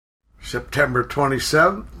September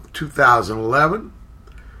 27th, 2011.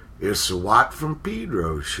 It's the Watt from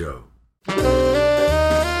Pedro Show.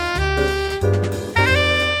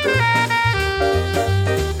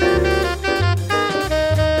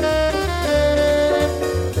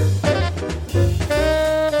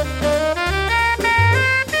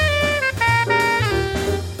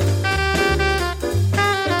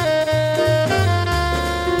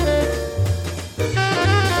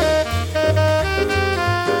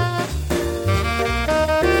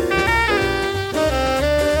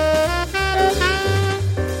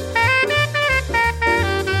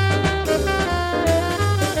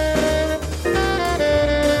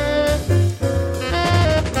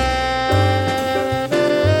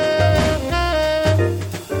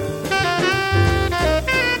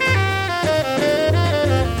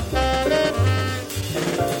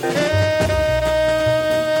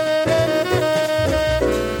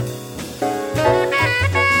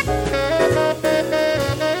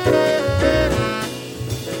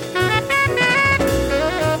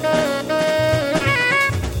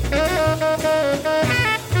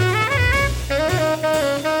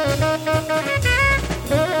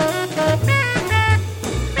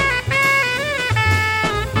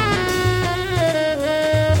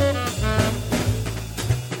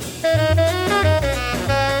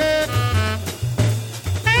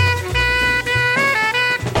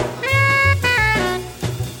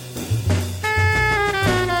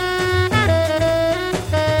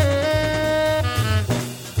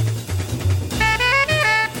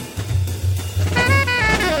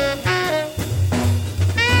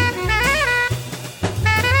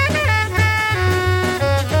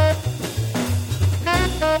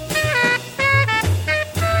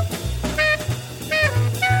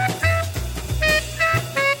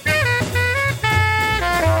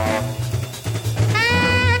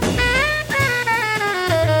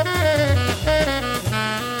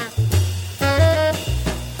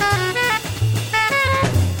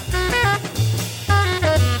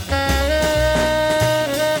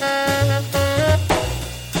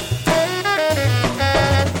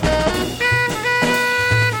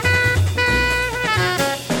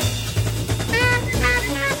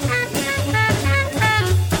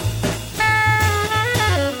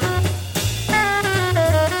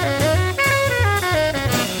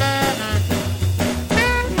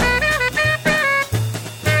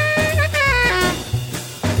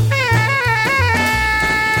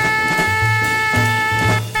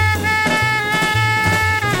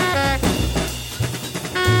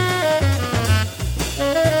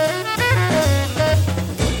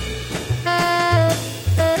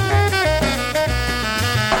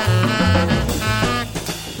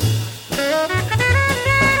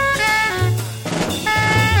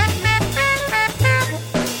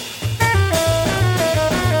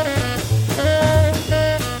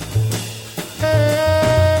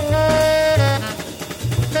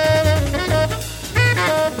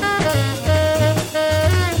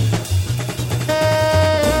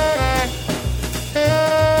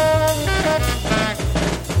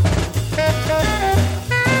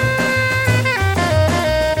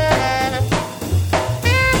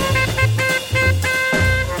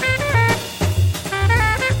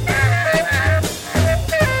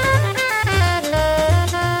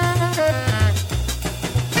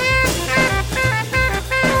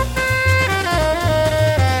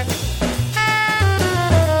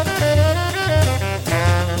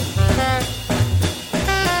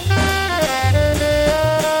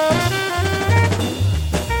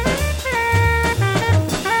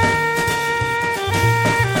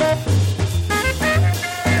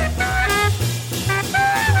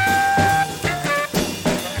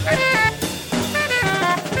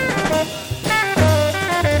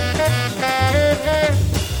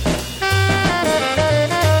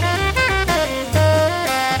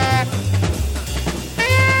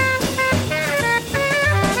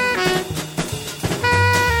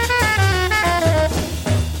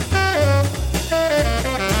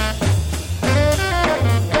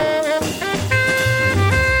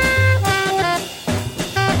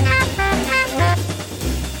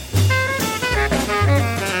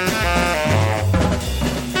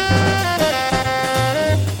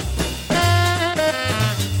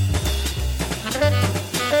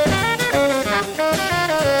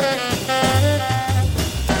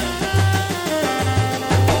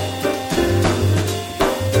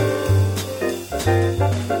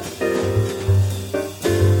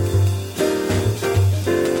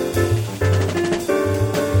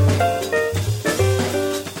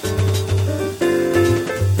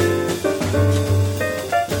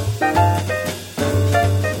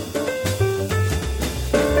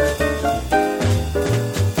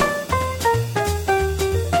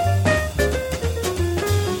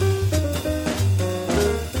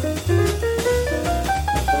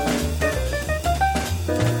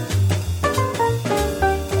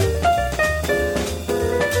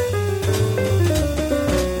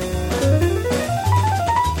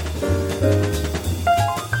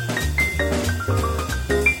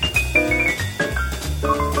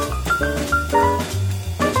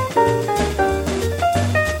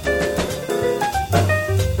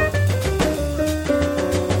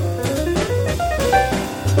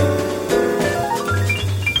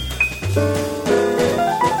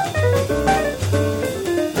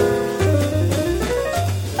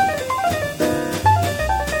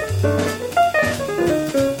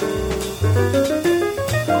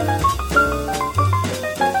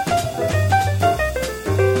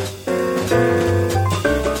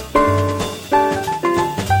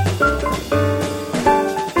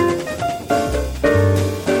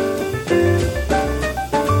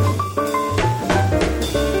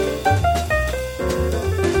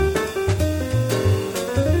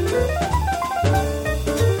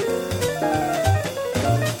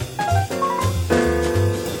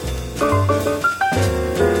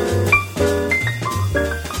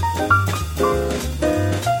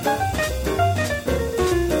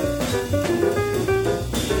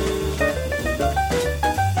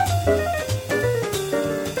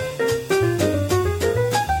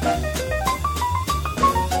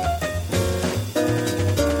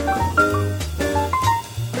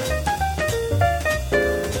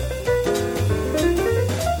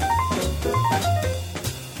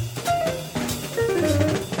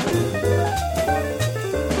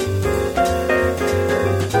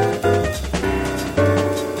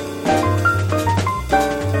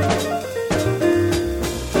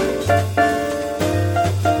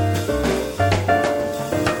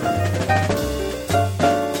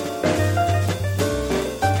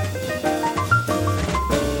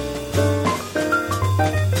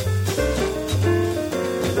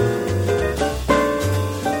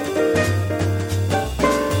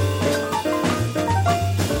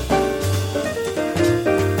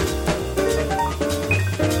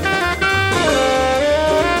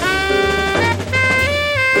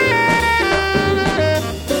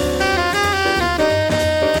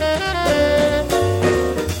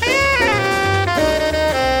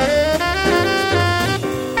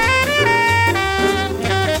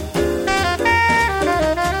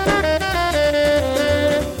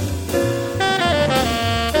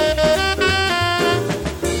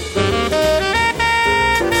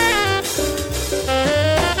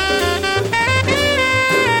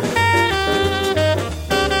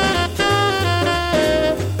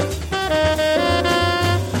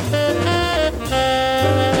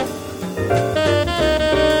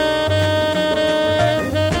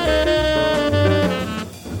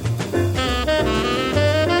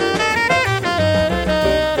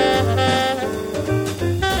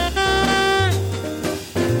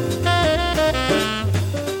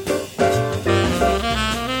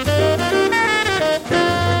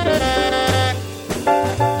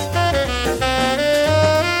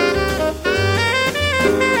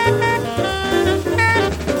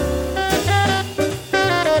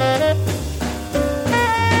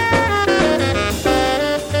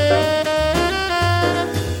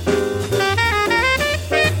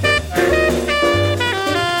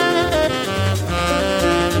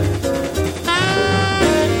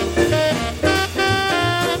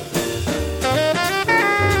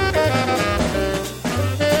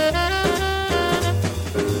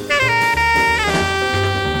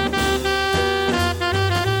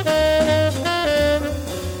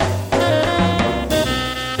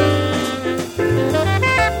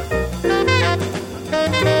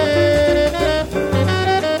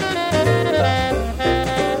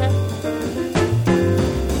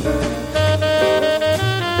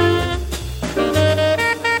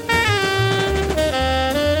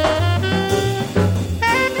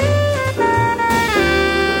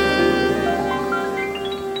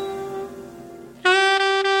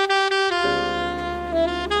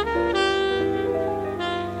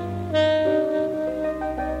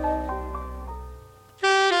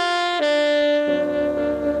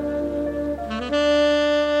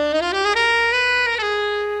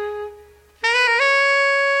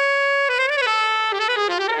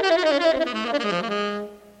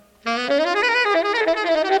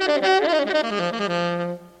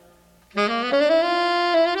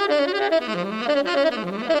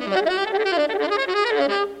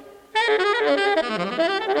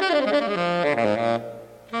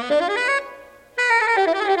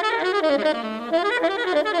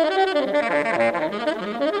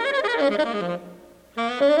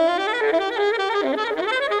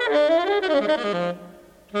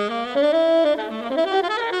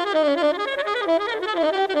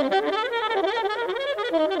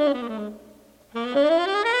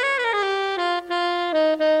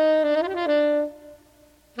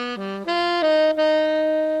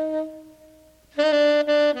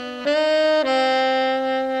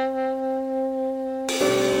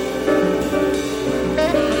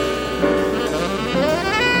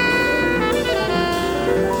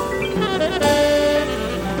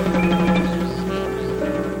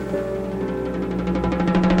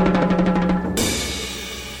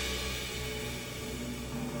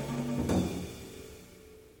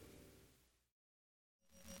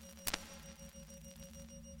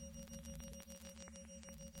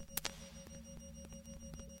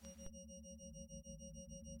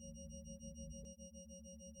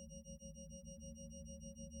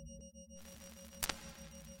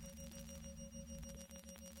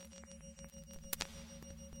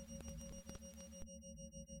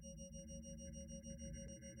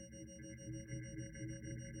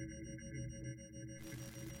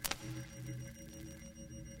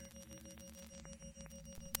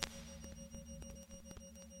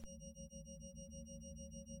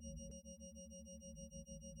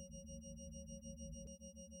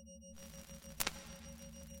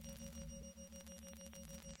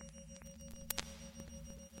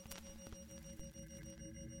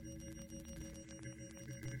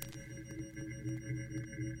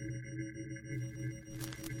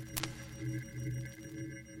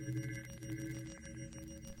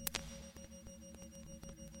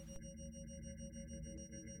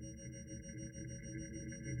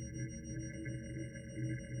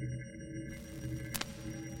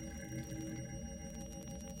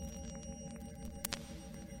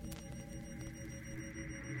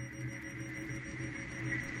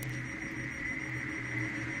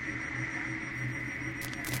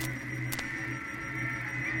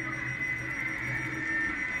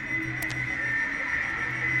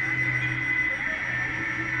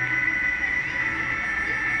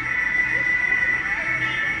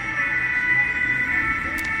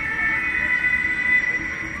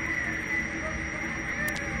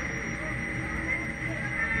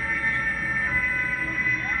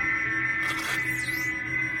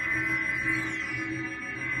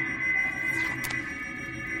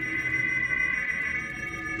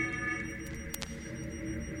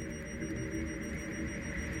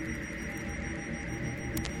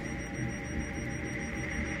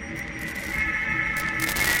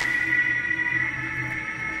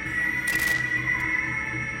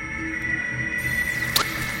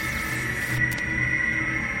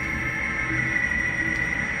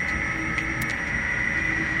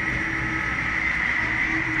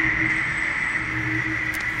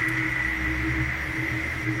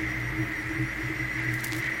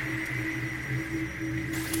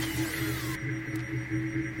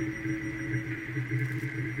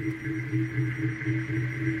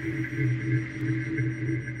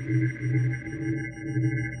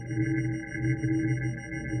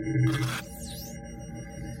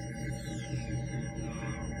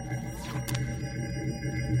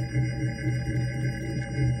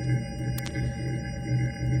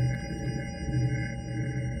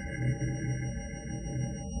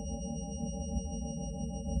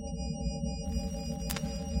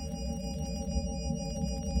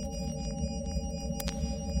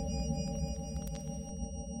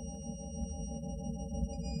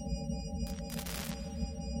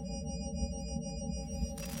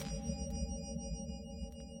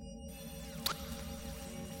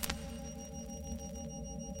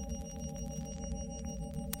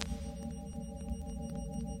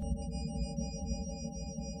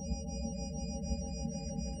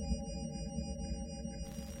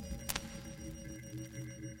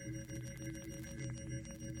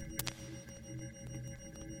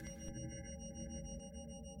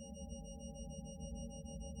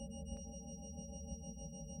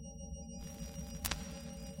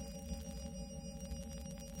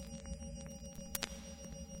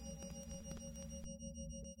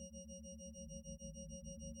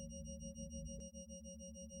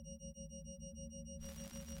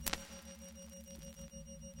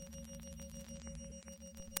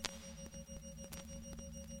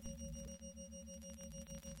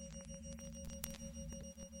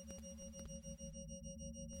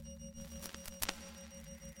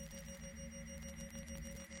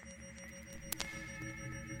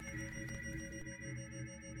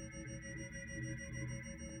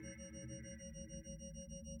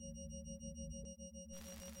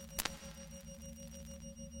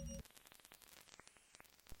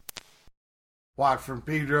 Watt from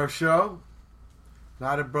Pedro Show.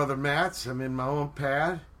 Not at Brother Matt's. I'm in my own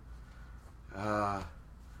pad.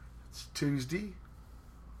 It's Tuesday.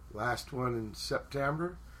 Last one in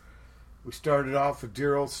September. We started off with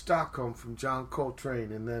dear old Stockholm from John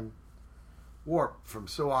Coltrane, and then Warp from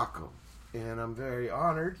Sawako. And I'm very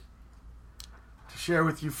honored to share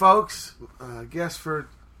with you folks guest for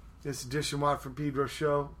this edition Watt from Pedro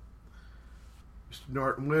Show, Mr.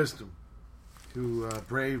 Norton Wisdom, who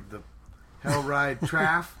braved the hell ride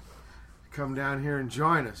traff to come down here and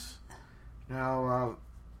join us. Now,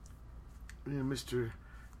 Mr.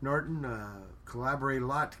 Norton collaborated a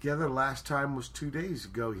lot together. Last time was 2 days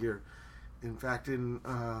ago here. In fact, in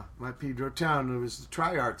my Pedro town, there was the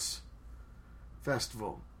Tri-Arts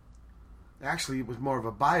Festival. Actually, it was more of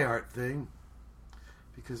a bi-art thing,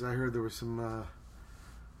 because I heard there was some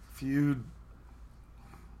feud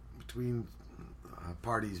between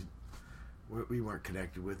parties we weren't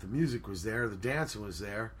connected with. The music was there, the dancing was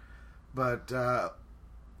there, but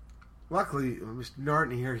luckily, Mr.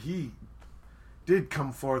 Norton here, he did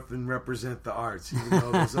come forth and represent the arts, even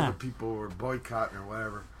though those other people were boycotting or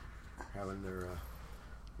whatever, having their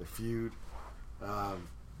feud. Mr.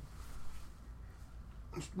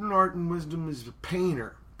 Norton Wisdom is a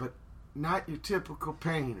painter, but not your typical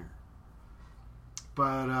painter.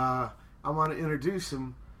 But I want to introduce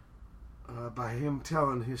him by him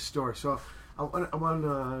telling his story. So I want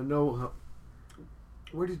to know,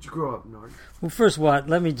 where did you grow up, Norton? Well, first of all,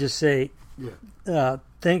 let me just say,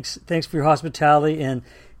 thanks for your hospitality, and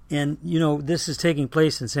this is taking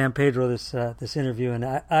place in San Pedro, this interview,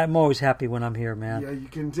 and I'm always happy when I'm here, man. Yeah, you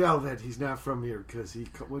can tell that he's not from here, because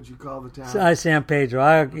what'd you call the town? San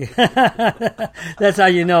Pedro. That's how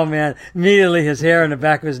you know, man. Immediately his hair on the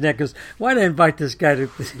back of his neck goes, why did I invite this guy to...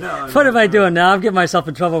 What am I doing now? I'm getting myself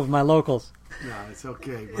in trouble with my locals. No, it's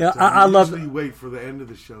okay. But, yeah, I usually wait for the end of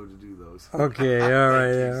the show to do those. Okay,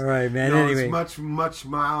 all right, man. Anyway. It's much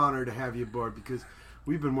my honor to have you aboard, because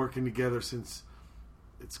we've been working together since...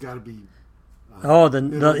 It's got to be the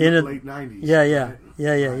late 90s.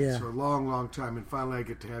 Yeah. So a long time, and finally I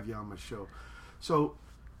get to have you on my show. So,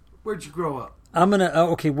 where'd you grow up?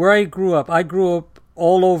 Where I grew up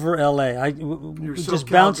all over L.A. You're just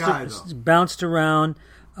bounced around.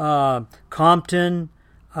 Compton.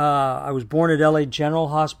 I was born at L.A. General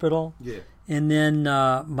Hospital. Yeah. And then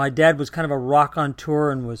my dad was kind of a rock on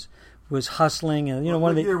tour and was hustling. And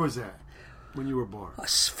what year was that? When you were born?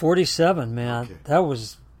 47, man. Okay.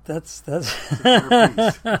 That's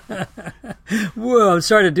Whoa, I'm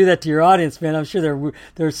sorry to do that to your audience, man. I'm sure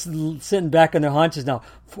they're sitting back on their haunches now.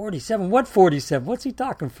 47? What 47? What's he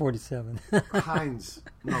talking 47? Heinz.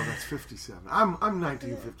 No, that's 57. I'm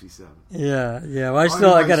 1957. Yeah.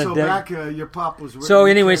 Well, I got a back your pop was So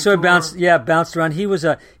anyway, so it bounced around. He was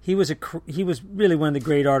really one of the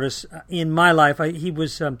great artists in my life. He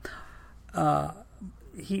was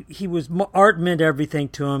art meant everything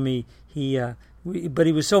to him. But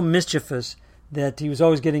he was so mischievous that he was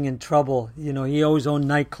always getting in trouble. He always owned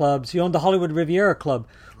nightclubs. He owned the Hollywood Riviera Club,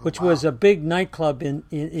 which was a big nightclub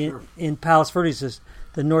in Palos Verdes,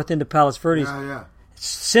 the north end of Palos Verdes. Yeah.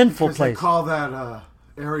 Sinful because place. They call that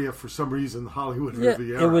area for some reason the Hollywood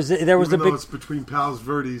Riviera. Though it's between Palos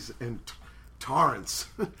Verdes and Torrance.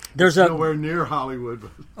 There's nowhere near Hollywood.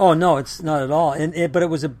 Oh no, it's not at all. But it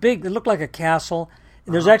was it looked like a castle.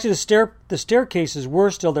 And there's actually the staircases were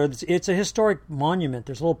still there. It's a historic monument.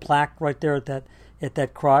 There's a little plaque right there at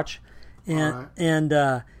that crotch, and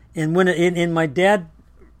when my dad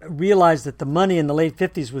realized that the money in the late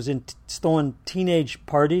 50s was in stolen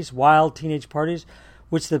wild teenage parties,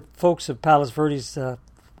 which the folks of Palos Verdes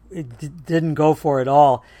didn't go for at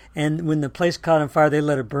all. And when the place caught on fire, they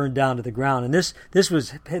let it burn down to the ground. And this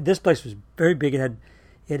place was very big.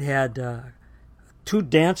 It had 2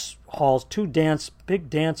 dance halls, 2 big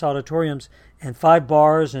dance auditoriums, and 5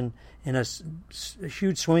 bars, and a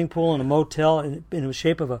huge swimming pool and a motel, and it was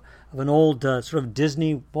shaped of an old sort of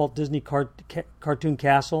Walt Disney cartoon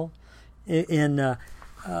castle.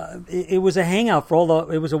 It was a hangout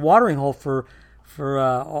for it was a watering hole for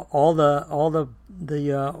all the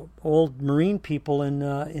old Marine people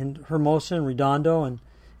in Hermosa and Redondo and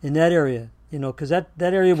in that area. Because that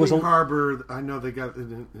area was King Harbor. I know they got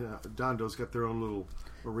Redondo's got their own little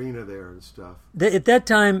marina there and stuff. At that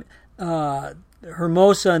time,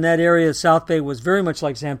 Hermosa and that area of South Bay was very much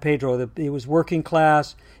like San Pedro. It was working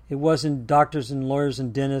class. It wasn't doctors and lawyers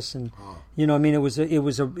and dentists, and it was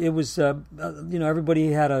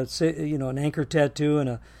everybody had an anchor tattoo and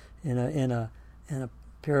a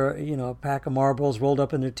a pack of marbles rolled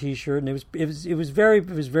up in their T-shirt, and it was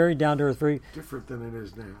very down to earth, very different than it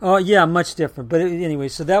is now. Oh yeah, much different. But anyway,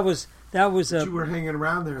 so that was. But you were hanging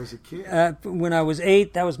around there as a kid. When I was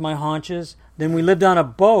 8, that was my haunches. Then we lived on a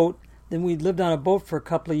boat. For a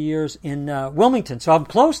couple of years in Wilmington. So I'm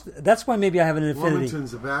close. That's why maybe I have an affinity.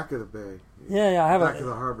 Wilmington's the back of the bay. Yeah, I have back of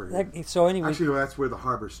the harbor. So anyway, actually, that's where the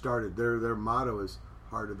harbor started. Their motto is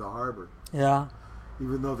 "Heart of the Harbor." Yeah.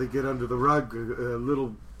 Even though they get under the rug,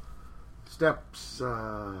 little steps,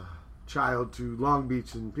 child to Long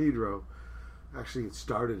Beach and Pedro. Actually, it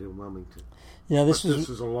started in Wilmington. Yeah, this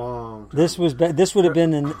was a long time. This would have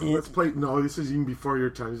been in let's play. No, this is even before your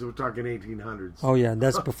time. We're talking 1800s. Oh yeah,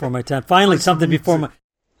 that's before my time. Finally, something before my.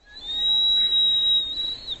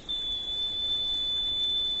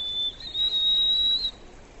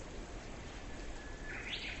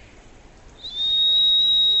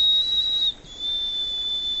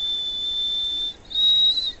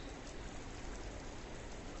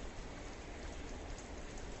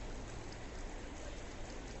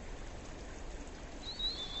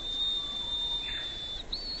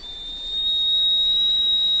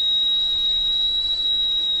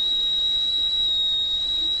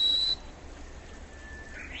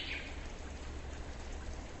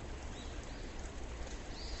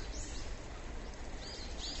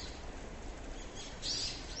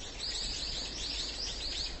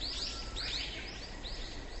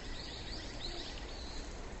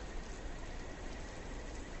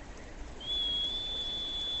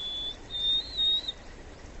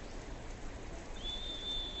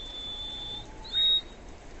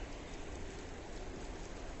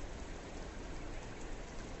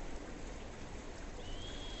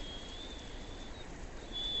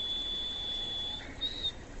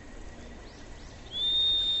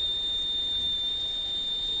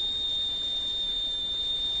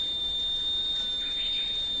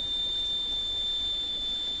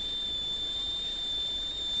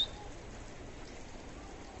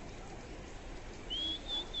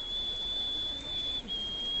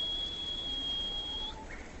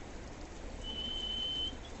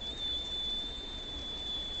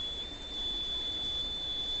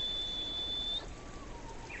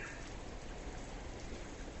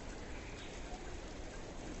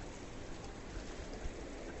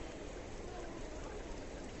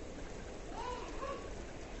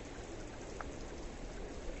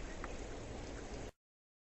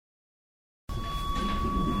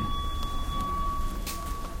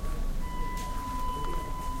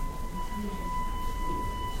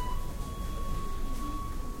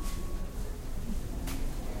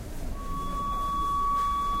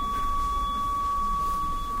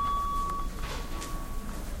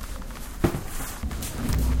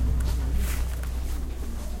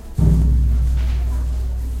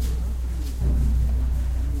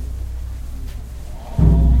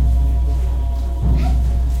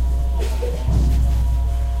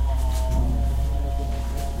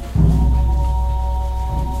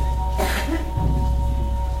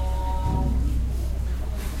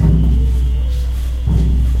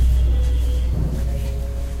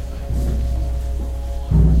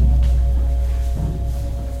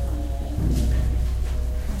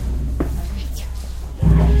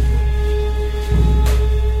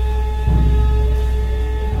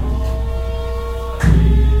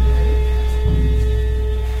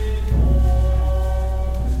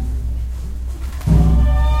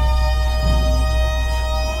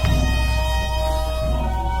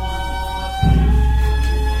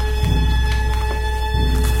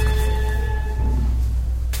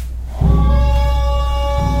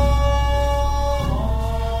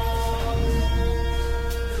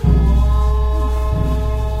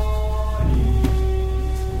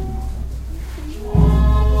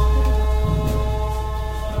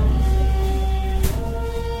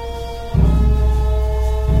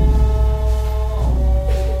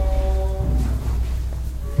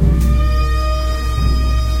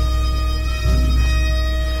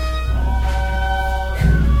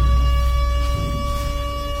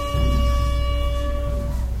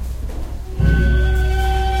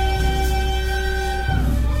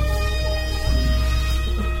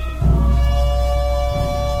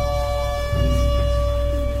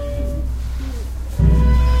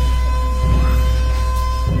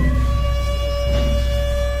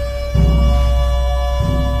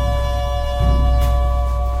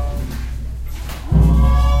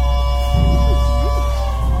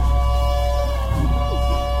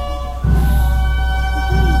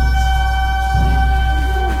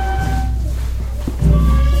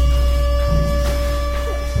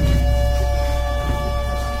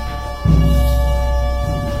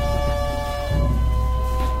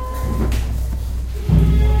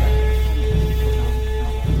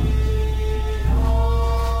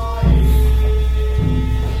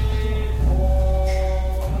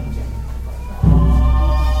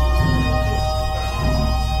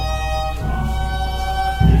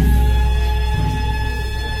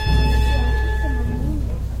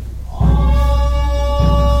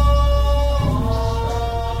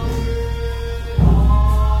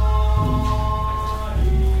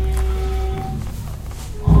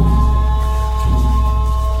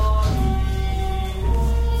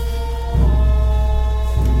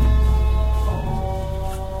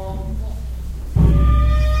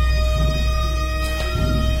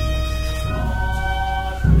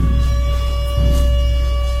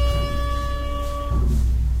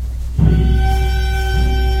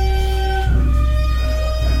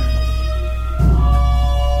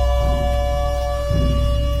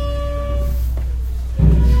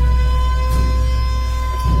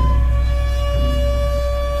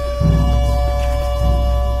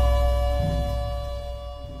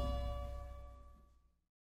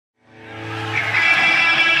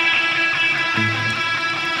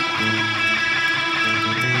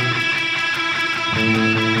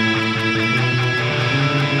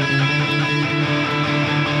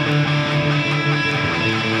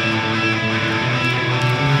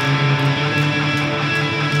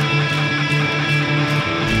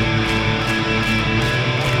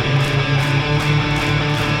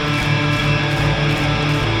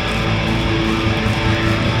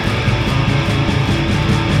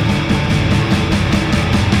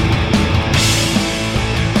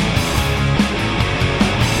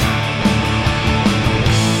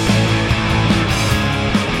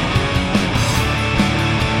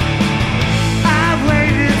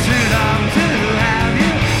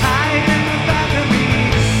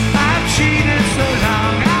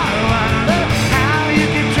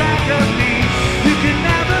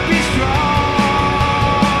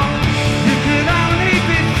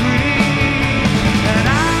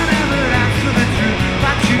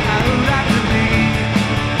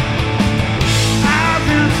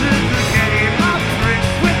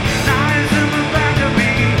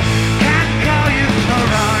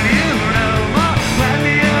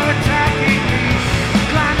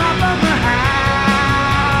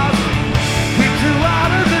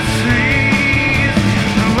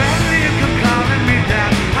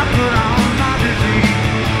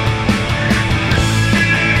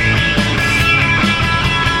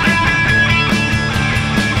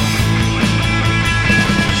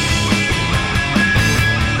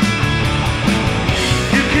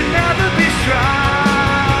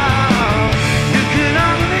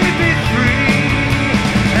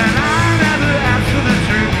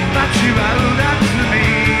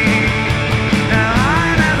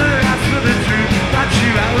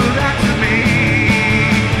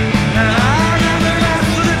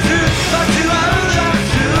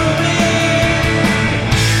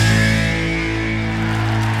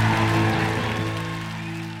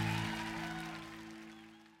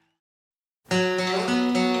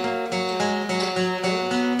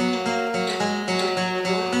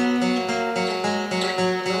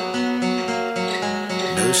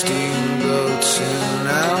 No steamboats in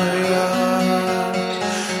our yard.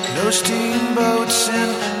 No steamboats in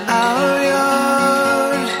our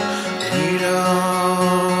yard. We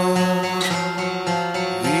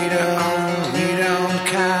don't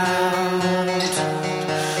count.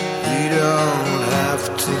 We don't have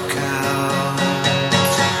to count.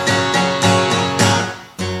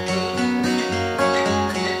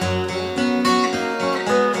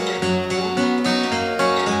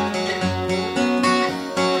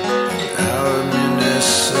 Our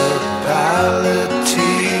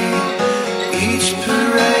municipality, each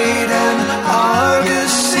parade and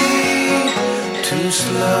argosy, too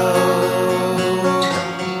slow.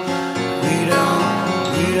 We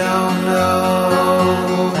don't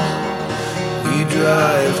know. We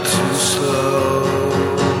drive too slow.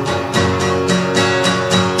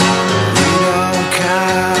 We don't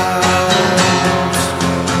count.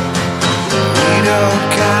 We don't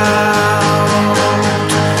count.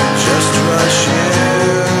 Just rush in.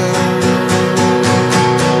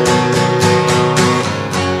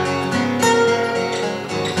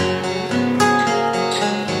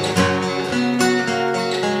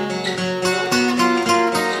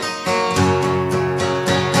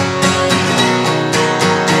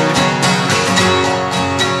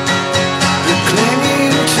 You're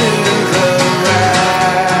clinging to the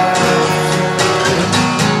raft.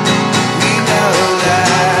 We know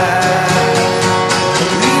that.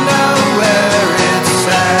 We know where it's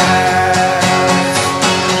at.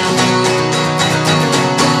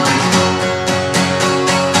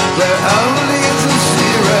 Where only the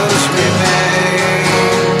zeros remain.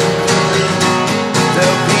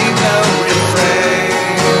 There'll be no refrain.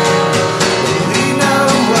 We know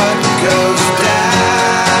what goes down.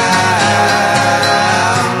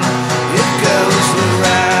 It goes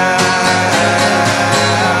around.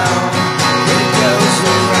 It goes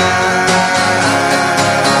around.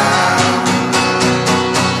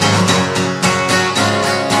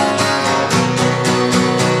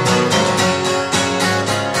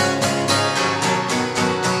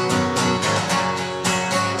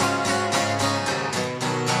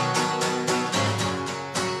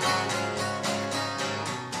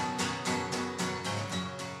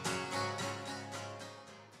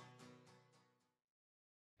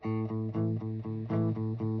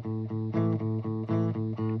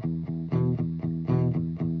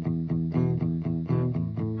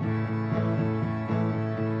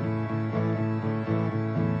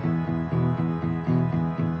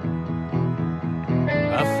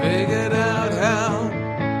 I figured out how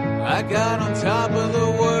I got on top of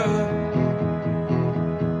the world.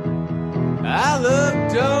 I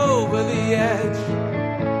looked over the edge,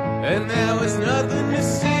 and there was nothing to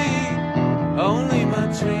see, only my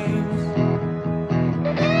dreams.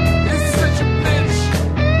 It's such a bitch,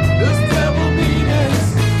 those double meanings.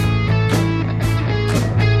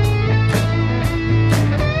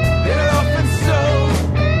 They're often so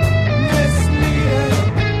misleading.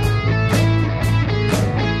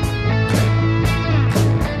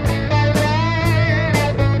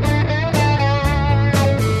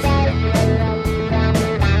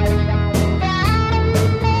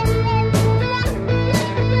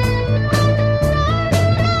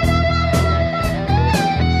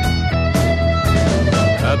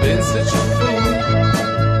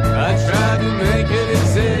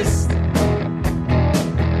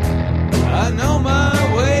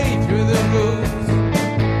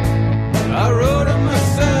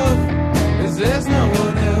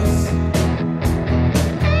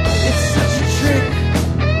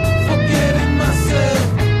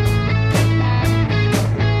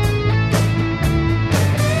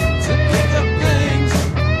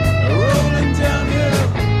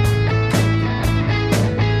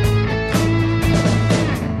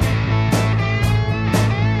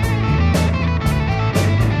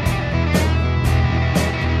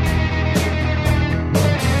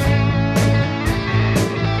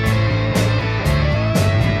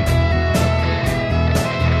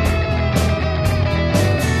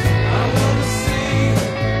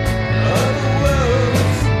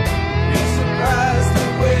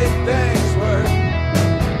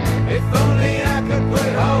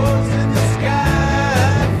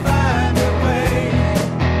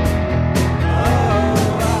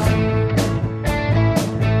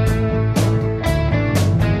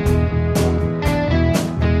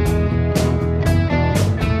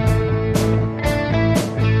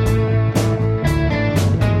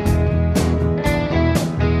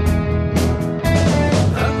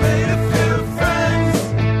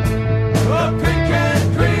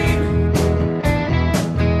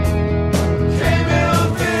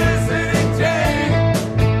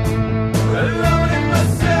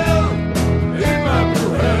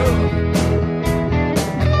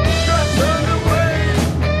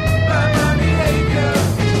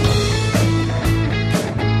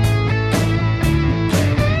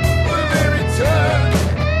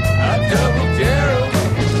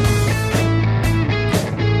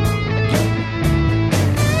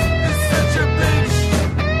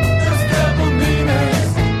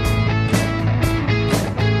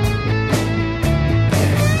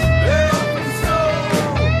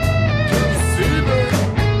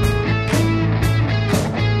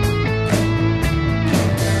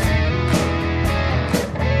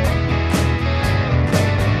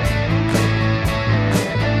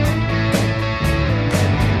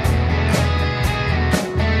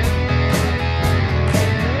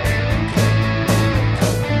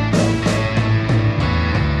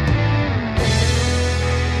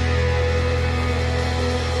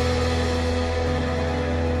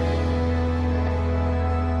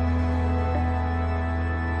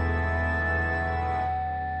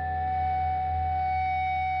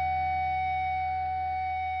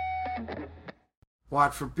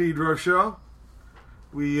 Watt from Pedro Show.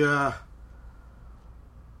 We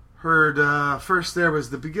heard first there was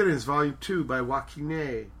The Beginnings, Volume 2 by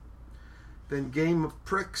Joaquine. Then Game of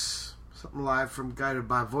Pricks, something live from Guided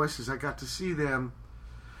by Voices. I got to see them.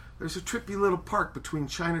 There's a trippy little park between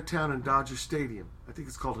Chinatown and Dodger Stadium. I think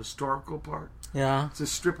it's called Historical Park. Yeah. It's a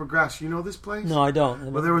strip of grass. You know this place? No, I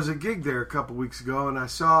don't. Well, there was a gig there a couple weeks ago, and I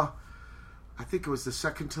saw, I think it was the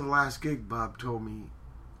second to the last gig, Bob told me,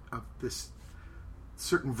 of this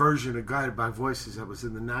certain version of Guided by Voices that was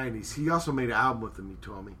in the 90s. He also made an album with them, he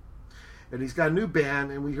told me. And he's got a new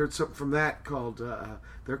band, and we heard something from that called,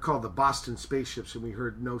 they're called the Boston Spaceships, and we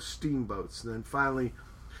heard No Steamboats. And then finally,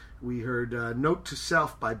 we heard Note to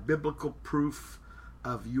Self by Biblical Proof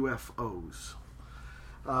of UFOs.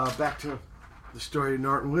 Back to the story of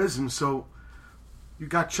Norton Wisdom. So, you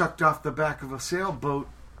got chucked off the back of a sailboat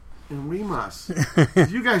in Weemas.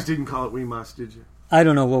 You guys didn't call it Weemas, did you? I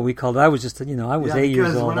don't know what we called it. I was just, I was 8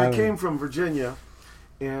 years old. When I came from Virginia,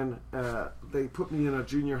 and they put me in a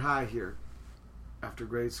junior high here after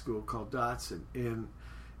grade school called Dotson. And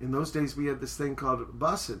in those days, we had this thing called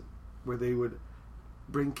busing, where they would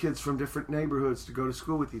bring kids from different neighborhoods to go to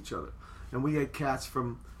school with each other. And we had cats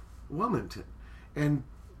from Wilmington. And,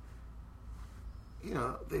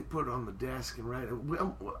 they put it on the desk and write it.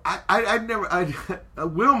 Wilma,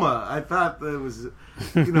 I thought that was,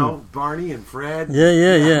 Barney and Fred.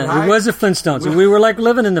 Yeah. Right? It was the Flintstones. We were like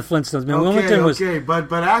living in the Flintstones. Man, Wilmington was...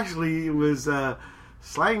 But actually it was a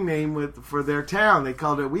slang name for their town. They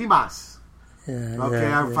called it Weemas.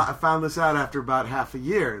 I found this out after about half a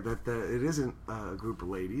year, that it isn't a group of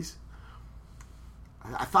ladies.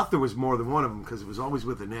 I thought there was more than one of them because it was always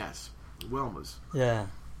with an S, Wilma's. Yeah.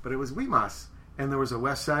 But it was Weemas. And there was a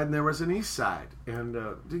west side and there was an east side. And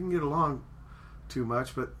didn't get along too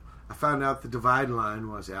much, but I found out the dividing line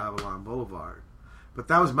was Avalon Boulevard. But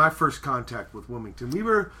that was my first contact with Wilmington. We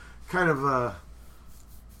were kind of,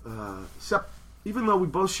 even though we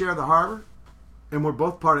both share the harbor and we're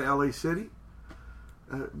both part of LA City,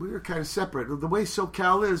 we were kind of separate. The way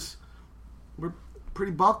SoCal is, we're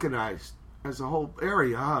pretty balkanized as a whole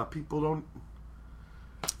area. Huh? People don't...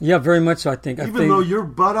 Yeah, very much so, I think. Even though you're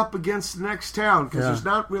butt up against the next town, because there's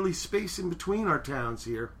not really space in between our towns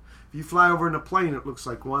here. If you fly over in a plane, it looks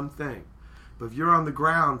like one thing. But if you're on the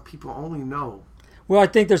ground, people only know. Well, I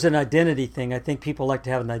think there's an identity thing. I think people like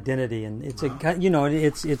to have an identity, and it's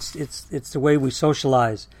it's the way we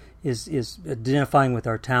socialize is identifying with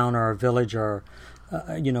our town or our village or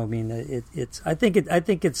I think it's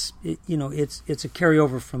a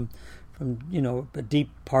carryover from a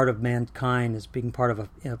deep part of mankind as being part of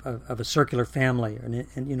a circular family and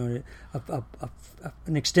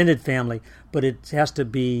an extended family, but it has to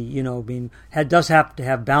be does have to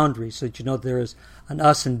have boundaries so that there is an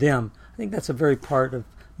us and them. I think that's a very part of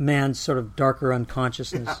man's sort of darker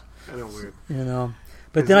unconsciousness. Yeah, kind of weird.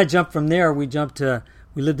 But then I jumped from there. We lived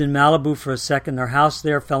in Malibu for a second. Our house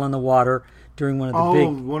there fell in the water during one of the big...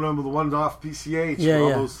 one of the ones off PCH. Yeah.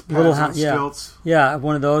 Those little house, stilts. Yeah,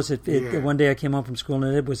 one of those. One day I came home from school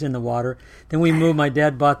and it was in the water. Then we moved. My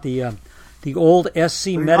dad bought the old SC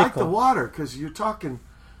Medical. You like the water because you're talking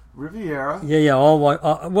Riviera. Yeah.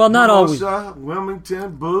 Well, not always.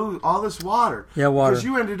 Wilmington, Boo, all this water. Yeah, water. Because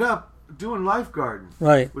you ended up doing lifeguarding.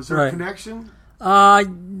 Right. Was there a connection?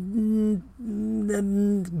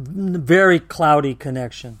 Very cloudy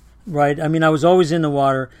connection. Right. I mean, I was always in the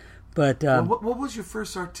water. But what was your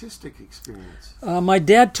first artistic experience? My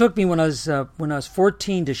dad took me when I was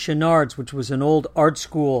 14 to Chenard's, which was an old art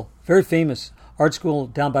school, very famous art school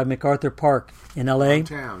down by MacArthur Park in L.A.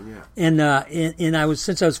 Downtown, yeah. And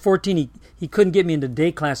since I was 14, he couldn't get me into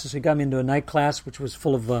day classes, so he got me into a night class, which was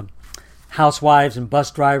full of housewives and bus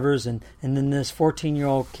drivers, and then this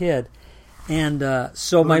 14-year-old kid, and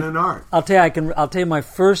so art. I'll tell you my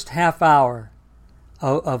first half hour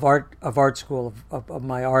of art school of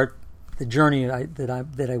my art. The journey that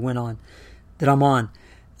I'm on.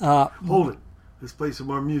 Hold it. Let's play some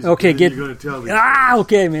more music. Okay, you're going to tell me.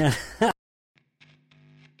 Okay, man.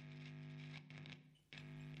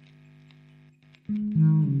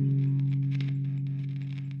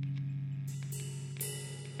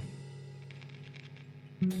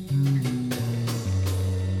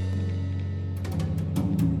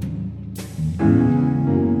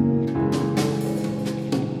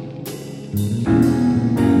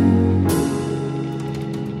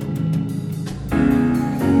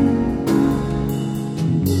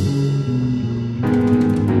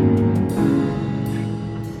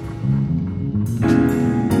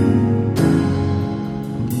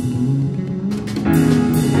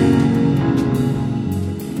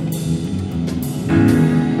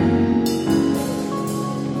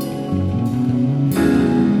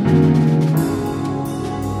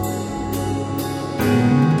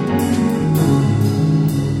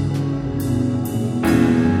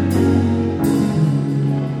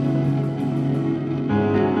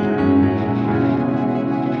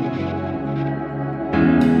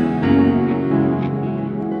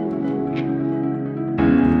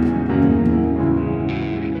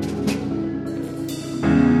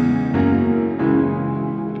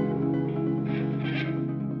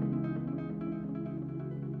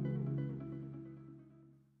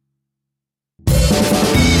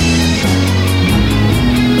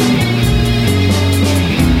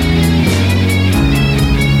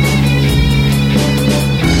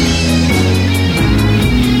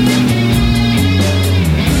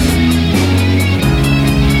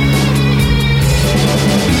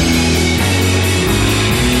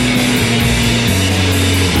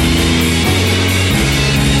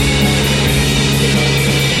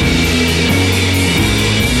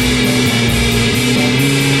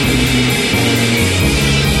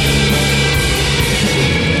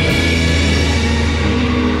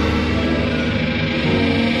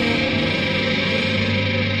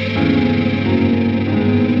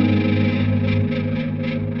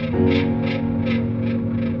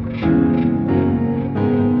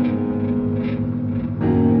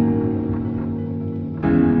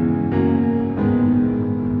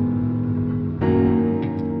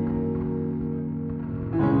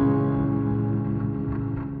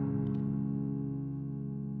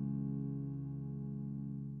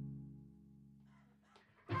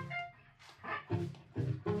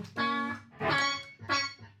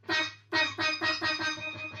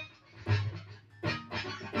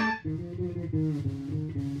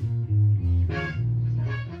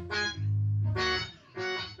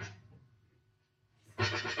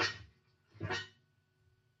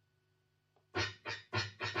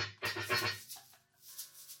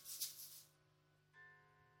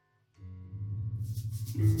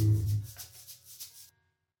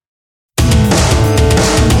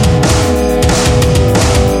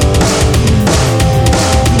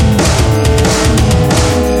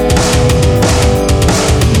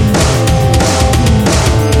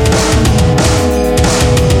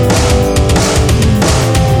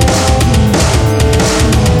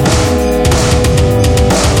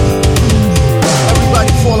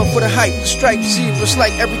 Striped zebras,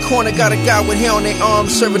 like every corner got a guy with hair on their arms,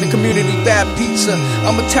 serving the community bad pizza.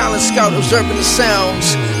 I'm a talent scout, observing the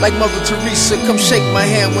sounds. Like Mother Teresa, come shake my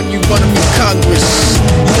hand when you wanna meet Congress.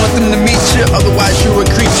 You want them to meet you, otherwise you're a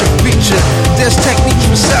creature feature. There's techniques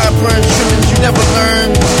for sideburns, trimmings you never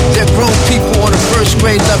learned. They're grown people on a first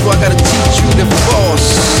grade level, I gotta teach you the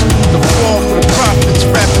false. The fall for the prophets,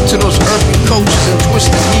 rapping to those urban coaches in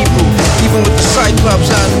twisted Hebrew. Even with the cyclops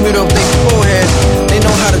out in the middle of their forehead, they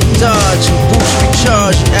know how to dodge and boost,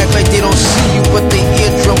 recharge, and act like they don't see you, but they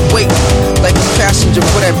eardrum wait like a passenger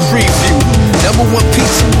for that preview. Number one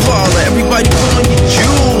pizza parlor, everybody put on your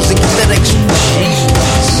jewels and get that extra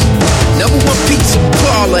cheese. Number one pizza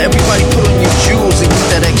parlor, everybody put on your jewels and get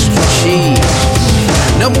that extra cheese.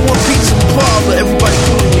 Number one pizza parlor, everybody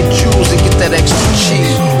put on your jewels and get that extra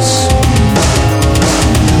cheese.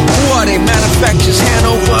 Who are they? Manufacturers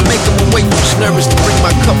Hanover. I make them a waitress nervous to bring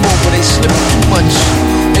my cup over. They slip too much.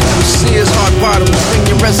 And them Sears hard bottoms. Bring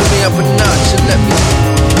your resume up a notch and let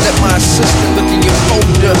my assistant look in your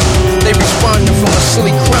folder. They responding from a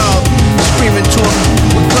silly crowd, screaming to them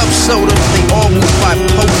with club soda. They all move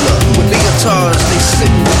bipolar. With leotards, they sit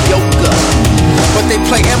in yoga. But they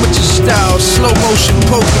play amateur style, slow motion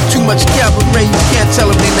poker. Too much cabaret, you can't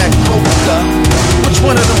tell them they not coca. Which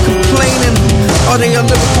one of them complaining? Are they a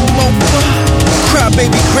lyrical mocha?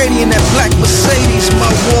 Crybaby Grady in that black Mercedes.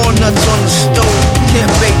 My walnuts on the stove,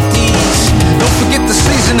 can't bake these. Don't forget the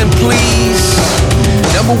seasoning, please.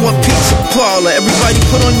 Number one pizza parlor, everybody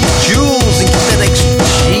put on your jewels and get that extra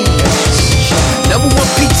cheese. Number one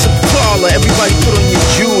pizza parlor, everybody put on your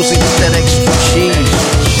jewels and get that extra cheese.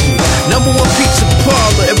 Number one pizza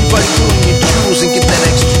parlor, everybody put on your jewels and get that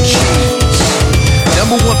extra cheese.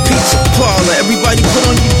 Number one pizza parlor, everybody put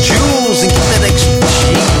on your jewels and get that extra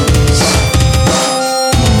cheese.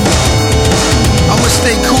 I'ma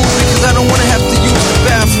stay cool because I don't wanna have to use the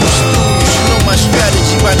bathroom stool. You should know my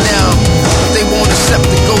strategy by now. But they won't accept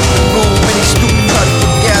the golden rule. Many stupid try to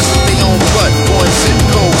put gas with their own butt. Going 0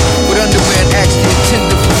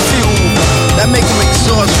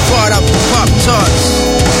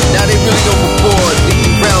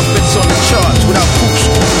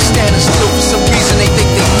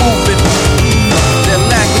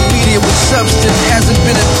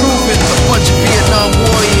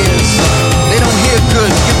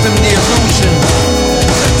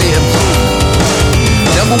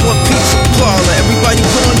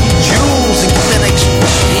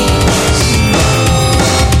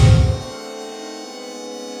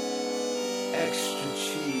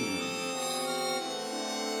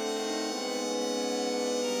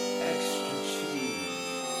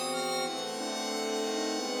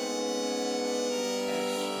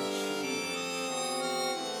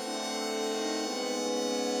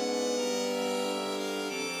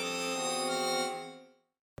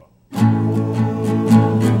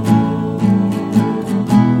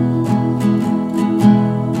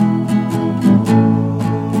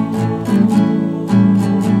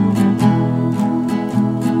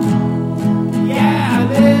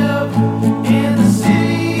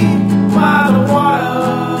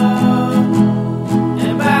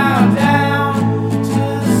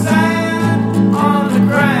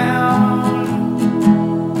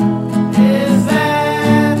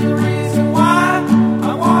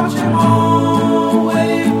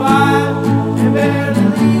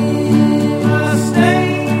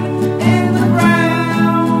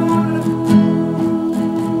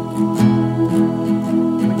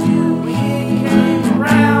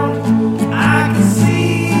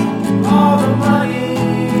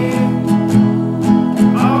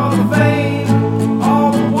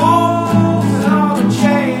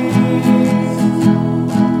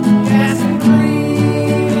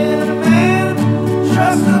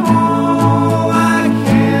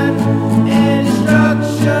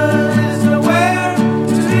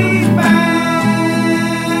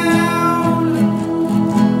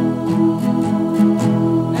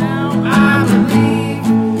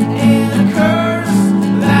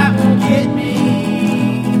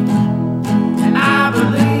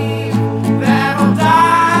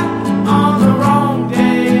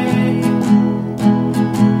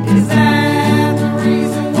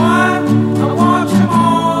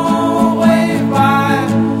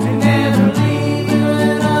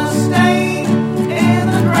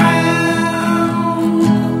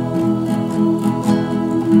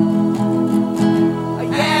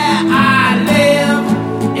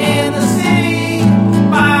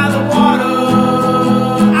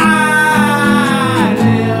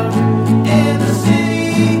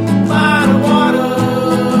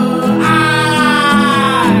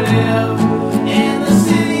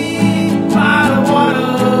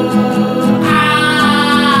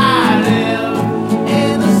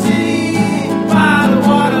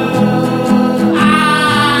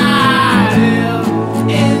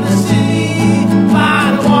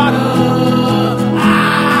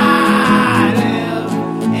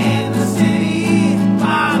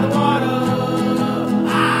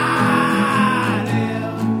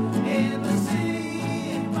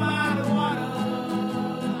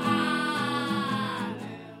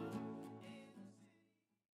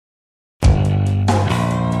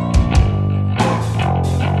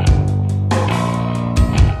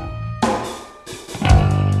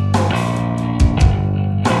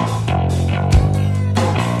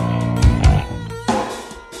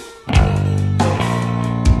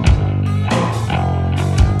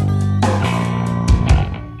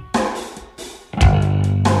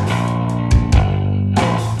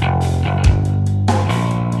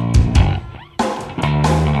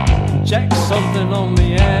 something on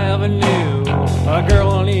the avenue. A girl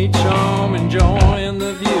on each arm enjoying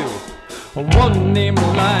the view. One named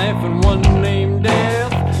life and one named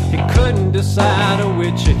death. He couldn't decide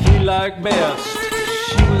which he liked best.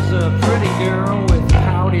 She was a pretty girl with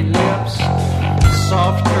pouty lips,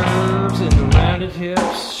 soft curves and rounded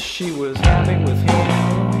hips. She was happy with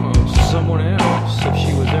him or someone else. If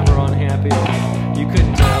she was ever unhappy, you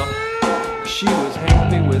couldn't tell. She was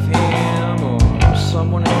happy with him or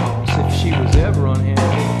someone else. If she was ever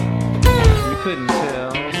unhappy, you couldn't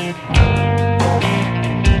tell.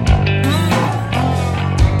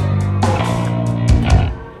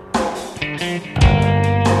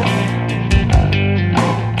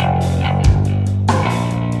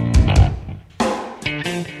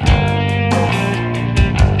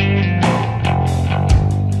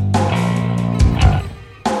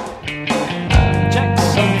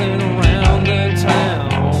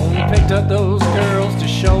 Those girls to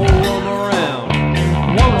show them around.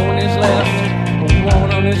 One on his left,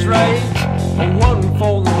 one on his right, one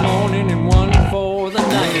for the morning and one for the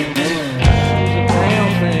night. She's a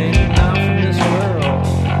pale thing, not from this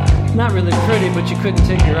world. Not really pretty, but you couldn't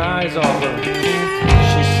take your eyes off her.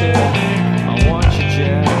 She said, I want you,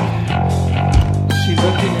 Jack. She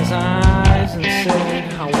looked in his eyes and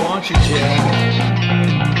said, I want you, Jack.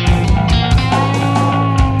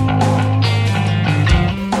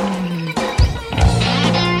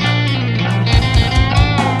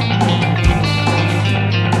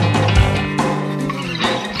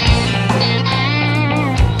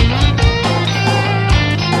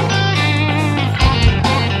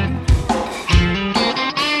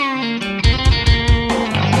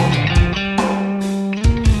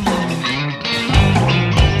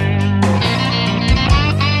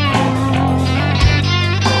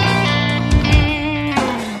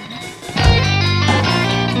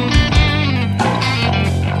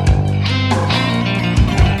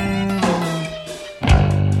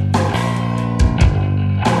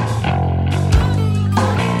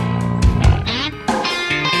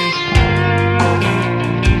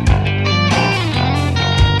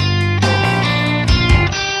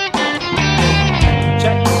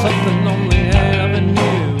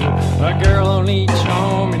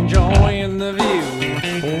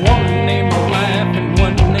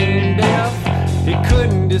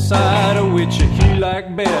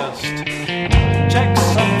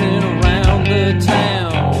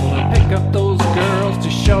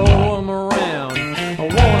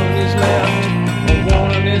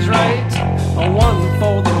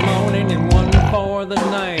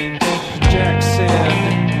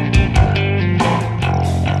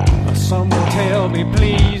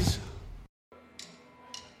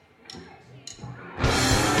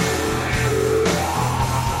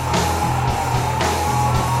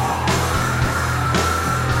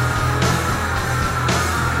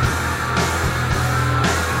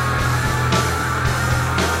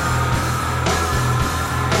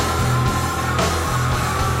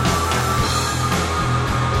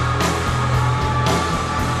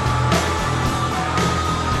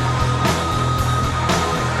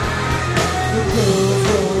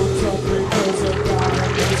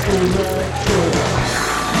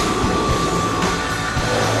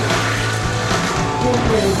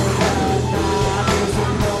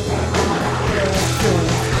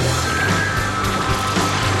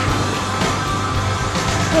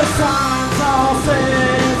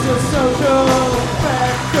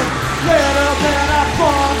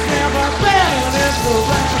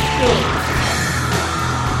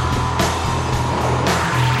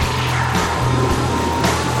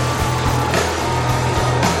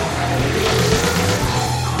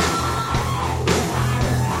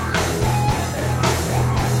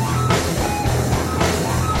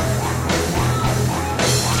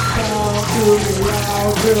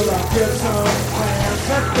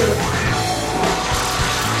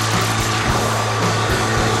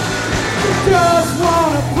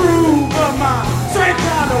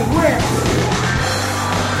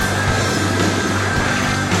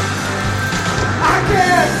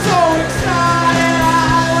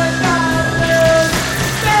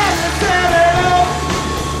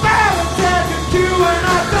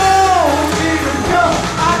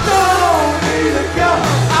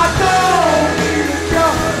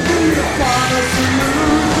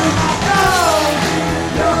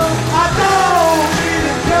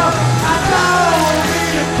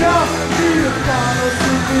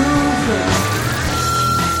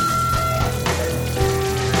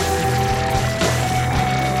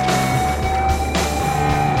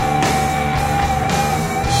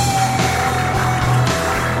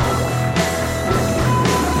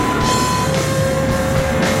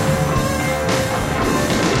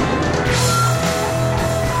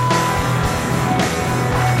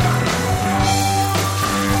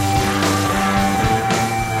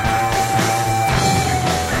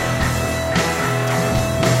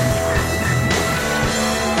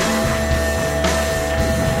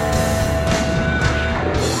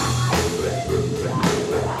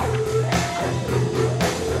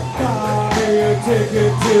 take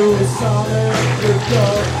it to a solid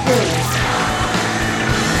gov't.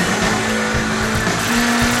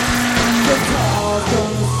 The guitar's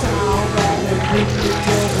gonna sound like a creepy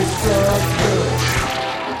destructor.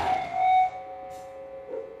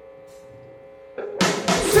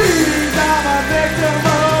 See, I'm a victim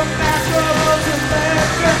of natural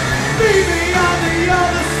selection. Leave me on the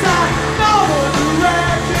other side, no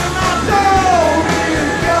direction. I don't need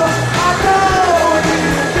to go. I don't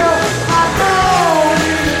need to go. I don't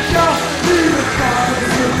need to go. Need to find a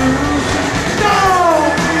solution.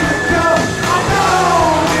 Don't need to go. I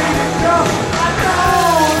don't need to go. I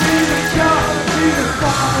don't need to go. Need to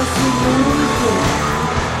find a solution.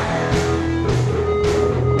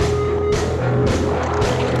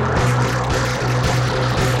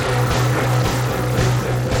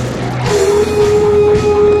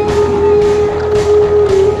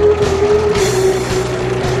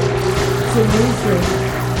 Solution.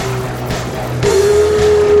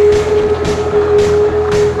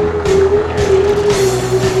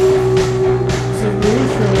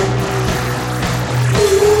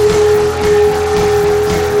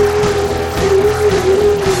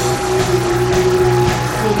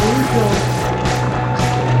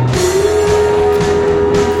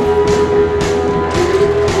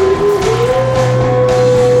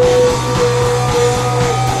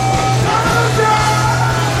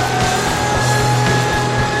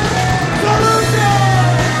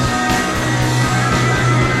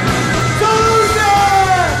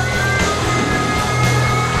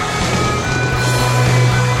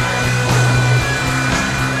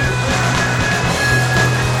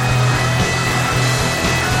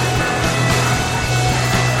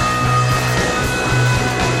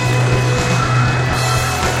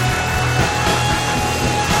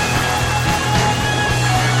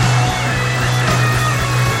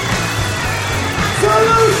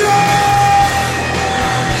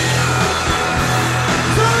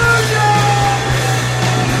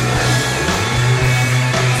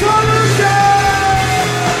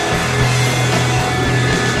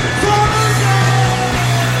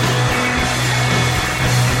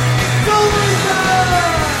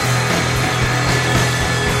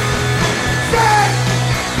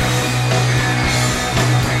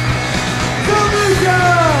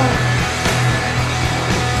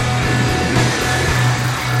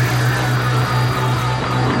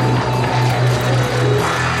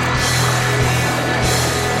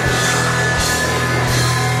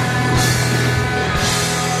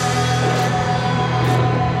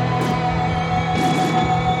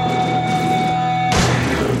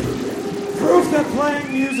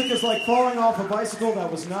 Falling off a bicycle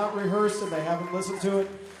that was not rehearsed and they haven't listened to it.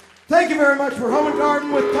 Thank you very much for Home and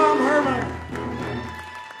Garden with Tom Herman.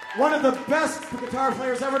 One of the best guitar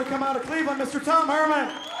players ever to come out of Cleveland, Mr. Tom Herman.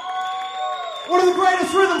 One of the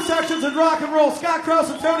greatest rhythm sections in rock and roll, Scott Krause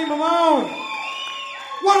and Tony Mamone.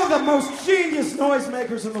 One of the most genius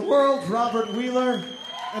noisemakers in the world, Robert Wheeler.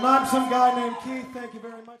 And I'm some guy named Keith. Thank you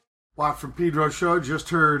very much. Watt from Pedro Show. Just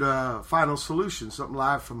heard Final Solution, something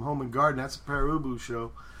live from Home and Garden. That's a Perubu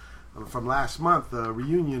show. From last month, a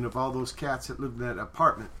reunion of all those cats that lived in that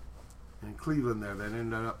apartment in Cleveland there that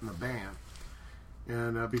ended up in the band.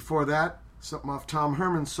 And before that, something off Tom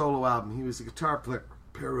Herman's solo album. He was a guitar player,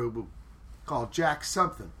 Perubu, called Jack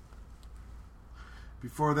Something.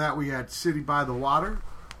 Before that, we had City by the Water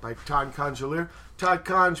by Todd Congelliere. Todd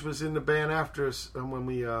Conge was in the band after us when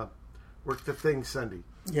we worked the thing Sunday.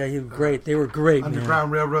 Yeah, he was great. They were great,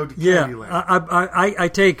 Underground man. Railroad to Yeah,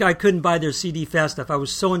 Candyland. I couldn't buy their CD fast enough. I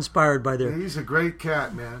was so inspired by their. Yeah, he's a great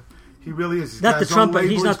cat, man. He really is. He's not got the his own trumpet. label.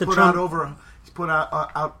 He's not the trumpet. He's put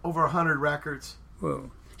out over 100 records.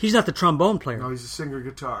 Whoa. He's not the trombone player. No, he's a singer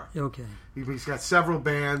guitar. Okay. He's got several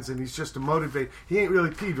bands, and he's just a motivator. He ain't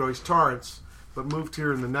really Pedro. He's Torrance, but moved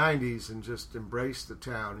here in the 90s and just embraced the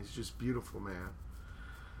town. He's just beautiful, man.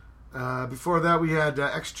 Before that, we had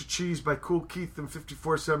Extra Cheese by Kool Keith and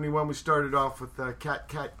 5471. We started off with Cat,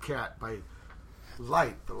 Cat, Cat by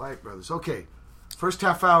Lite, the Lite Brothers. Okay, first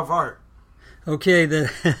half hour of art. Okay,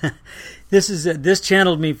 this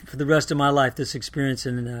channeled me for the rest of my life, this experience.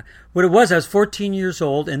 And what it was, I was 14 years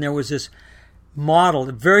old, and there was this model,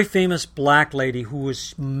 a very famous black lady who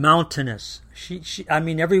was mountainous. She I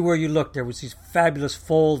mean, everywhere you looked, there was these fabulous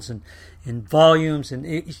folds and volumes, and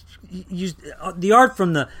the art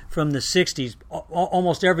from the 60s.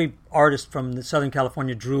 Almost every artist from the Southern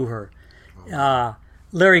California drew her.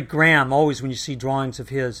 Larry Graham, always when you see drawings of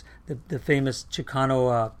his, the famous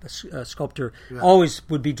Chicano sculptor, always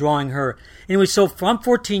would be drawing her. Anyway, so I'm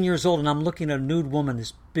 14 years old, and I'm looking at a nude woman,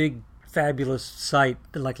 this big, fabulous sight,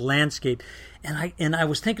 like landscape. And I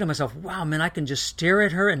was thinking to myself, wow, man, I can just stare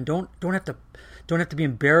at her and don't have to be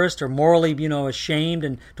embarrassed or morally, ashamed,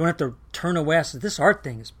 and don't have to turn away. I said, this art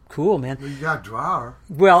thing is cool, man. Well, you got to draw her.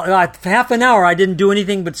 Well, half an hour I didn't do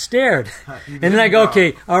anything but stared. And then I go,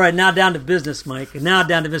 okay, all right, now down to business, Mike. And now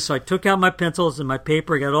down to business. So I took out my pencils and my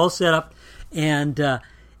paper, got it all set up, and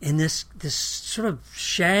this sort of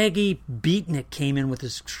shaggy beatnik came in with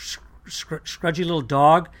this scrudgy little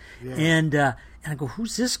dog, and I go,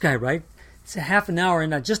 who's this guy, right? It's a half an hour,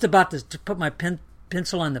 and I'm just about to put my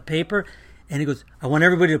pencil on the paper, and he goes, I want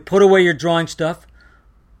everybody to put away your drawing stuff.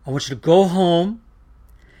 I want you to go home,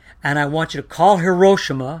 and I want you to call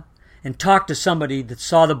Hiroshima and talk to somebody that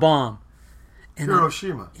saw the bomb. And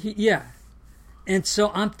Hiroshima? Yeah. And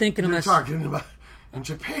so I'm thinking to myself... You're talking about in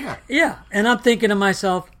Japan. Yeah, and I'm thinking to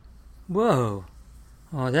myself, whoa,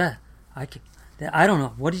 I don't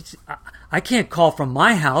know. I can't call from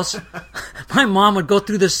my house. My mom would go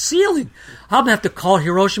through the ceiling. I'm going to have to call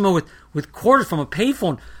Hiroshima with quarters from a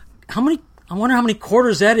payphone. I wonder how many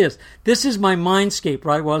quarters that is. This is my mindscape,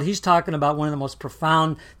 right? Well, he's talking about one of the most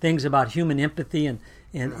profound things about human empathy and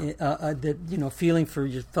feeling for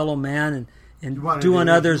your fellow man and doing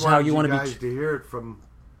others how you want to be. Guys to hear it from.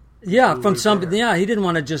 Yeah, from somebody. Yeah, he didn't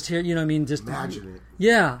want to just hear. Just imagine it.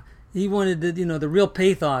 Yeah, he wanted the real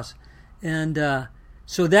pathos, and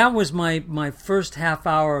so that was my first half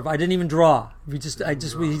hour of. I didn't even draw. He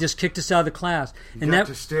just kicked us out of the class. You got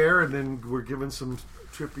to stare, and then we're given some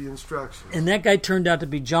trippy instructions. And that guy turned out to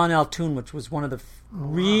be John Altoon, which was one of the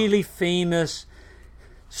really famous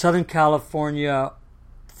Southern California,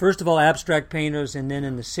 first of all, abstract painters, and then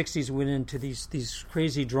in the 60s went into these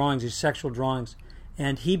crazy drawings, these sexual drawings.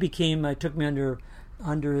 And he took me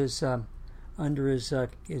under his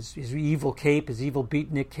evil cape, his evil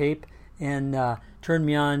beatnik cape, and turned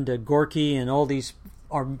me on to Gorky and all these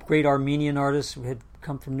great Armenian artists who had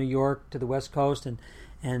come from New York to the West Coast,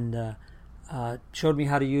 and showed me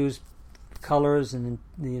how to use colors and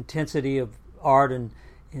the intensity of art and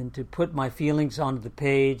to put my feelings onto the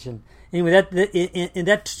page. And anyway,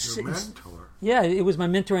 that's your mentor. Yeah, it was my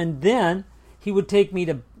mentor. And then he would take me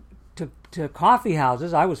to coffee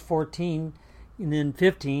houses. I was 14 and then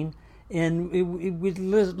 15, and we'd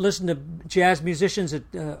listen to jazz musicians at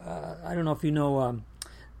I don't know if you know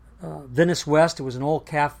Venice West. It was an old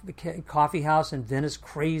coffee house in Venice,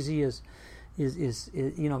 crazy as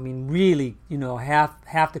really,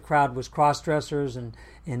 half the crowd was cross-dressers and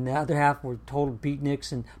the other half were total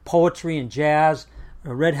beatniks, and poetry and jazz.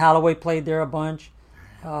 Red Holloway played there a bunch.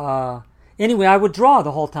 Anyway, I would draw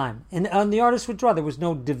the whole time, and the artists would draw. There was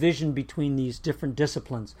no division between these different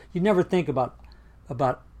disciplines. You never think about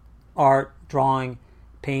art, drawing,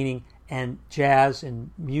 painting, and jazz and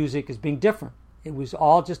music as being different. It was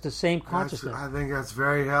all just the same consciousness. I think that's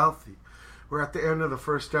very healthy. We're at the end of the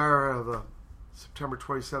first hour of the September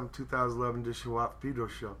 27, 2011 edition of Pedro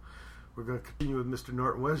Show. We're going to continue with Mr.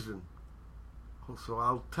 Norton Wisdom. So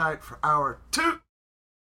I'll tie it for hour 2.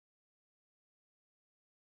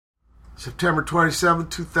 September 27,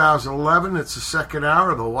 2011. It's the second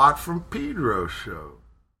hour of the Watt from Pedro Show.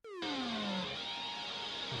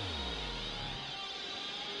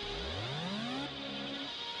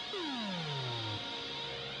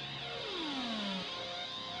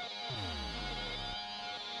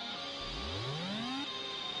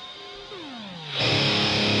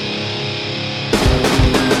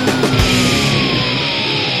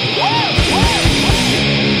 Yeah.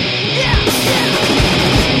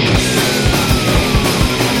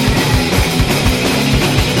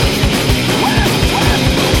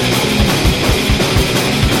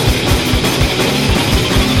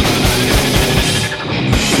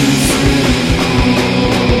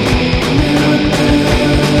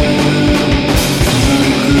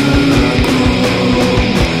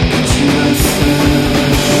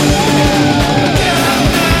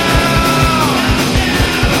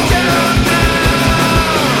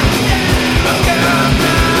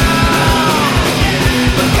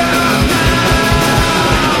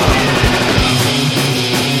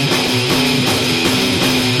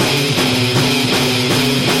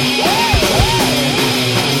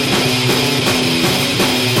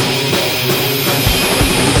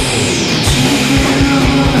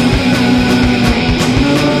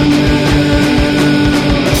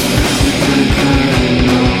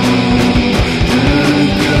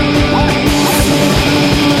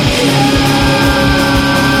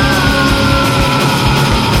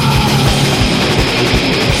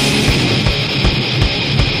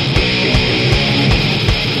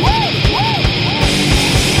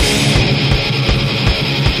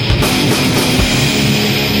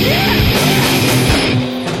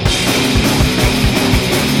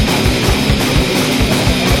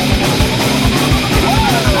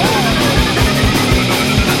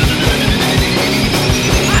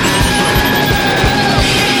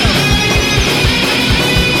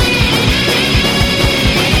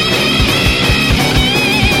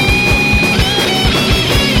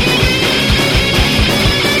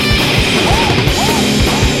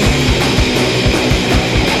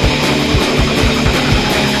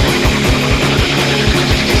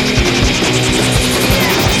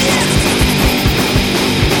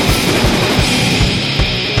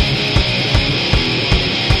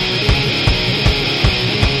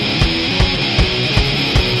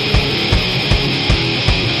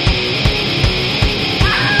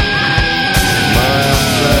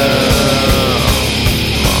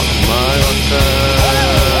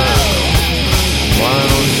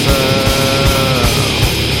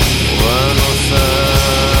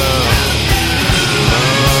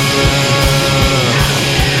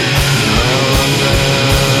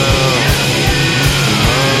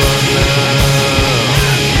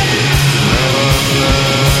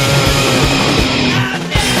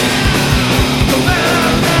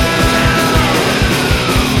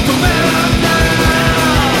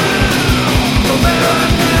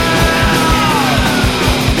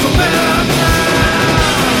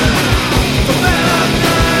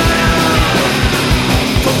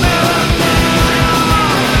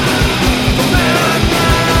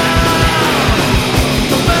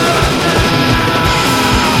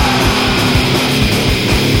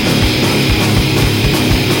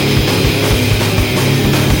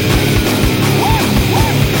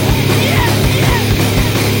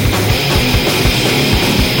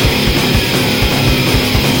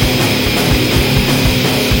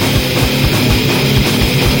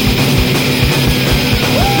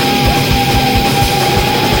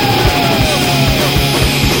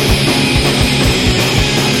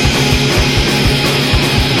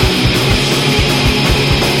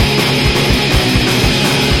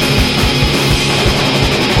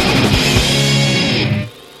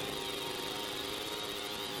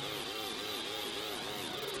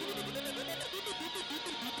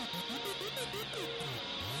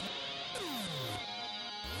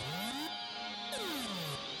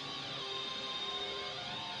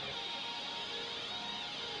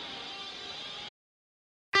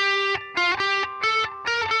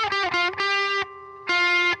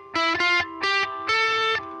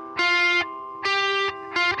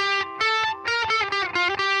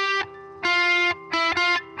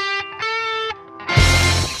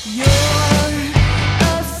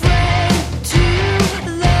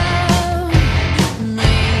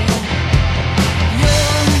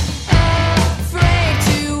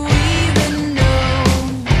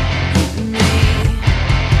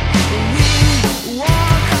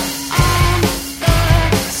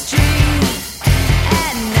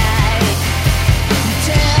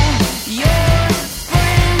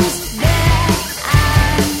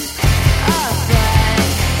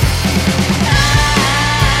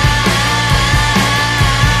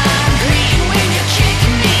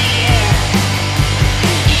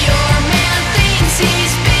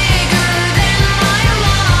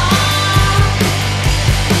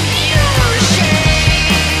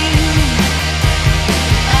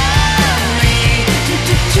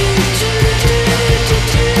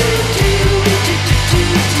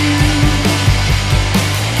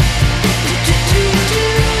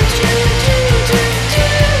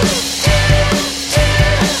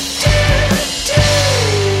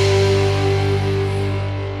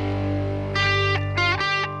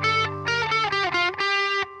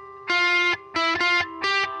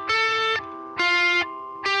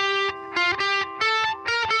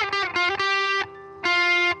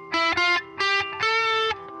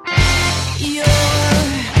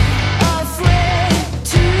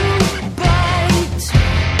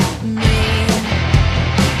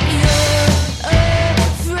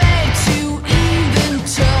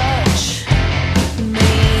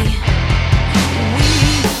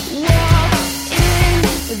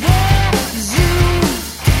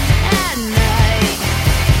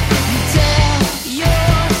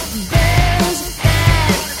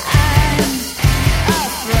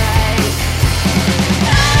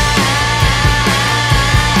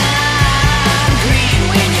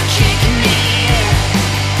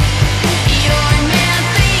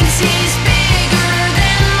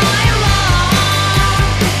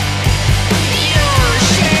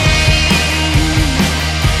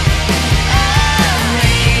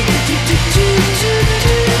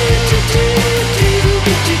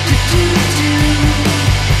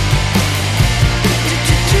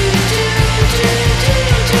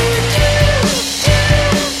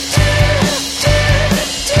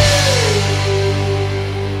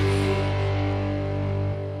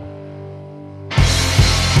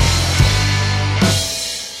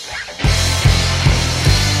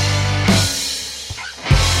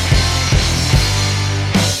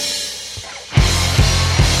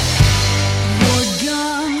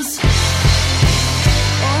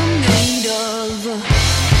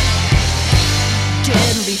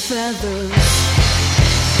 feathers.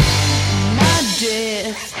 My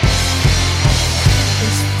death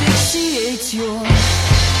asphyxiates your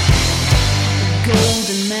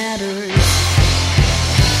golden matters.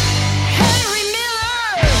 Henry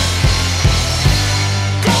Miller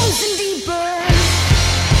goes in deeper,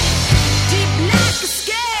 deep like a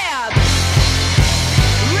scab,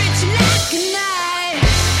 rich like a knife.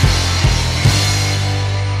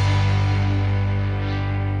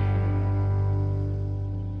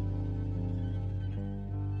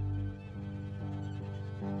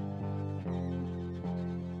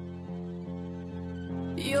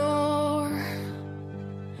 Your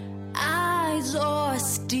eyes are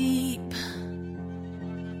steep.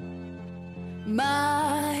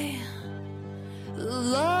 My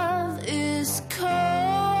love is cold.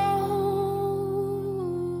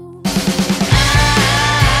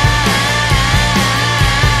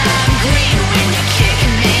 I'm green when you're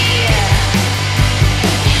kicking me.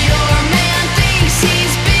 Your man thinks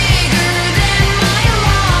he's bigger than my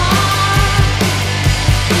alarm.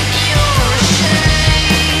 You're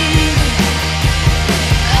ashamed.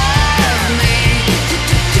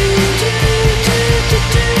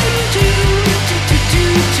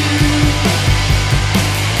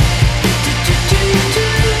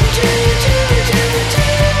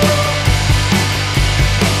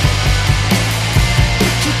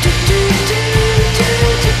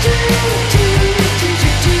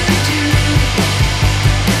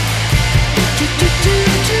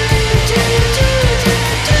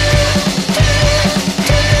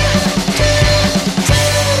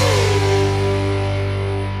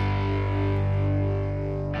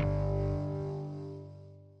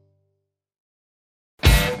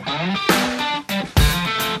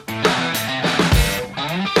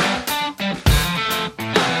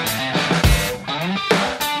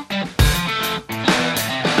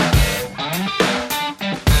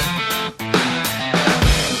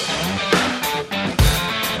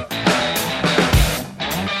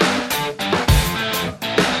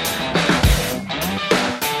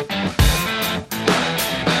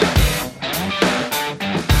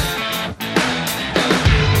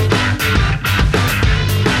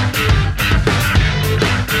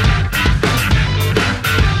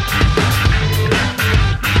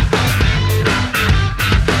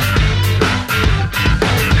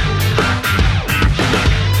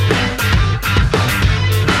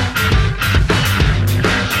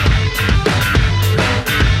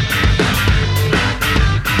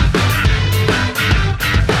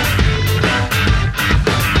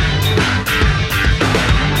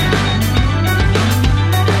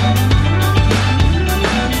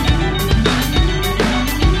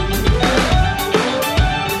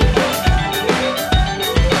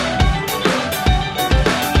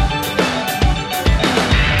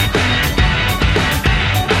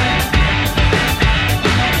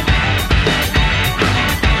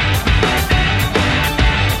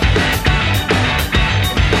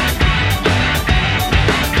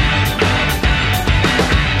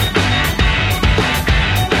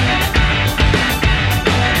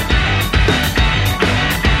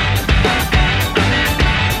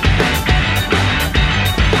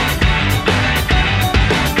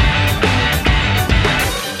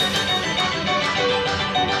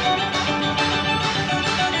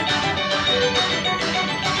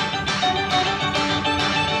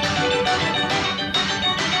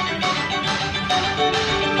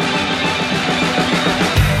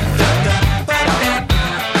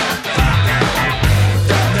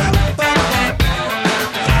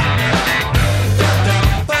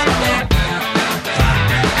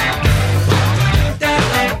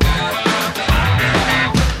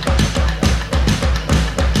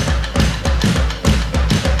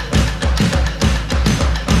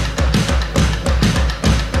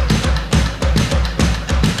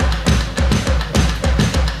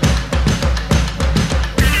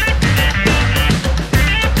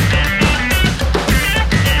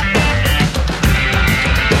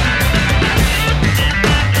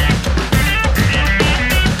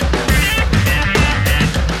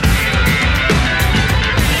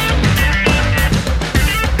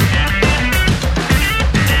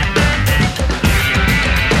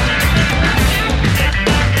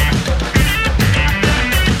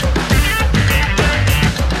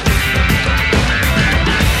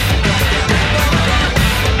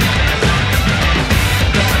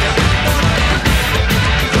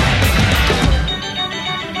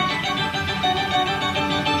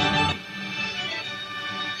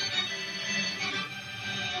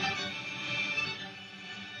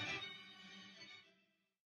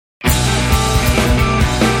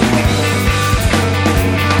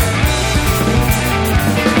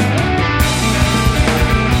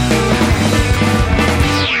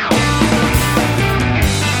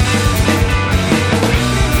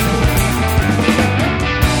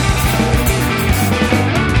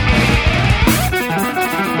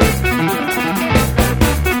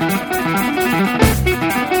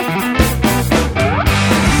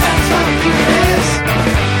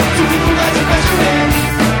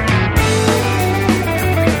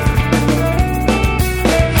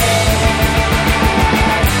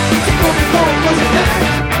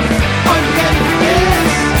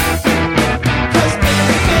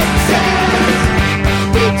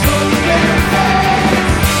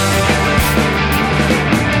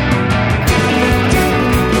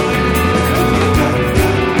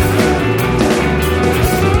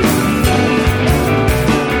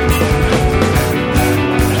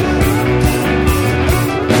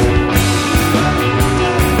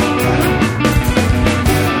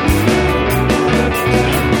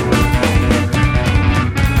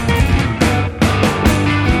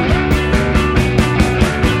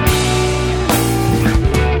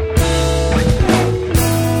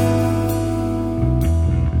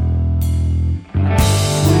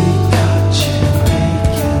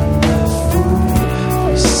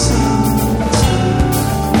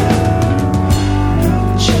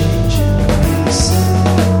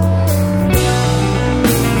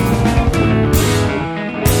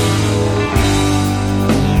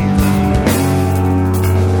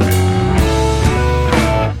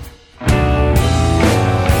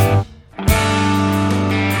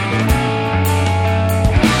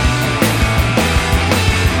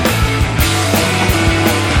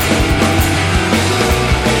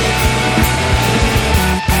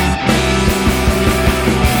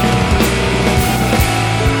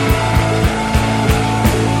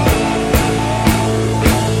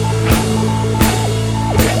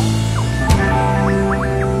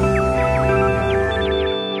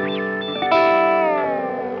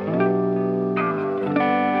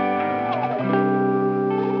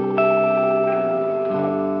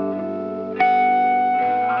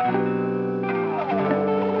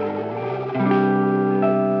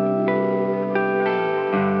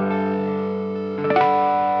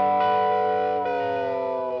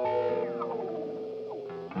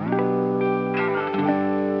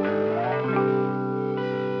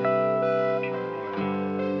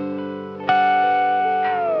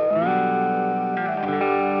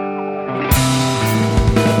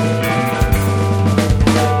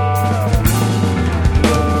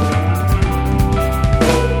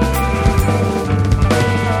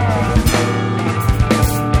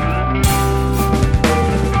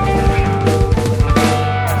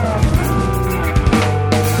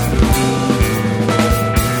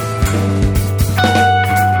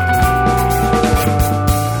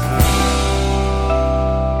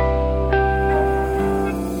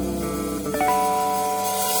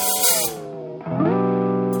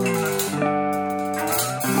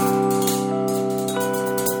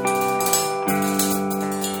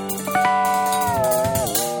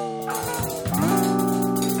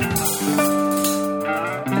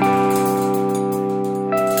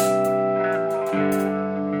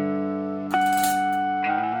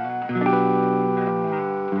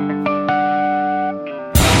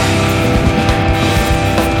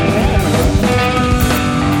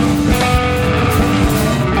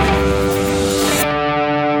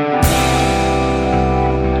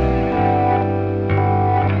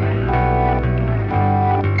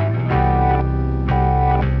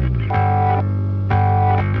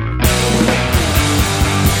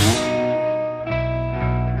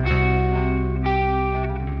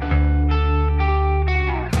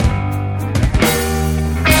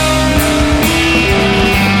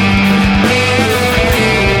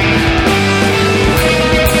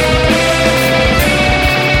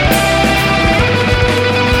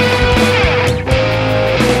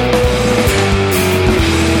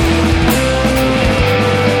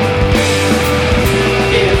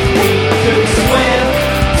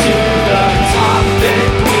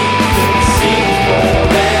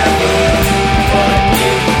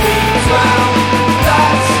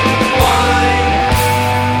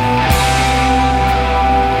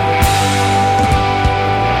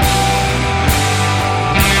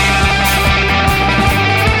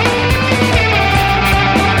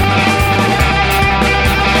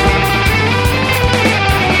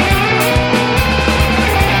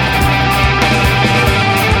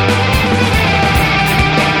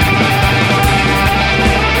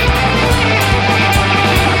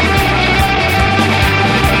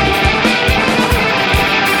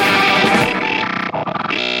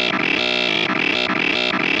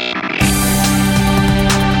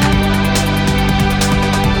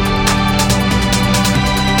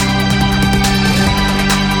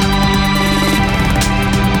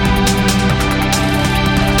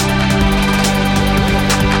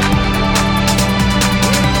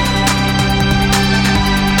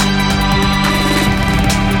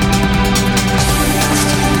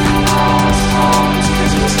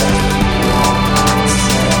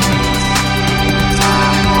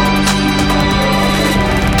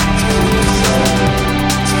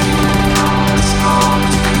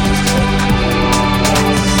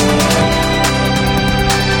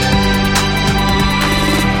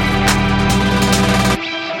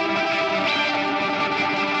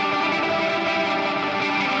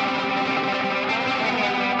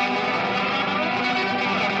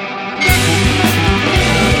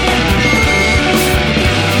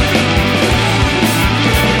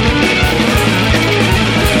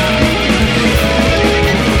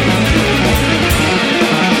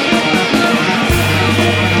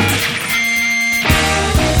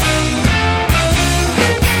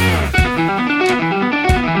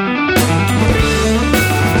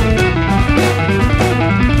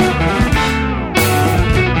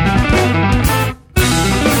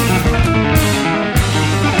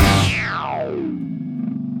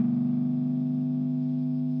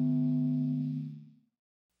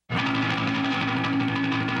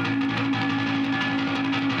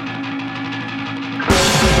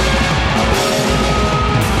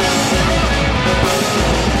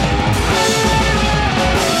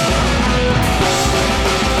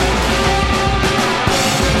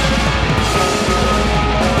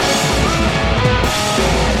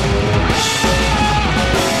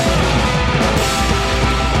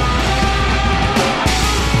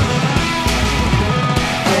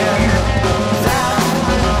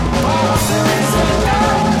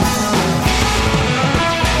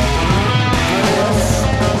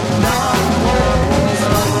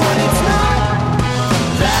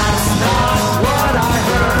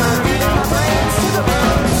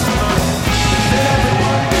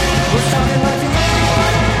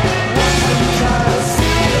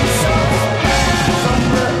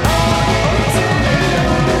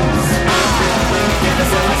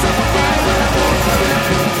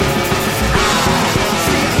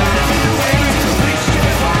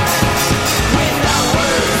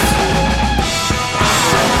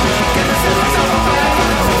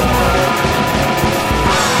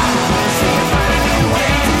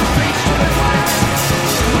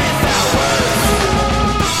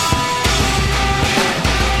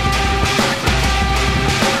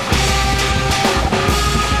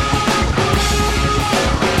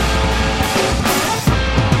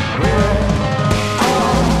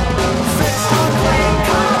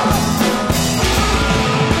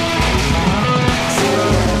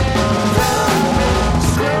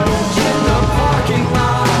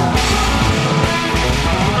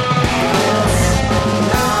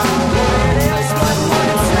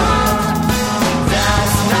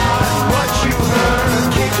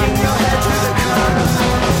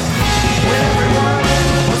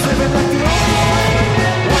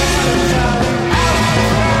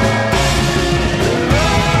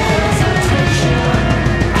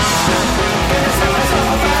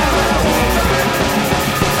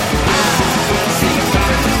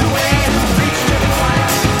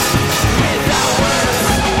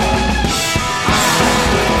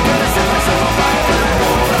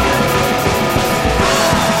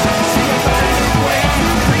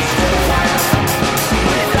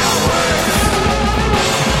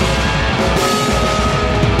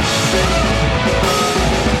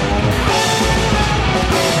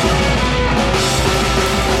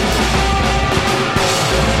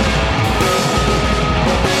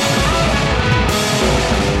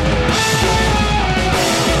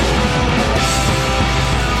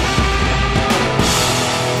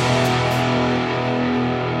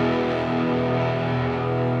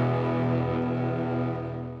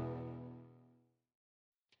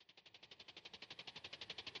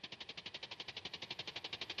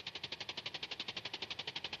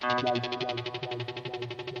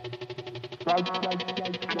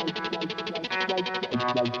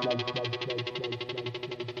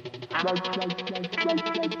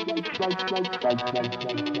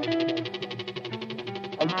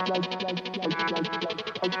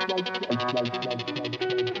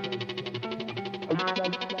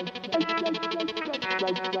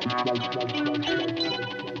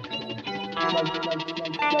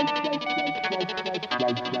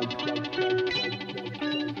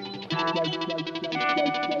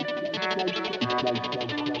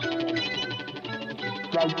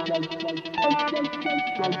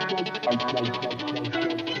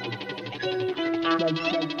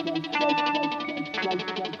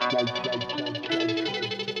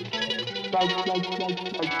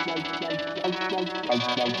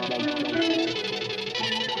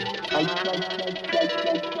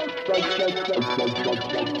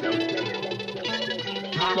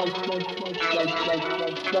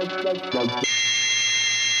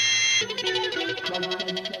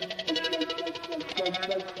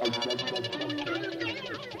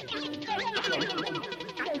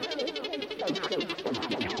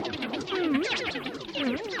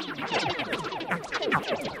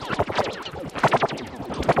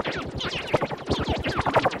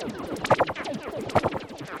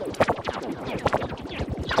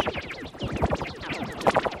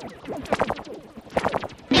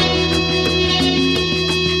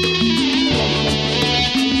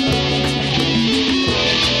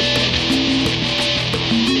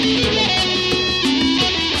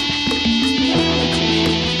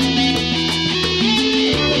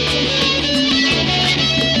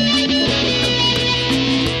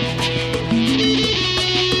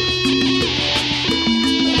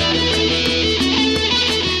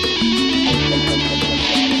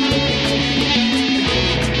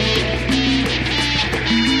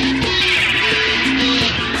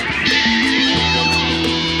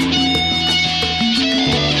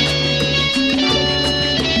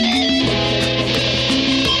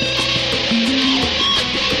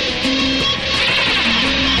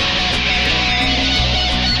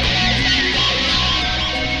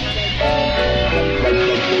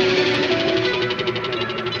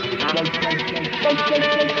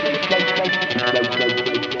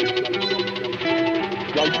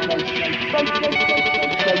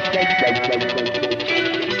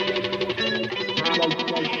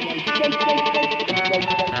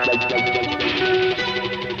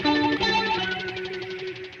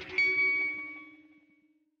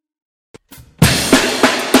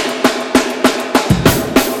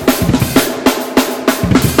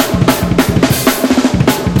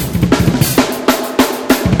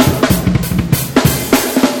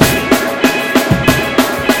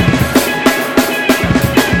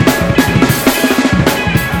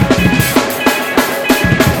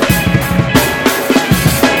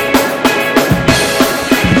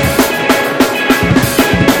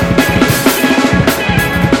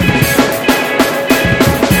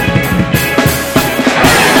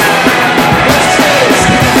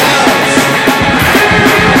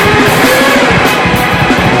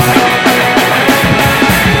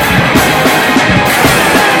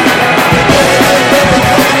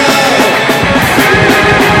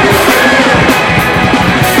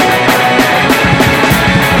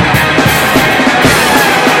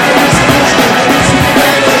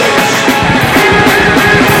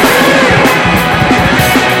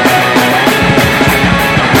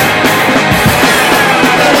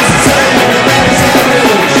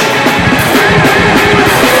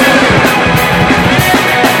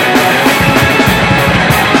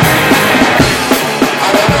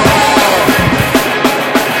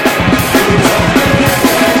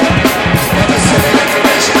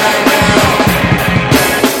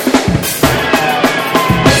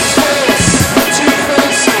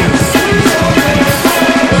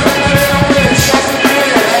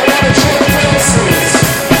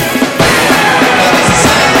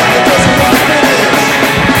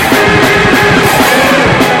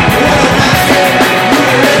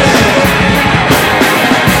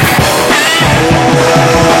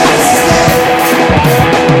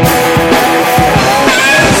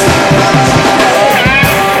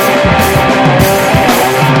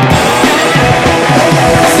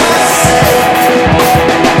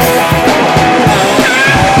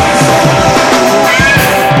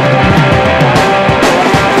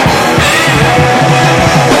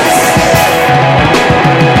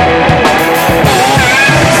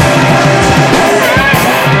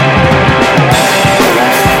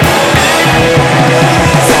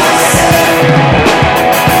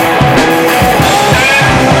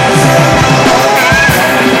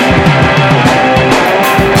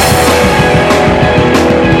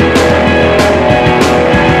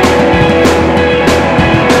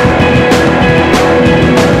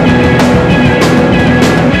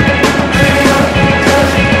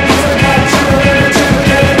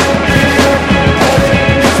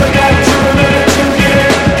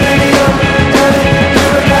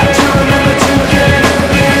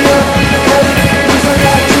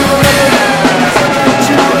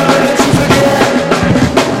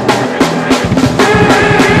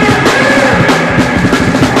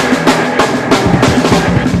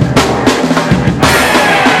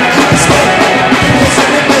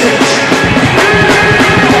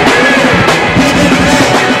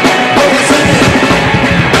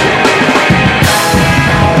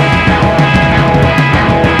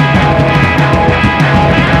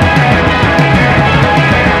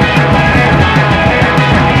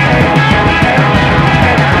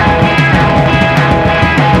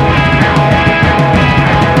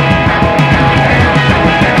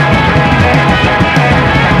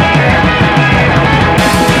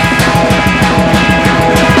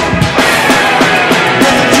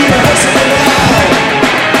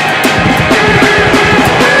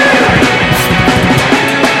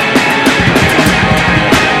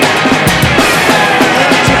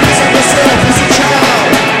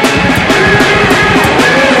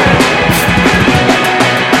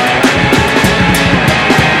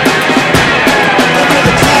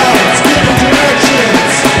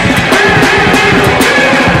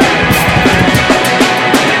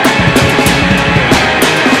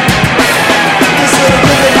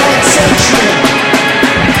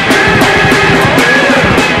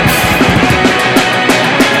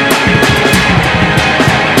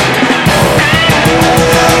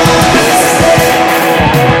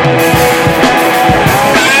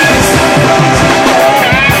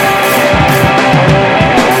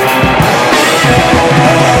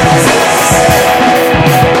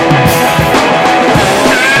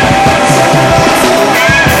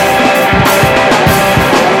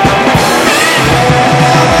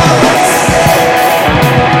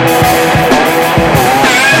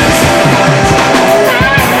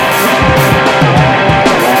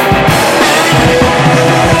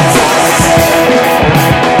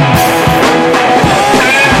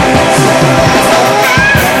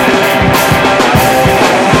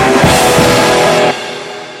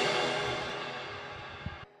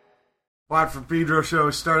 Watt from Pedro Show.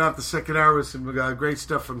 Start out the second hour with some great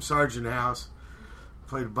stuff from Sargent House.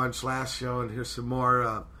 Played a bunch last show, and here's some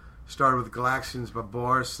more. Started with Galaxians by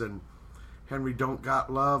Boris, and Henry Don't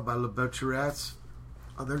Got Love by the Butcherettes.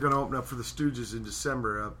 They're going to open up for the Stooges in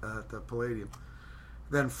December at the Palladium.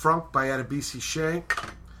 Then Frunk by Adebisi Shank.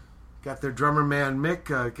 Got their drummer man Mick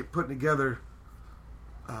putting together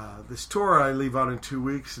this tour I leave out in 2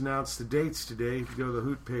 weeks. Announced the dates today. If you go to the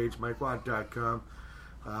Hoot page, MikeWatt.com.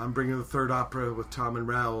 I'm bringing the third opera with Tom and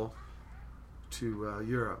Raoul to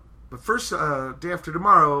Europe. But first, day after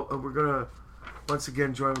tomorrow, we're going to once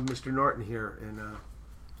again join with Mr. Norton here, and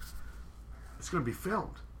it's going to be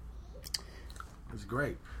filmed. It's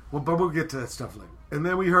great. Well, but we'll get to that stuff later. And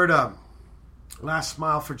then we heard Last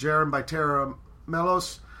Smile for Jaron by Tera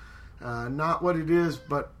Melos. Not What It Is,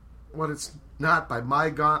 but What It's Not by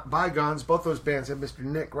Bygones. Both those bands have Mr.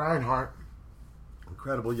 Nick Reinhardt,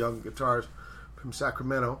 incredible young guitarist from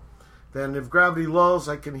Sacramento. Then If Gravity Lulls,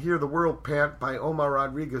 I Can Hear the World Pant by Omar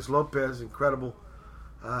Rodriguez-Lopez, incredible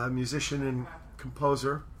musician and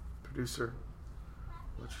composer, producer.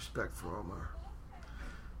 Much respect for Omar.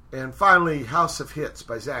 And finally, House of Hits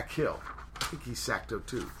by Zach Hill. I think he's Sacto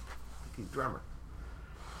too. I think he's drummer.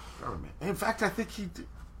 Man. In fact, I think he's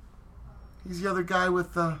the other guy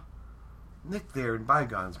with Nick there in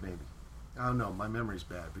Bygones, maybe. I don't know. My memory's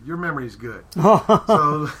bad, but your memory's good.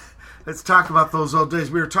 So let's talk about those old days.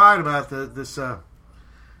 We were talking about this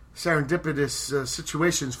serendipitous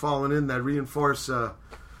situations falling in that reinforce what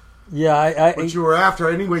you were after.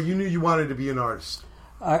 Anyway, you knew you wanted to be an artist.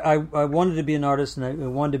 I wanted to be an artist, and I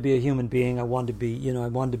wanted to be a human being. I wanted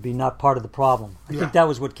to be not part of the problem. I think that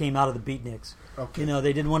was what came out of the beatniks. Okay.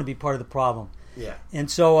 They didn't want to be part of the problem. Yeah. And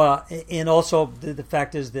so, and also the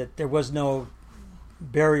fact is that there was no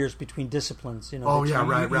barriers between disciplines.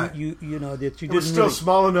 Right. That you it was still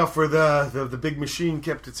small enough where the big machine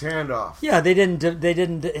kept its hand off. Yeah, they didn't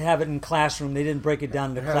have it in classroom. They didn't break it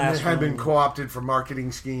down into classroom. It had been co-opted for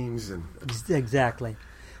marketing schemes and exactly.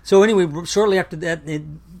 So anyway, shortly after that,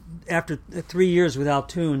 after 3 years without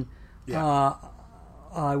tune, I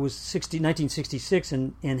was 1966,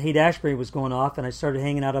 and Haight-Ashbury was going off, and I started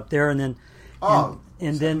hanging out up there, and then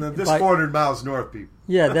then this 400 miles north, people.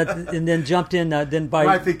 Yeah, and then jumped in. Then by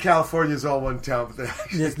I think California is all one town, but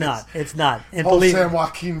it's not. It's not. And whole San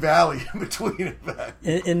Joaquin Valley in between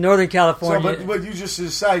it. In Northern California. So, but you just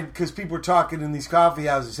decided because people were talking in these coffee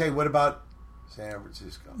houses. Hey, what about San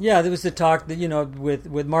Francisco? Yeah, there was the talk that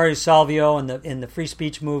with Mario Salvio and the free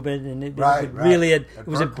speech movement, and it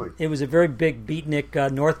was a very big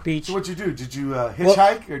beatnik North Beach. So what'd you do? Did you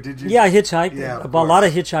hitchhike or did you? Yeah, I hitchhiked. Yeah, a lot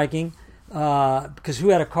of hitchhiking. Because who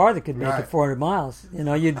had a car that could make it 400 miles?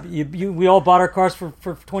 We all bought our cars for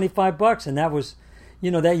 $25, and that was,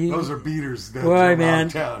 those are beaters. Boy, man,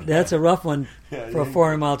 that's a rough one for a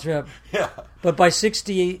 400-mile trip. Yeah. But by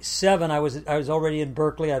 '67, I was already in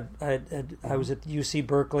Berkeley. I was at UC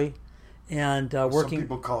Berkeley, and working. Some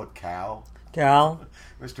people call it Cal.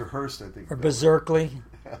 Mr. Hurst, I think. Or Berkeley.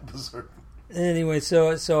 Berkeley. Anyway,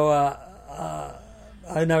 so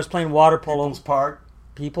I was playing water polo.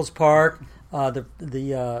 People's Park,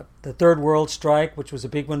 the Third World Strike, which was a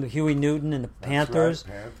big one, with Huey Newton and the Panthers.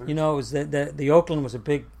 Right, Panthers. It was the Oakland was a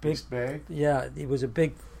big East Bay. Yeah, it was a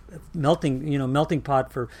big melting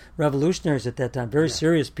pot for revolutionaries at that time. Very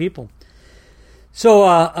serious people. So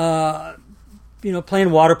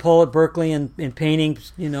playing water polo at Berkeley and painting.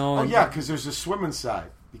 Because there's a swimming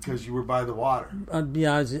side. Because you were by the water. I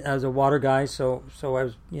was a water guy, so I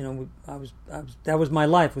was, that was my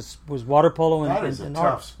life was water polo and that is and a tough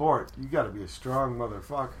art. Sport. You got to be a strong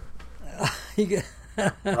motherfucker,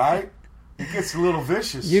 right? It gets a little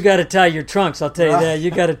vicious. You got to tie your trunks. I'll tell you that.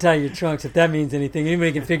 You got to tie your trunks if that means anything.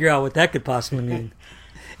 Anybody can figure out what that could possibly mean,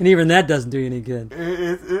 and even that doesn't do you any good.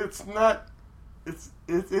 It's not.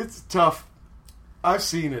 It's tough. I've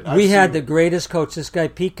seen it. We had the greatest coach. This guy,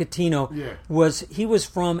 Pete Catino, Yeah. was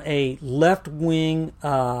from a left-wing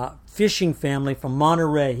fishing family from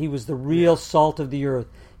Monterey. He was the real salt of the earth.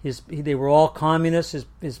 They were all communists.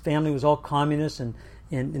 His family was all communists and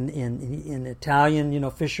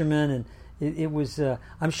Italian, fishermen. And it was.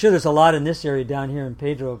 I'm sure there's a lot in this area down here in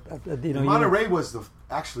Pedro. Monterey was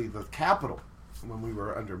actually the capital when we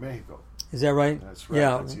were under Mexico. Is that right? That's right.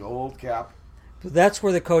 Yeah. That's the old cap. That's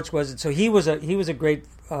where the coach was, and so he was a great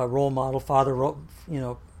role model, father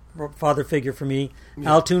figure for me.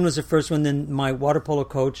 Yeah. Al Toon was the first one, then my water polo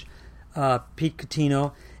coach, Pete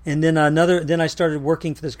Catino, and then Then I started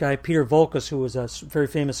working for this guy Peter Volkus, who was a very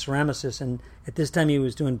famous ceramicist, and at this time he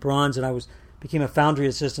was doing bronze, and I became a foundry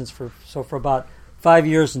assistant for about 5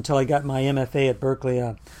 years until I got my MFA at Berkeley.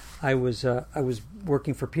 I was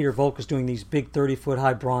working for Peter Volkus doing these big 30-foot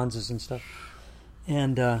high bronzes and stuff.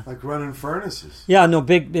 And like running furnaces. yeah, no,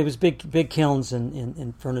 big. It was big kilns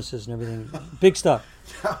and furnaces and everything. Big stuff.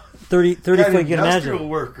 30 foot. You can imagine.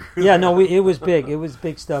 Worker. Yeah, no, it was big. It was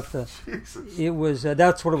big stuff. Jesus. It was.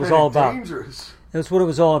 That's what it was all about. Dangerous. That's what it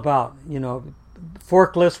was all about. You know,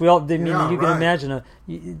 forklifts. We all. I mean, Yeah, you can right. imagine.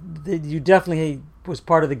 You definitely was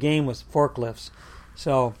part of the game was forklifts.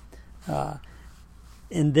 So,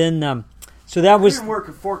 and then so that I was didn't work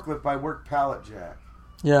a forklift. I worked pallet jack.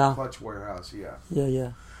 yeah. Clutch warehouse. Yeah.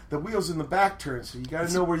 Yeah. The wheels in the back turn, so you got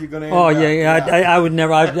to know where you're going to end Oh up. yeah. I would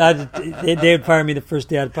never. They would fire me the first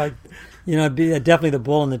day. I'd probably, I'd be definitely the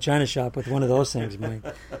bull in the china shop with one of those things.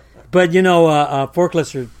 But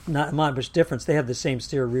forklifts are not much difference. They have the same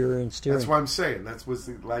rear and steering. That's what I'm saying. That's what's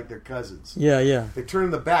like their cousins. Yeah. They turn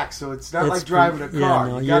in the back, so it's not It's like driving a car. yeah,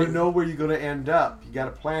 no, you got to know where you're going to end up. You got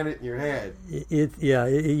to plan it in your head.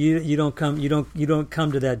 You don't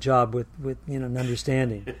come to that job with an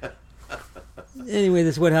understanding. Anyway,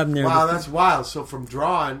 this is what happened there. Wow, that's wild. So from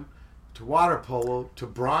drawing to water polo to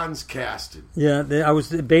bronze casting. Yeah, I was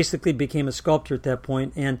basically became a sculptor at that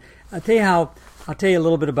point, and I'll tell you a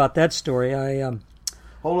little bit about that story.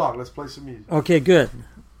 Hold on, let's play some music. Okay, good.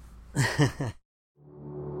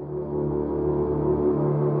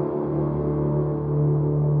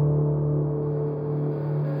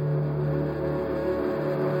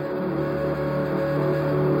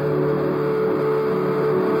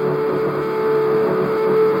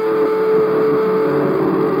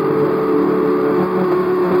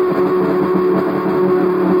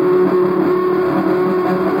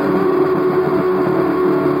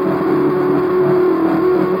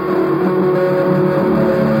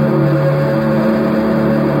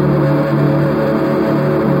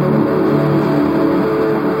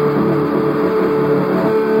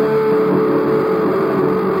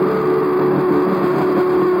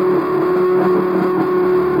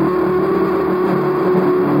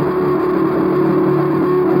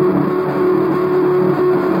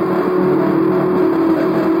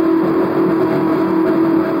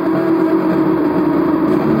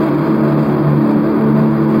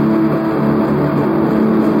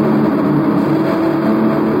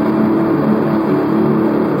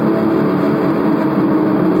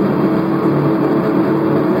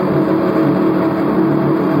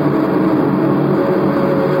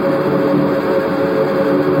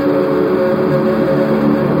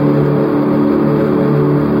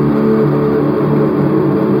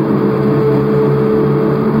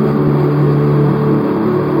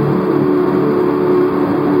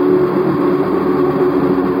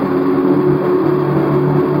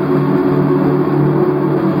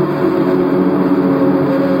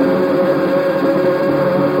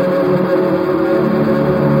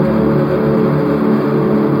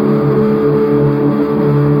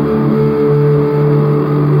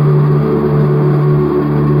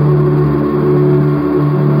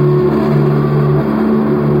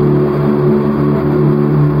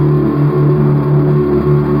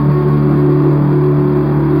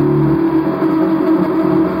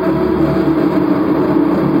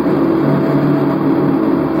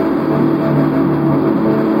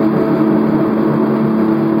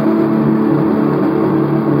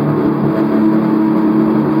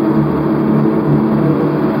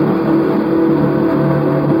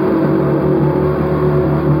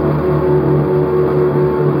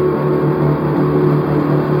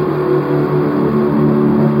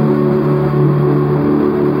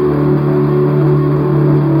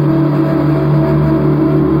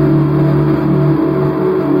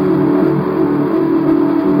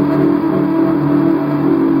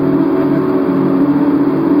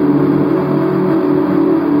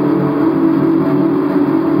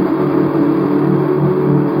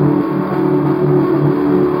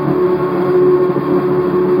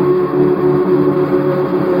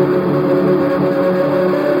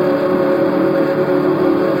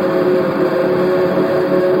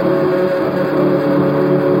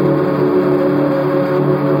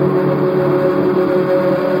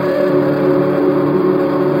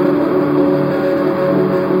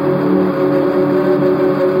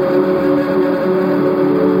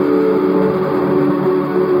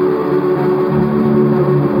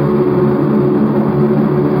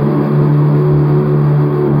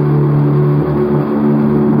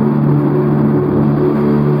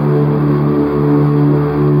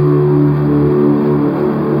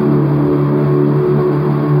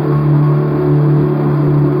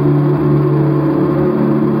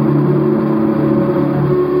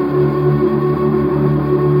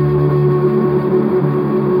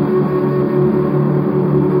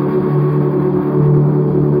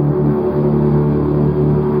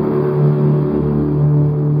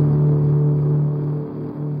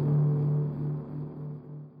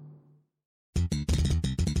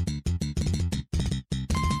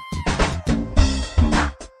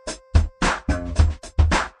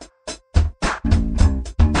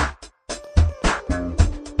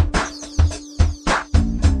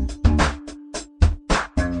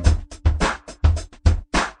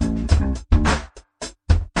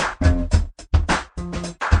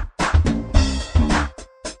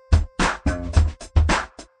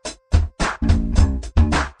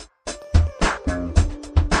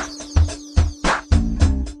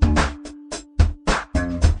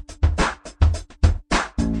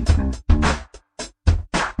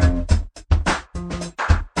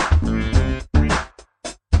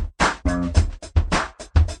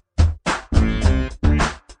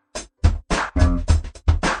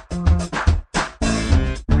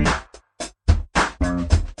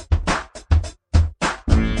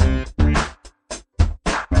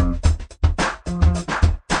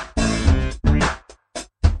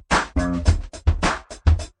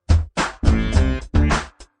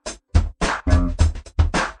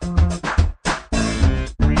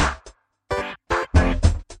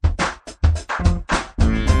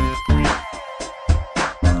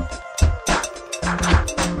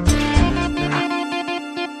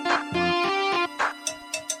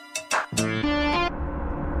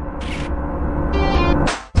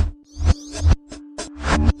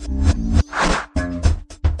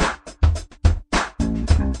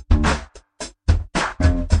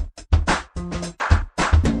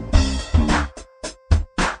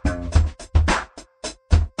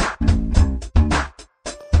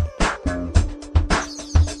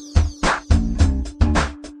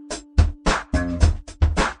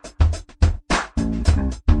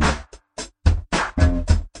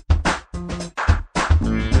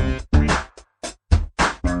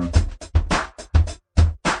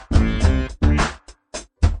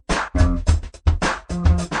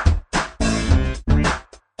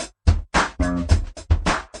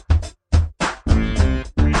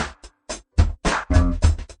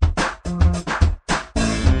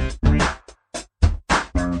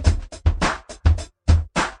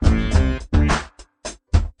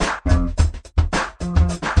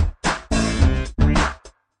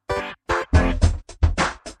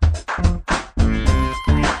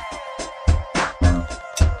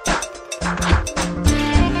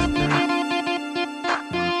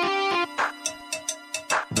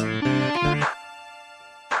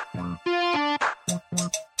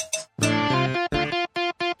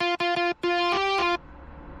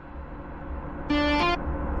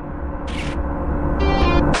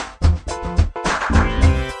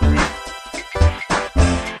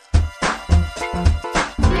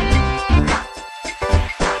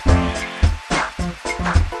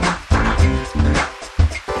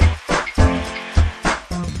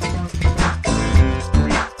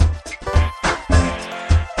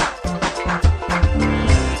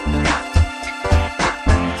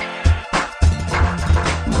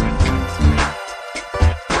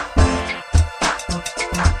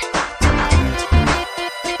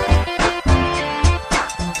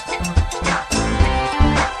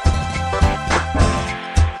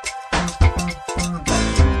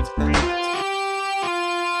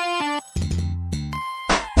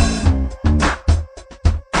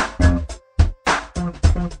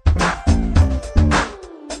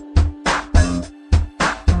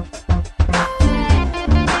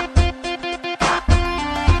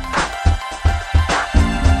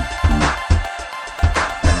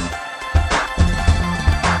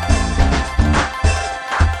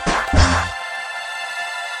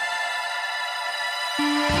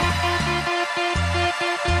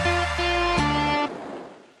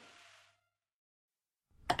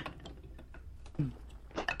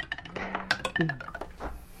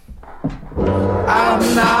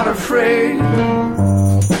 I'm not afraid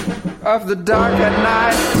of the dark at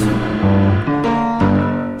night.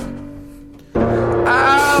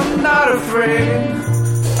 I'm not afraid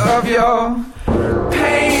of your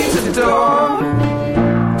painted door.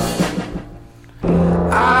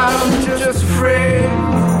 I'm just afraid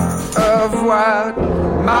of what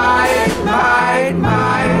might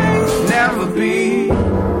never be.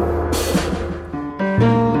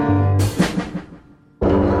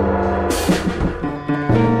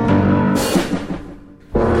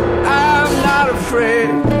 I'm not afraid.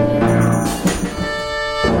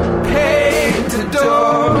 Painted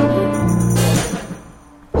door.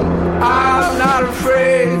 I'm not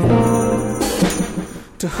afraid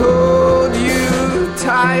to hold you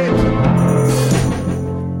tight.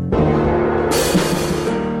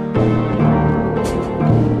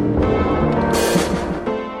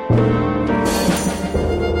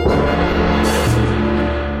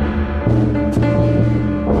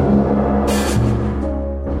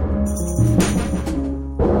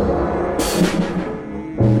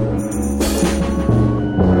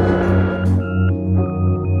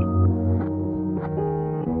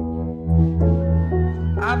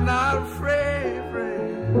 I'm not afraid.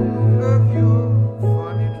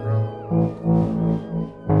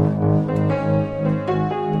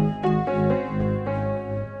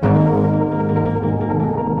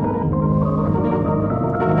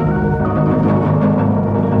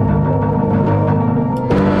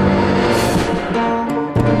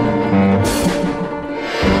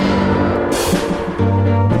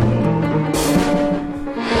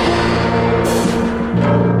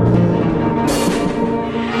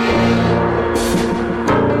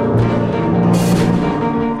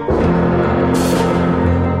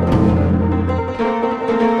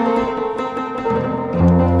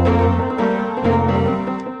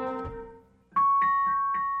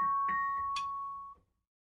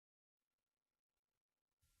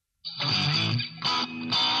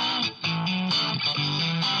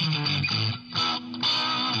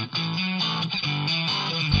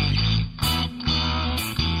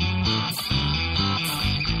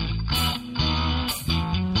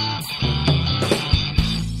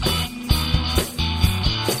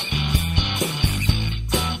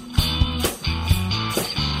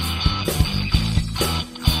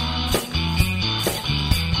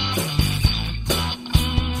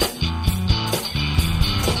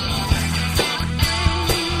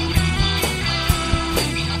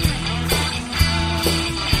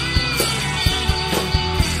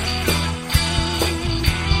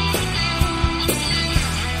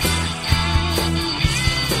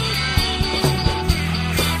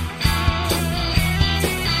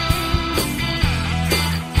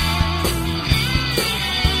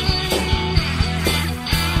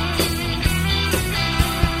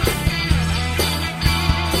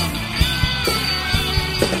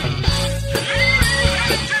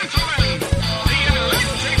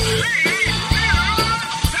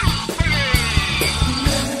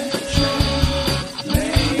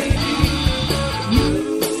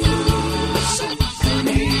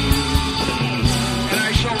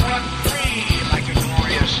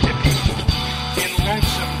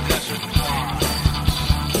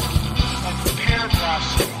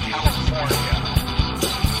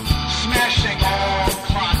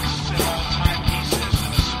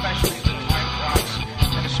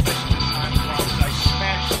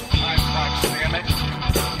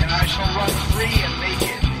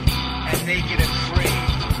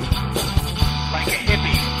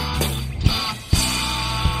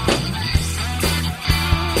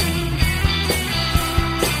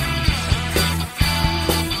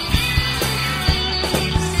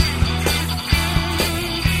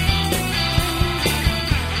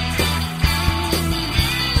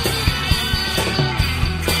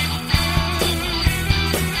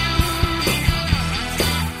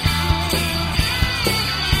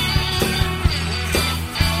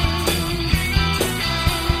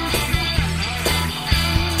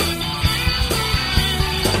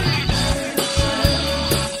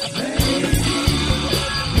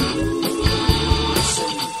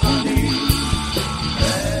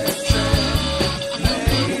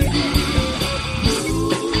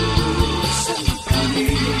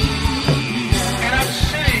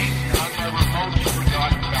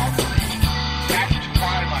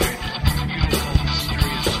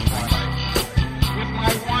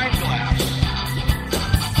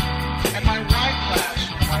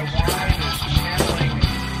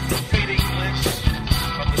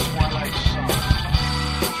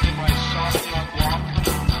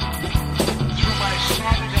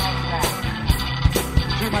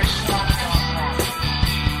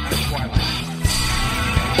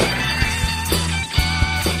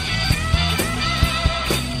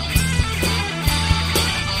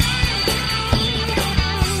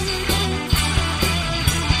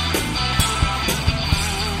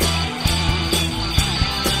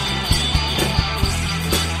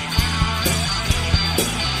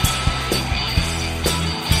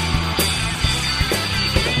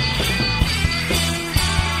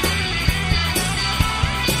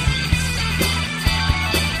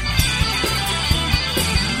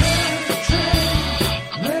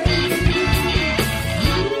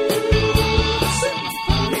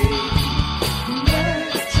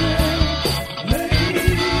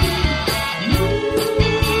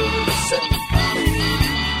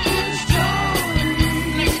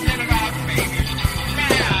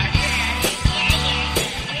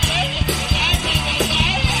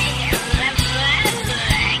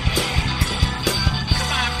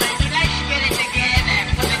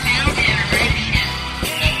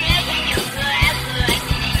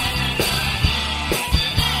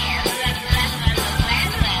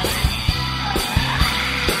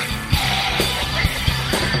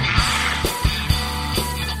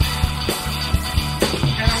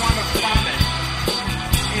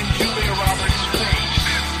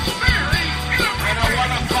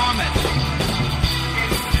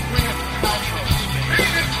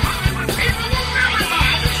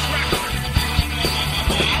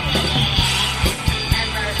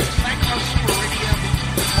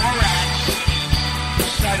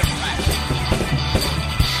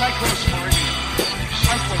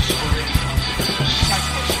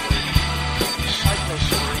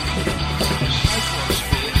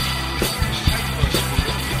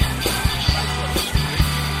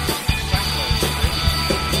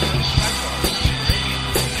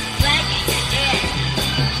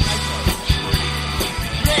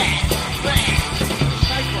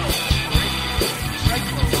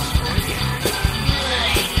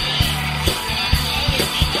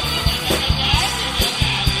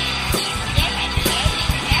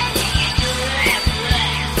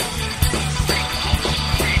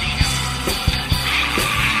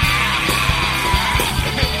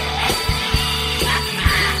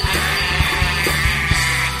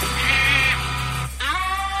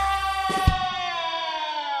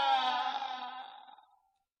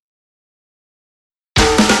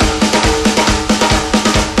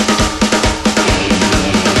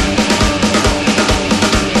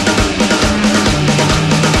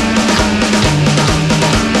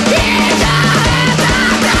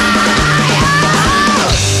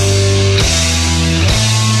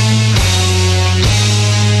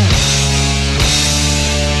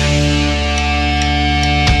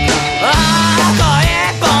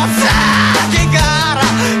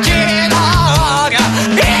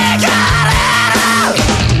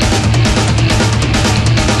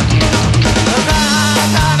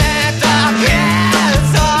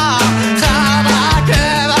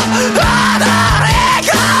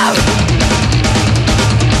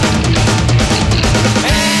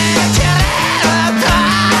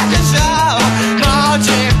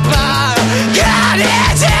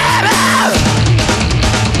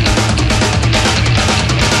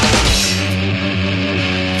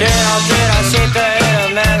 テラテラしてい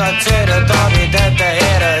る目が散る飛び出てい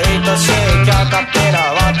る愛しいキャタピ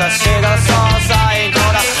ラ私が捜査員だ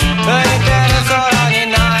浮いてる空に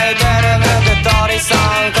泣いてるムク鳥さ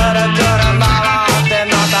んくるくる回って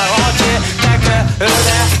また落ちてく腕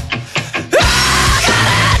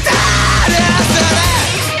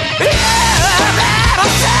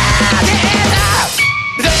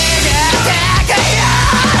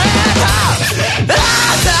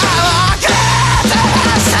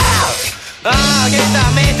ギター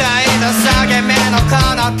みたいな下げ目の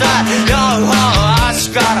彼方両方足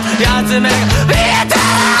から休めが見えてる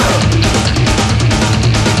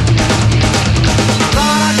転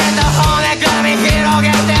げた骨組み広げ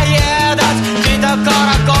て家立ち北から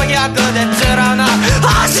500で連なる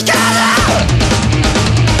星から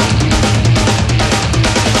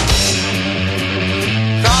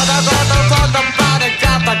片言言葉で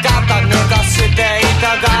ガタガタ抜かしてい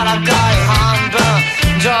たからかい半分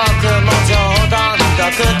ジョークも冗談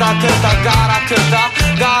だくたくたガラクタ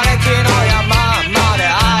瓦礫の山まで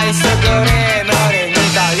アイスクリームに似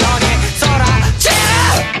たように空散る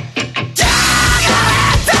ジャガレ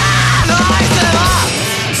ッタノイズも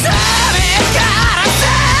隅から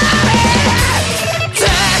隅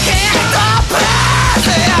月とプラス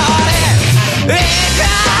より怒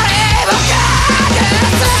りも隠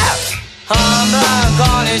す半分こ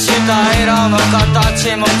にした色も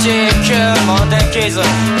形も地球もできずく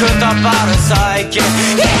たばる最近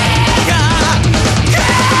火が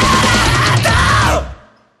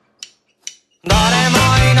誰もい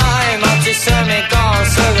ない街隅っこ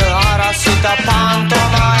すぐ荒らしたパント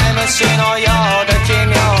マイムシのようで奇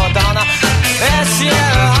妙だな SUR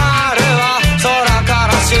は空か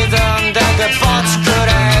ら沈んでくぼちく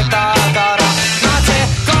れたから街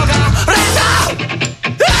焦がれた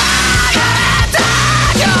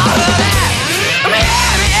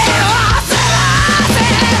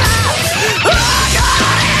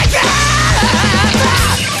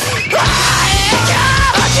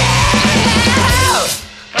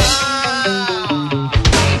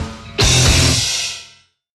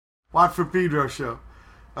Watt for Pedro Show.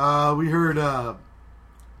 We heard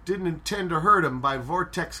Didn't Intend to Hurt Him by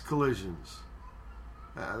Vortex Collisions.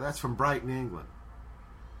 That's from Brighton, England.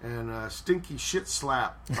 And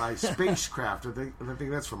Stinkyshitslap by Spacecraft. I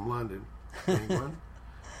think that's from London, England.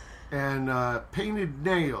 And Painted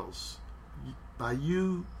Nails by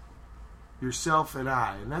You, Yourself, and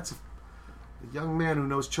I. And that's a young man who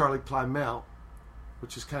knows Charlie Plymell,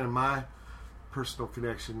 which is kind of my personal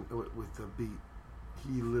connection with the beat.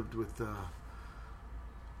 He lived with Mr.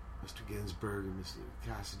 Ginsberg and Mr.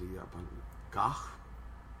 Cassidy up on Gough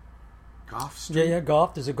Street. Yeah,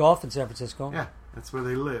 Gough. There's a Gough in San Francisco. Yeah, that's where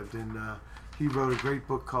they lived. And he wrote a great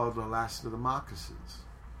book called The Last of the Moccasins.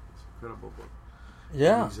 It's an incredible book.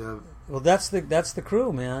 Yeah. Well, that's the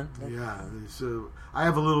crew, man. Yeah. So I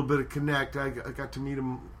have a little bit of connect. I got to meet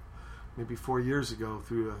him maybe 4 years ago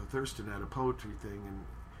through Thurston at a poetry thing, and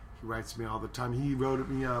he writes me all the time. He wrote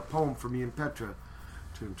me a poem for me and Petra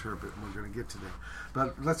to interpret, and we're going to get to that.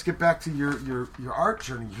 But let's get back to your art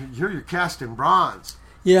journey. Here you're cast in bronze.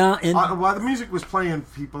 Yeah, and while the music was playing,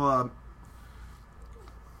 people,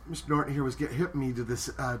 Mr. Norton here was hit me to this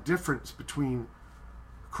difference between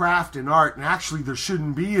craft and art, and actually there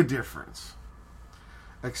shouldn't be a difference,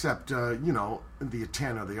 except the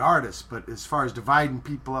intent of the artist. But as far as dividing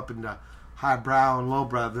people up into highbrow and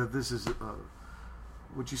lowbrow, this is.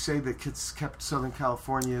 Would you say that kids kept Southern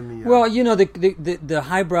California in the? Well, the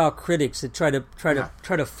highbrow critics that try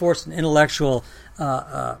to force an intellectual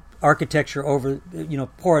architecture over,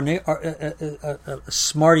 pour a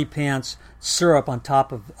smarty pants syrup on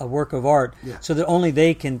top of a work of art, so that only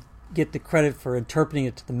they can get the credit for interpreting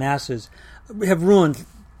it to the masses, have ruined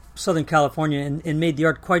Southern California and made the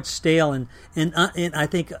art quite stale and I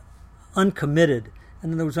think uncommitted.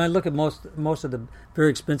 And in other words, when I look at most of the very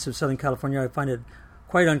expensive Southern California, I find it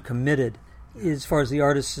quite uncommitted as far as the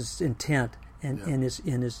artist's intent and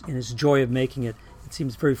his joy of making it. It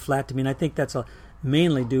seems very flat to me, and I think that's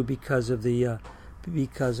mainly due because of the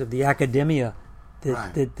academia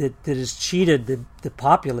that has cheated the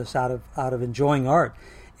populace out of enjoying art.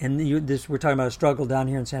 And we're talking about a struggle down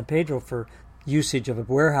here in San Pedro for usage of a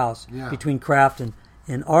warehouse between craft and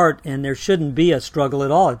art, and there shouldn't be a struggle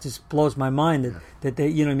at all. It just blows my mind that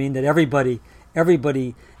they, that everybody.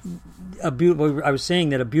 I was saying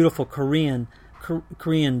that a beautiful Korean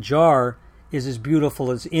jar is as beautiful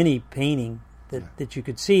as any painting that you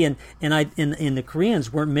could see, and the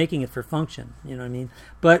Koreans weren't making it for function,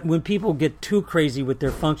 But when people get too crazy with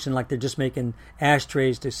their function, like they're just making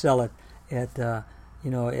ashtrays to sell at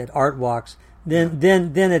art walks,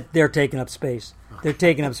 they're taking up space. They're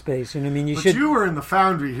taking up space. You know what I mean? But you were in the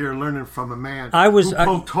foundry here learning from a man who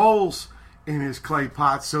poked holes in his clay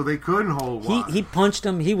pots so they couldn't hold water. He punched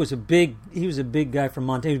them. He was a big guy from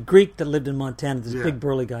Montana. He was Greek that lived in Montana. This big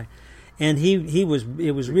burly guy, and it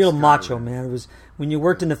was real macho, man. It was when you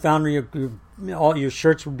worked in the foundry, all your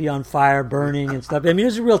shirts would be on fire, burning and stuff. I mean, it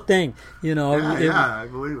was a real thing. You know, I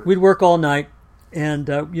believe it. We'd work all night. And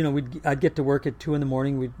you know, I'd get to work at 2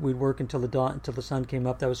 a.m. We'd work until the dawn, until the sun came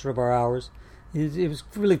up. That was sort of our hours. It was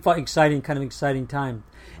really exciting time.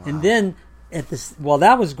 Wow. And then while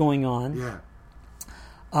that was going on,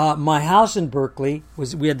 my house in Berkeley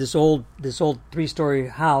we had this old 3-story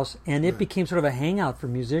house, and it became sort of a hangout for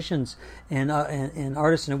musicians and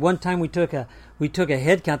artists. And at one time we took a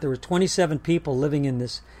head count. There were 27 people living in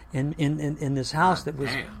this in this house that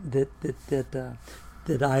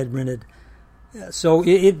I had rented. So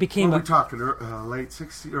it became. What are we talking? Late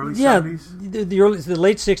 60s, early 70s? The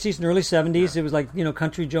late 60s and early 70s. It was like, you know,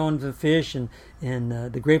 Country Joe and the Fish and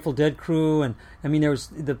the Grateful Dead crew, and I mean there was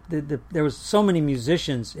there was so many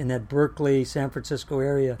musicians in that Berkeley, San Francisco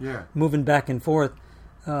area, moving back and forth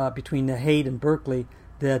between the Haight and Berkeley.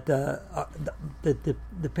 That the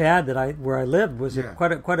pad where I lived was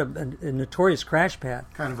quite a notorious crash pad.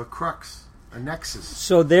 Kind of a crux. A nexus.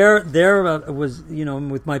 So there was, you know,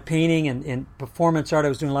 with my painting and performance art, I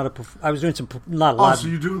was doing a lot. So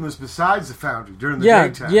you're doing this besides the foundry during the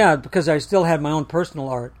daytime? Yeah, because I still had my own personal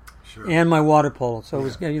art and my water polo. So it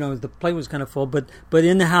was, you know, the plate was kind of full. But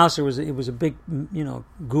in the house it was a big, you know,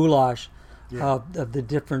 goulash of the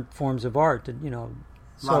different forms of art. You know,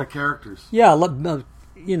 a lot of characters. Yeah,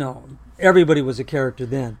 you know, everybody was a character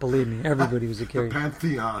then. Believe me, everybody was a character. A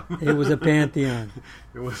pantheon. It was a pantheon.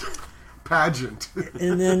 It was. Pageant.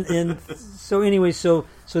 So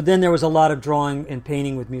then there was a lot of drawing and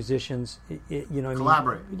painting with musicians. You know,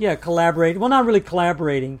 collaborate. Well, not really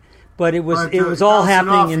collaborating, but it was all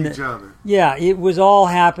happening each other. Yeah, it was all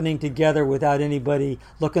happening together without anybody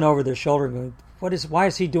looking over their shoulder and going, why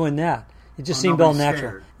is he doing that? It just seemed all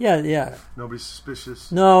natural. Scared. Yeah. Nobody's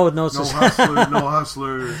suspicious. No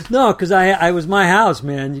hustlers. No, because I was my house,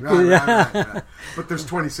 man. Right. But there's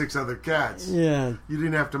 26 other cats. Yeah. You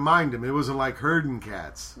didn't have to mind them. It wasn't like herding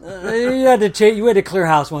cats. You had to clear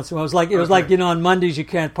house once in a while. It was like, you know, on Mondays you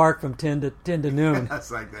can't park from 10 to noon. That's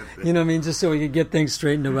like that thing. You know what I mean? Just so we could get things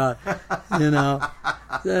straightened about. You know,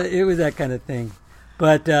 it was that kind of thing.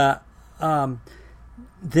 But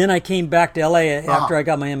then I came back to L.A. after I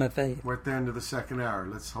got my MFA. We're at the end of the second hour.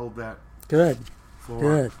 Let's hold that. Good.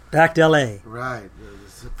 Back to L.A. Right.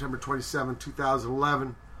 September 27,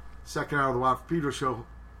 2011. Second hour of the Watt from Pedro Show.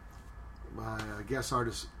 My guest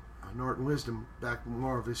artist, Norton Wisdom, back with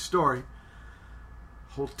more of his story.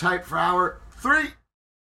 Hold tight for hour 3.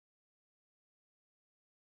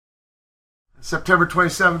 September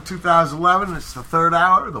 27, 2011. It's the third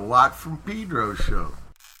hour of the Watt from Pedro Show.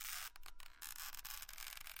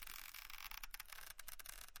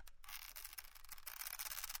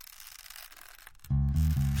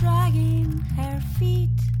 Dragging her feet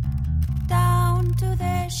down to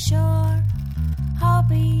the shore,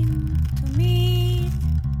 hoping to meet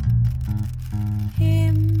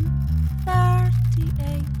him.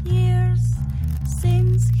 38 years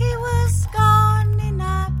since he was gone in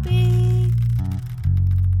a big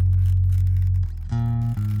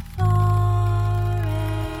foreign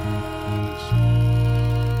ship.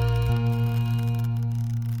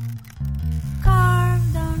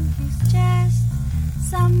 Carved on his chest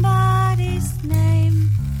somebody's name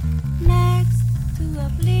next to a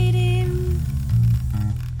bleeding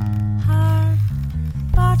heart.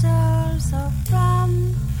 Bottles of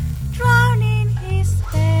rum drowning his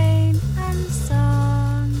pain and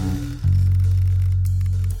song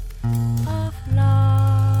of lost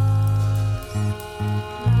love.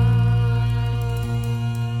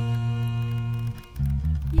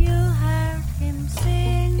 You heard him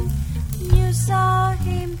sing, you saw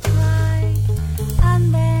him cry,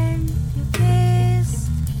 and then you kissed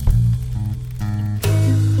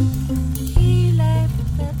him. He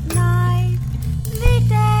left that night, the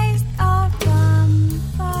days are gone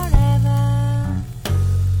forever.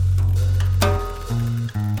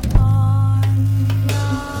 On your neck.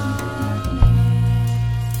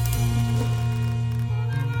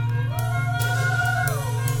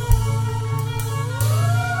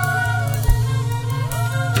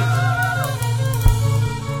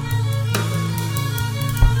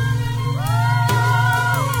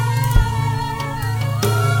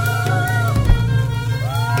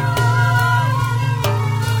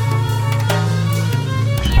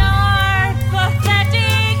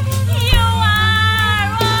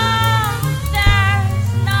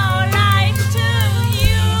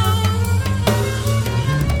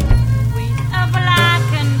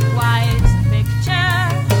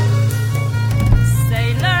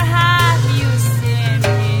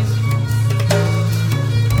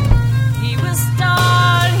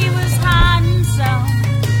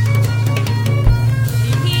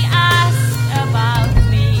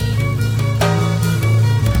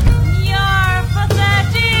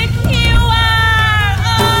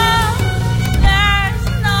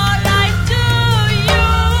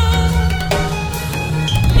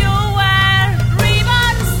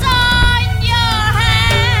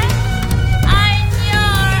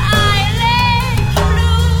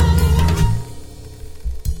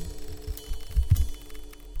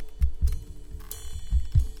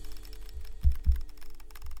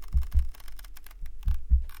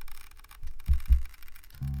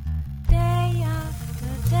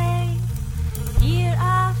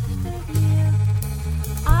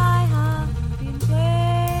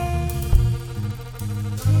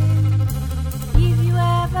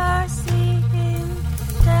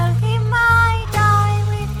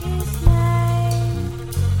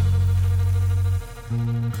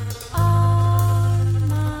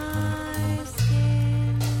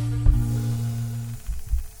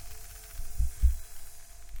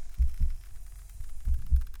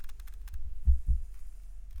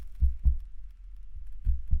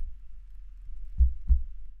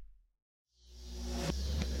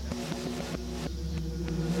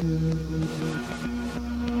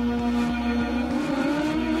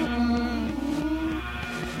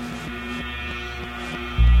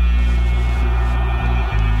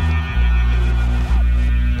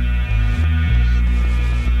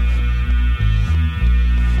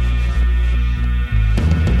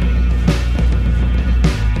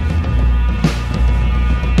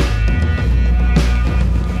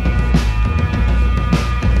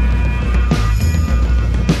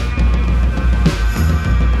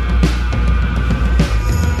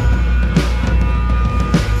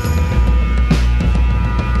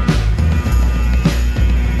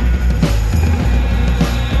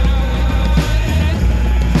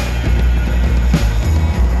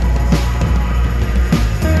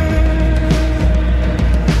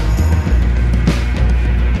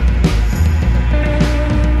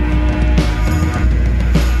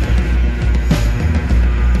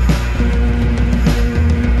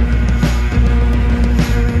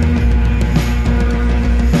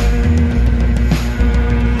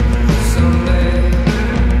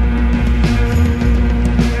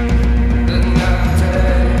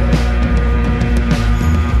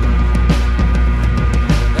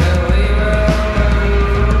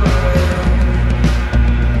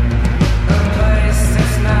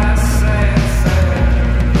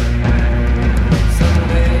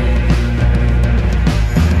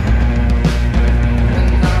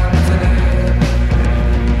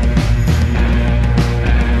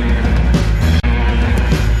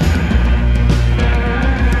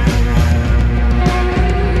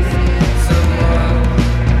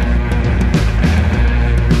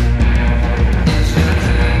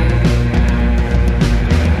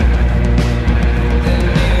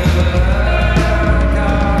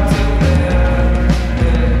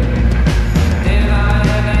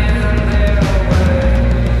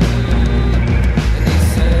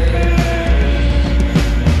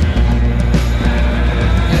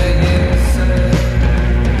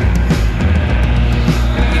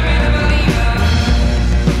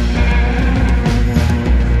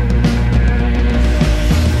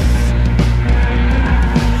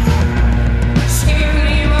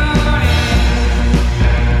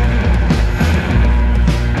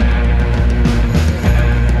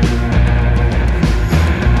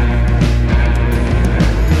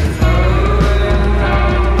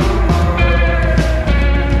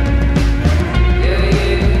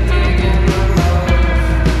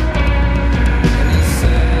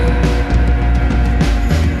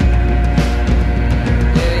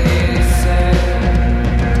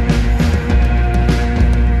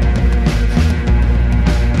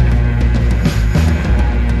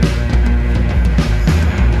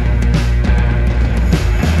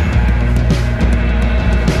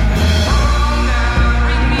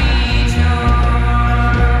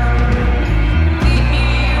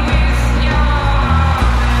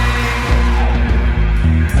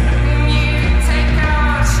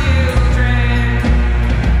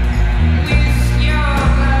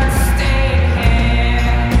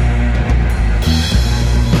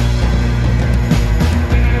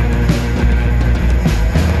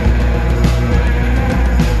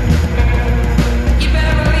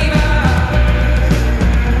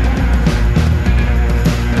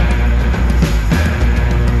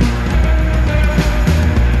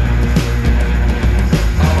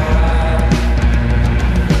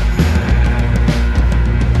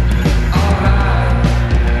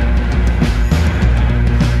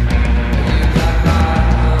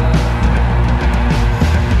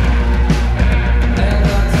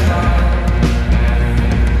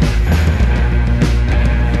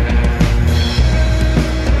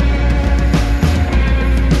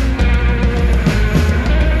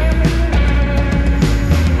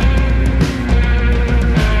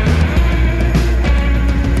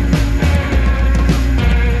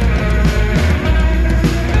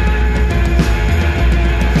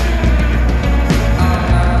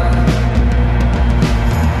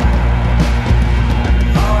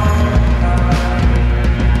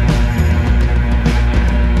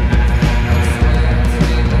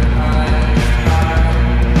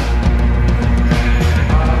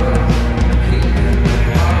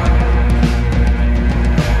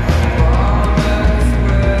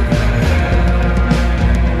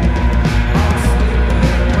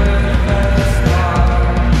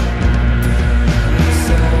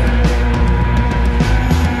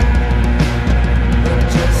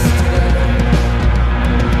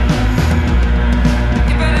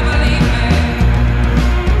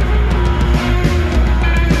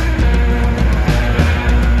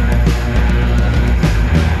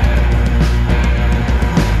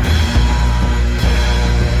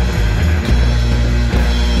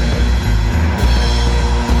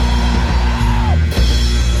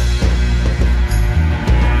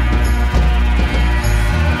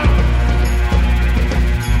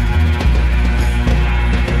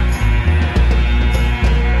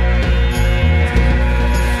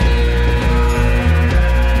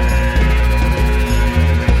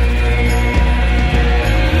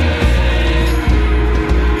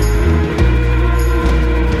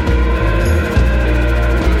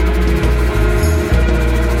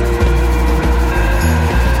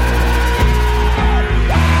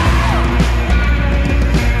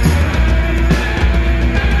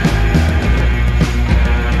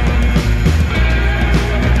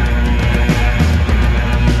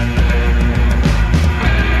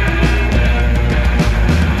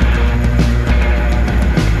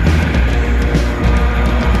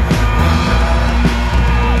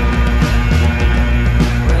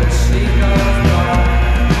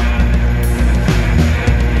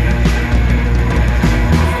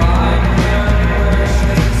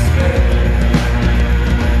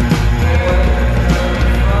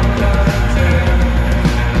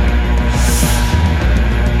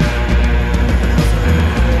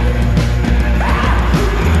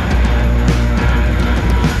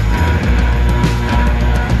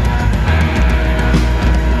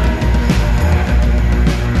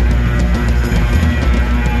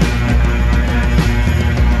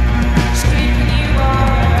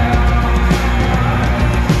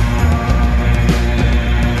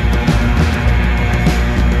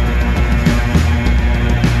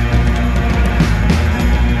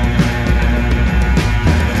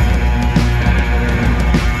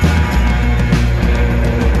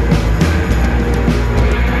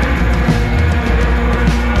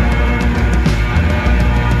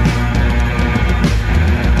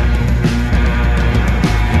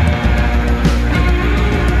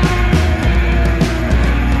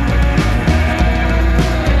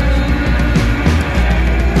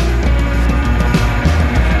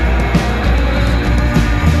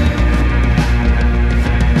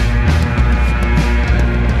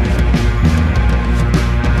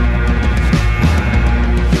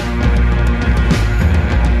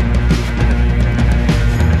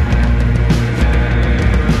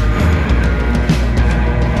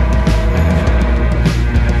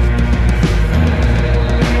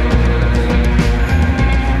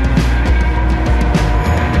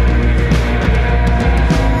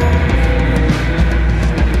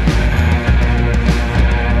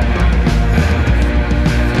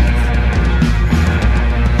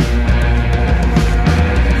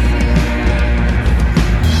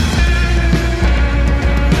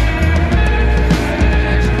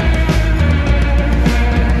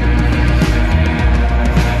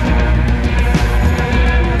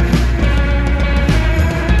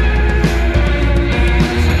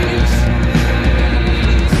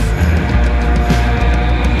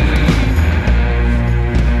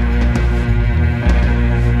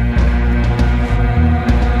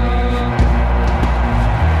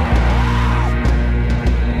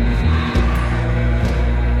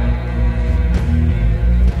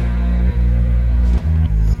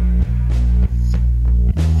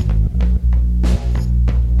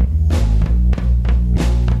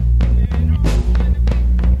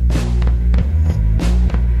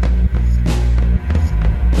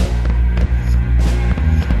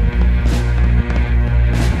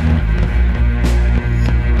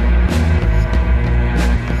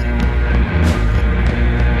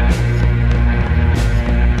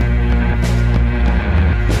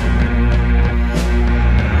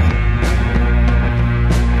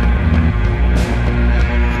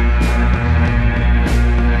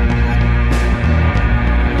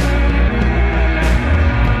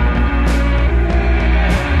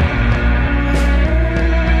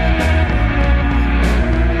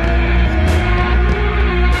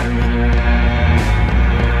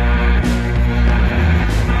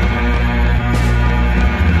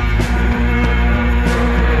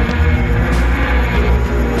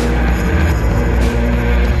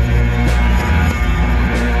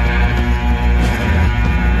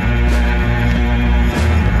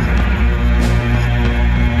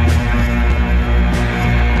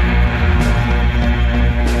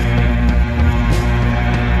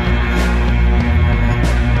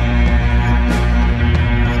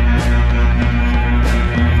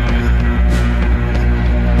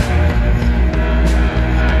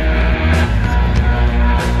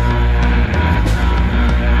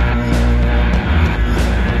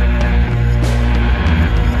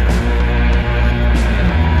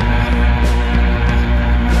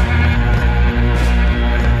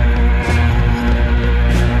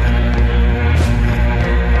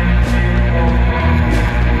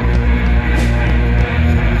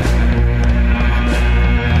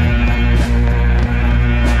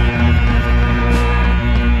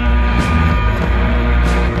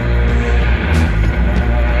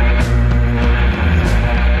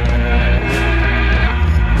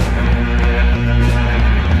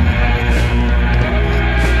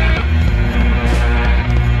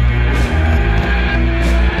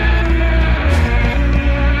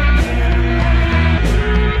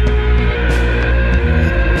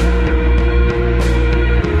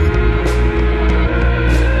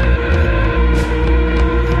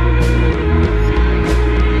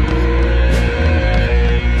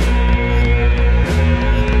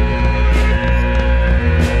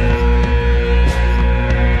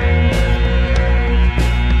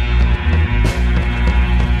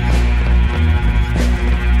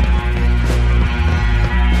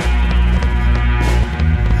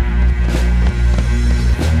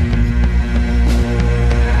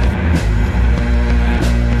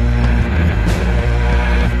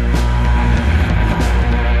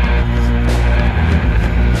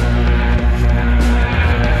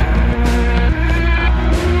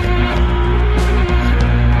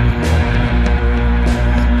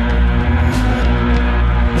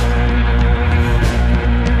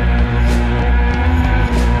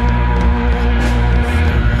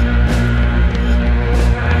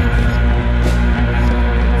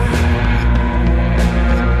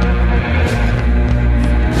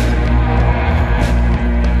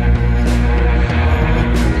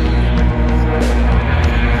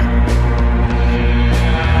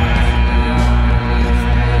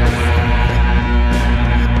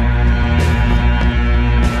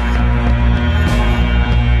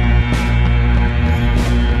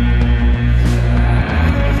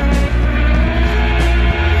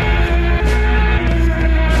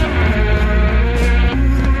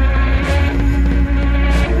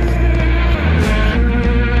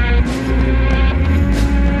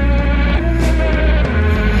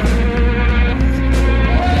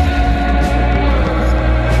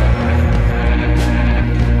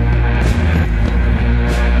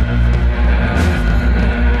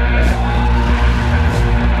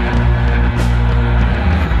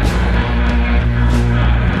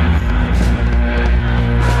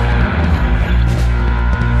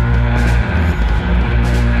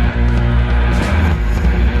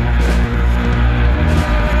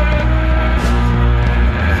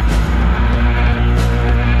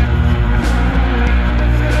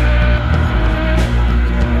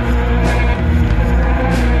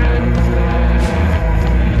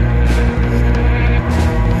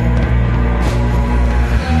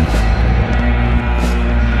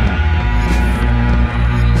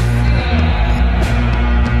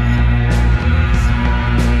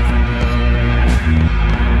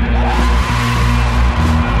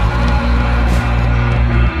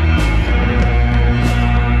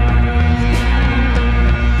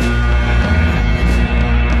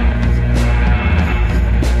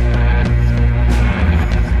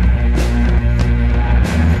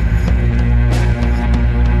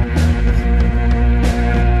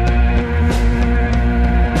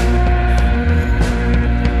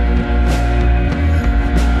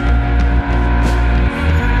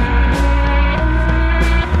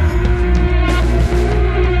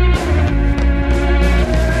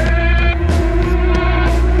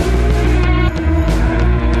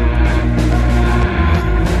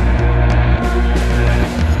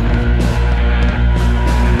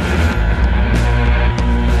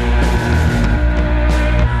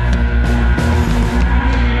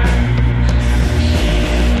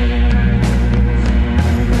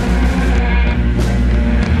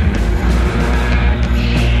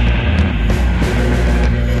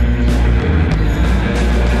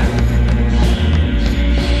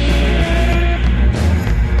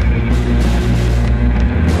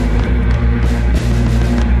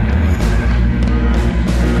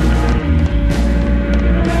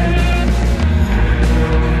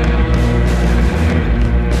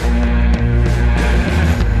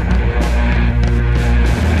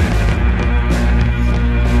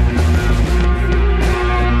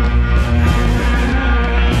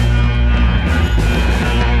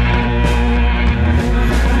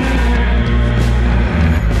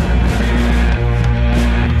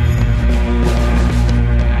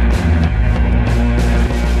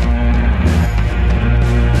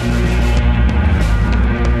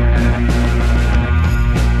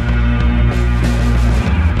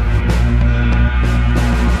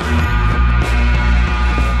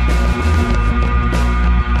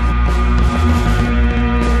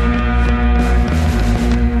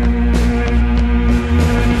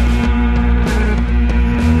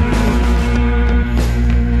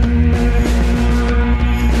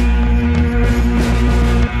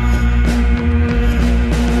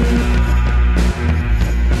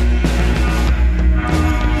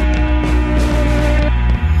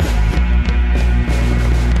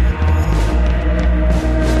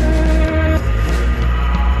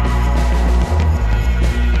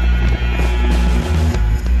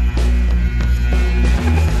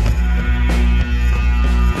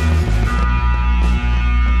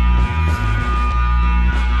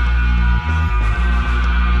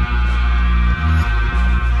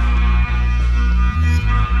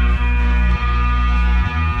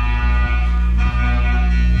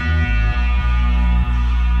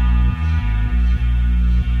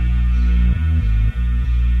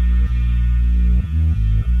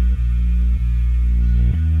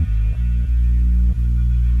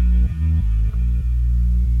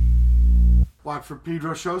 for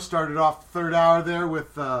Pedro Show. Started off the third hour there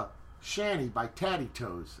with Shanny by Tatty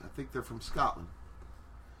Toes. I think they're from Scotland.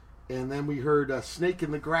 And then we heard Snake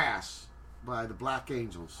in the Grass by the Black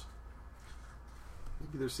Angels.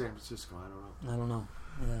 Maybe they're San Francisco. I don't know.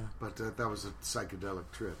 Yeah. But that was a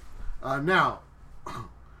psychedelic trip. Now,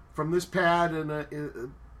 from this pad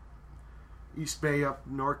in East Bay up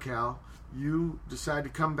NorCal, you decided to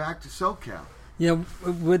come back to SoCal. Yeah,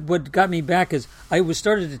 what got me back is I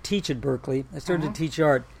started to teach at Berkeley. I started to teach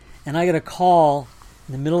art, and I got a call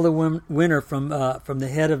in the middle of the winter from the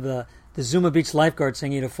head of the Zuma Beach lifeguard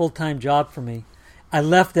saying he had a full-time job for me. I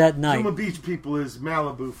left that night. Zuma Beach, people, is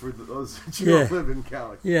Malibu for those that don't live in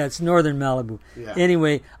Cali. Yeah, it's northern Malibu. Yeah.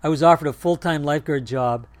 Anyway, I was offered a full-time lifeguard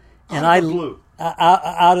job, and out of the blue.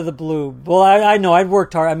 Out of the blue. Well, I know I'd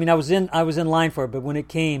worked hard. I mean, I was in line for it, but when it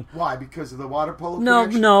came, why? Because of the water polo?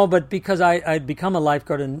 No, but because I'd become a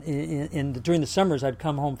lifeguard in during the summers. I'd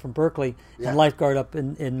come home from Berkeley and lifeguard up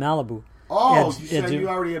in Malibu. Oh, you said you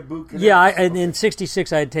already had boot camp. Yeah, in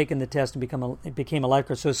 '66 I had taken the test and became a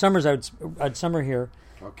lifeguard. So summers I'd summer here,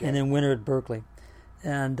 and then winter at Berkeley.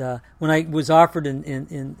 And when I was offered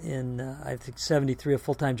in I think '73 a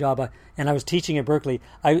full time job, and I was teaching at Berkeley,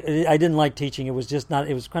 I didn't like teaching. It was just not.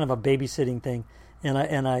 It was kind of a babysitting thing, and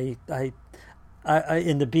I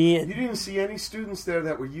in the B. You didn't see any students there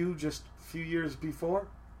that were you just a few years before?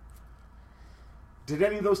 Did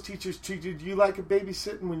any of those teachers treat you? Do you like a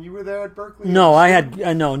babysitting when you were there at Berkeley? No,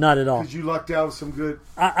 no, not at all. Because you lucked out with some good.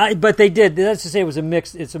 But they did. That's to say,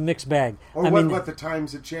 it's a mixed bag. Or what the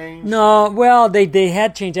times had changed? No, well, they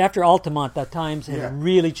had changed after Altamont. The times had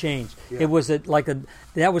really changed. Yeah. It was that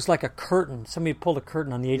was like a curtain. Somebody pulled a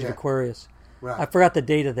curtain on the age of Aquarius. Right. I forgot the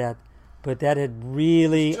date of that, but that had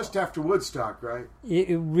really just after Woodstock, right?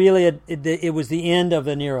 It really it was the end of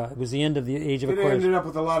an era. It was the end of the age of Aquarius. It ended up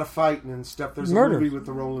with a lot of fighting and stuff. There's murder. A movie with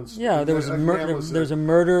the Rolling Stones. Yeah, there was a murder. There's a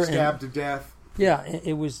murder. Stabbed to death. Yeah,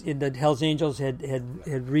 it was. The Hells Angels had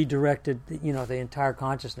redirected the entire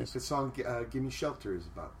consciousness. The song "Give Me Shelter" is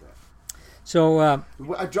about that. So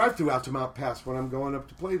I drive through Altamont Pass when I'm going up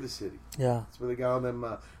to play the city. Yeah, that's where they got all them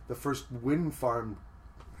the first wind farm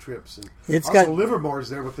trips, and it's also got Livermore's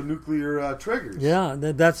there with the nuclear triggers. Yeah,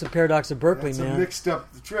 that's the paradox of Berkeley, man. Mixed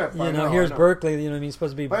up the trip. Here's Berkeley. It's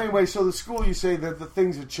supposed to be. But anyway, so the school, you say that the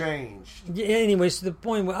things have changed. Yeah, anyway, so the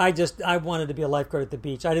point, I wanted to be a lifeguard at the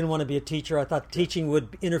beach. I didn't want to be a teacher. I thought teaching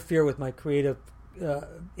would interfere with my creative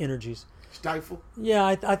energies. Stifle? Yeah,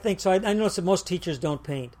 I think so. I notice that most teachers don't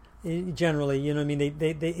paint. Generally,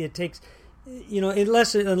 it takes,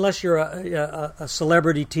 unless you're a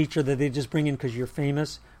celebrity teacher that they just bring in because you're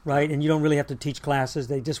famous, right? And you don't really have to teach classes.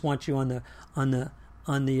 They just want you on the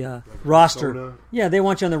roster. Persona. Yeah, they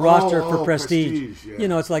want you on the roster for prestige.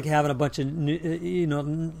 Yeah. It's like having a bunch of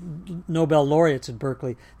Nobel laureates at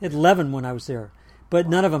Berkeley. They had 11 when I was there, but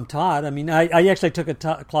none of them taught. I mean, I actually took a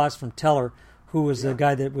class from Teller, who was the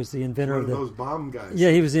guy that was the inventor one of those bomb guys. Yeah,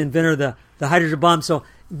 he was the inventor of the hydrogen bomb. So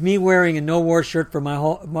me wearing a no war shirt for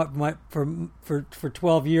for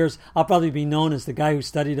 12 years, I'll probably be known as the guy who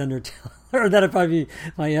studied under Teller. Or that'd probably be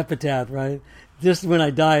my epitaph, right? Just when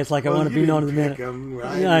I die, it's like I want to be known as a minute.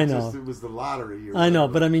 Right? Yeah, I know. It was the lottery. I know,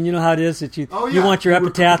 but I mean, you know how it is that you want your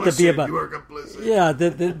epitaph to be about. You were complicit. Yeah,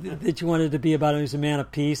 that you wanted to be about. He was a man of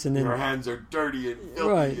peace, and then your hands are dirty and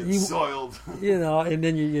filthy and soiled. And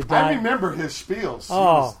then you die. I remember his spiels. He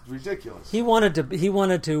was ridiculous. He wanted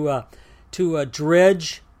to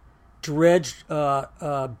dredge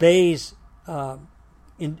bays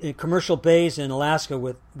in commercial bays in Alaska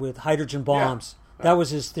with hydrogen bombs. Yeah. That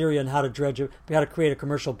was his theory on how to create a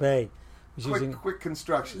commercial bay. Quick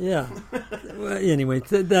construction. Yeah. Well, anyway,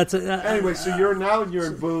 that's anyway. So you're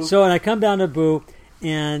in Boo. So and I come down to Boo,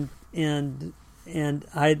 and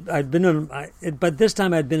I'd been but this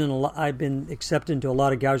time I'd been accepted into a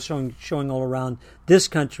lot of galleries showing all around this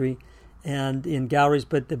country, and in galleries.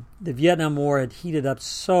 But the Vietnam War had heated up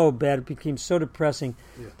so bad, it became so depressing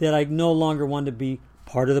that I no longer wanted to be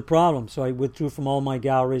part of the problem. So I withdrew from all my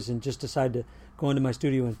galleries and just decided to go into my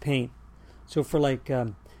studio and paint. So for 8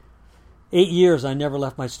 years, I never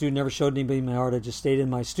left my studio, never showed anybody my art. I just stayed in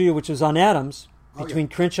my studio, which was on Adams, between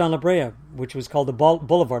Crenshaw and La Brea, which was called the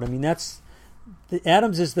Boulevard. I mean,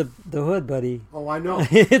 Adams is the hood, buddy. Oh, I know. I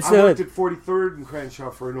worked at 43rd and Crenshaw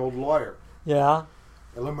for an old lawyer. Yeah.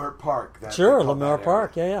 At Leimert Park. Leimert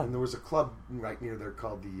Park, yeah. And there was a club right near there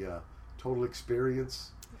called the Total Experience.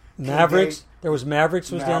 Mavericks. There was Mavericks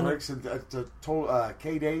down there. Mavericks and the Total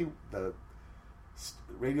K-Day, the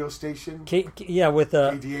radio station. with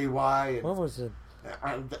KDAY. What was it?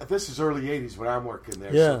 This is early 80s when I'm working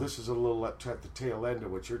there, yeah. so this is a little at the tail end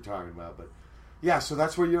of what you're talking about. But Yeah, so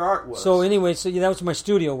that's where your art was. So anyway, so that was where my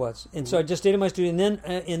studio was, and so I just stayed in my studio,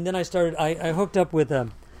 and then I started. I hooked up with a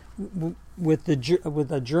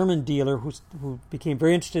German dealer who became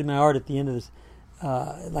very interested in my art at the end of this,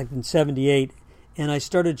 like in '78, and I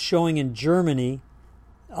started showing in Germany,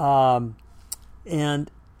 and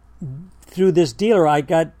through this dealer, I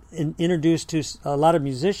got introduced to a lot of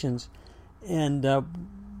musicians, and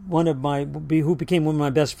who became one of my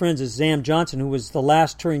best friends is Zam Johnson, who was the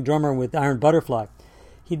last touring drummer with Iron Butterfly.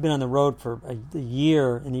 He'd been on the road for a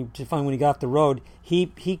year, and when he got off the road,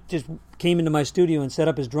 he just came into my studio and set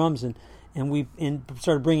up his drums, and we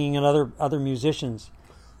started bringing in other musicians.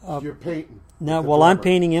 You're painting. Now, while I'm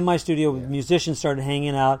painting in my studio, musicians started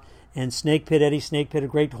hanging out, and Eddie Snakepit, a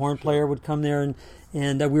great horn player, would come there,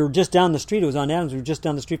 and we were just down the street. It was on Adams. We were just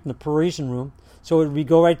down the street from the Parisian Room. So we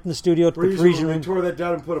go right in the studio to the Parisian Room. They tore that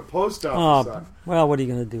down and put a post office on. Well, what are you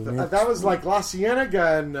going to do, man? That was like La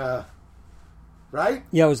Cienega and, right?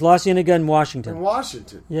 Yeah, it was La Cienega in Washington. In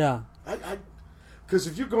Washington. Yeah. Because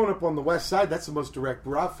if you're going up on the west side, that's the most direct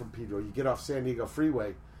route from Pedro. You get off San Diego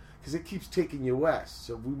Freeway because it keeps taking you west.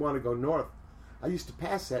 So we want to go north. I used to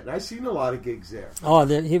pass that, and I seen a lot of gigs there. Oh,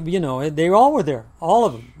 they all were there, all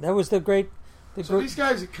of them. That was the great. These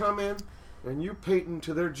guys would come in, and you painting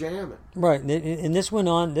to their jamming. Right, and this went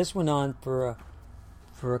on. For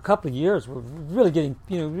a couple of years. We're really getting,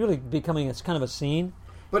 really becoming a kind of a scene.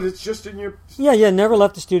 But it's just in your. Yeah. Never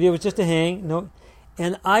left the studio. It was just a hang. No,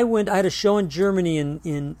 and I had a show in Germany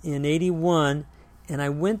in '81, and I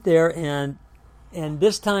went there, and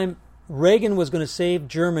this time Reagan was going to save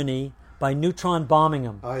Germany by neutron bombing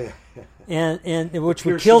them. Oh yeah. and which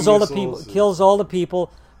kills all the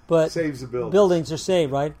people, but saves the buildings are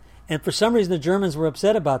saved, right? And for some reason the Germans were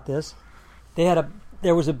upset about this. There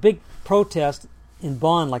was a big protest in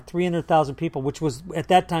Bonn, like 300,000 people, which was at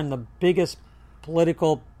that time the biggest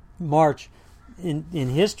political march in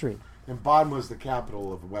history. And Bonn was the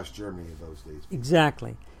capital of West Germany in those days.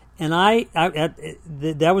 Exactly. And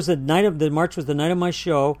that was the march was the night of my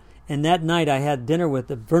show. And that night I had dinner with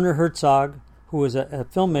Werner Herzog, who was a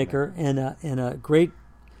filmmaker, and a great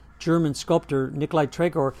German sculptor, Nikolai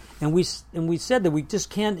Tregor, and we said that we just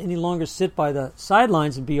can't any longer sit by the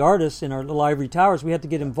sidelines and be artists in our little ivory towers. We have to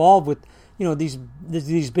get involved with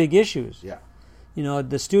these big issues. Yeah.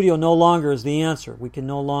 The studio no longer is the answer. We can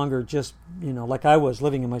no longer just like I was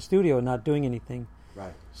living in my studio and not doing anything.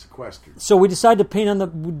 Right, sequestered. So we decided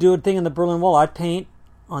to do a thing on the Berlin Wall. I'd paint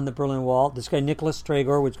on the Berlin Wall. This guy Nicholas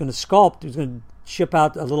Tregor was going to sculpt. He was going to ship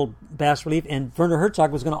out a little bas relief, and Werner Herzog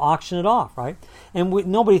was going to auction it off, right? And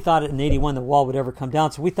nobody thought in '81 the wall would ever come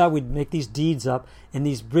down, so we thought we'd make these deeds up, and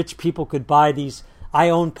these rich people could buy these. I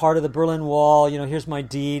own part of the Berlin Wall. Here's my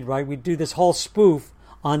deed, right? We'd do this whole spoof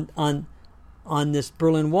on this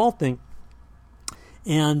Berlin Wall thing,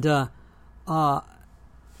 and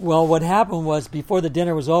well, what happened was before the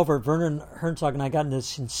dinner was over, Werner Herzog and I got in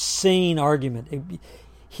this insane argument.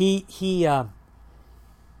 He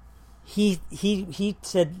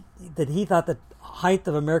said that he thought the height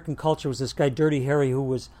of American culture was this guy Dirty Harry who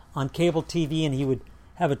was on cable TV, and he would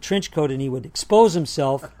have a trench coat and he would expose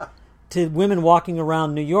himself to women walking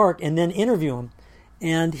around New York and then interview them.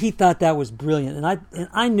 And he thought that was brilliant. And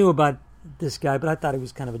I knew about this guy, but I thought he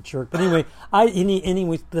was kind of a jerk. But anyway,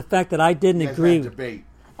 the fact that I didn't agree. Debate.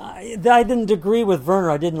 I didn't agree with Werner.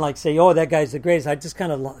 I didn't say, oh, that guy's the greatest. I just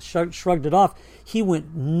kind of shrugged it off. He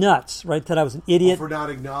went nuts, right? That I was an idiot. For not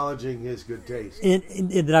acknowledging his good taste. And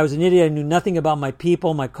that I was an idiot. I knew nothing about my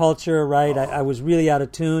people, my culture, right? Oh. I was really out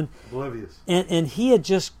of tune. Oblivious. And he had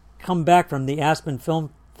just come back from the Aspen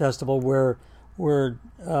Film Festival where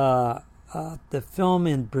the film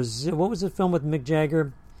in Brazil, what was the film with Mick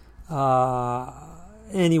Jagger?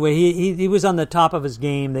 Anyway, he was on the top of his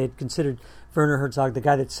game. They had considered Werner Herzog the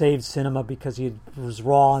guy that saved cinema because he was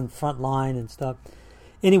raw and front line and stuff.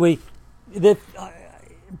 Anyway,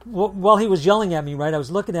 while he was yelling at me, right, I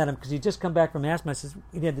was looking at him because he'd just come back from Aspen. I says,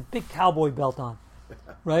 he had the big cowboy belt on,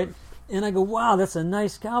 right? And I go, wow, that's a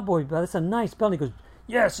nice cowboy belt. That's a nice belt. And he goes,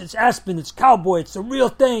 yes, it's Aspen. It's cowboy. It's the real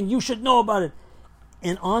thing. You should know about it.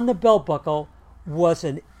 And on the belt buckle was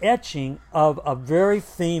an etching of a very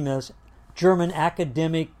famous German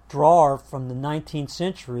academic drawer from the 19th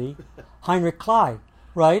century, Heinrich Klei,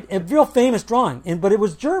 right? A real famous drawing, but it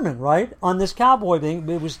was German, right? On this cowboy thing,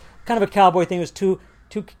 it was kind of a cowboy thing. It was two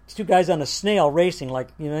guys on a snail racing,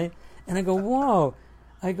 And I go, whoa.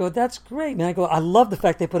 I go, that's great, man. I go, I love the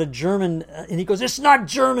fact they put a German, and he goes, it's not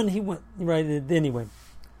German. He went, right, anyway.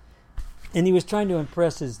 And he was trying to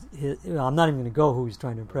impress his I'm not even going to go who he's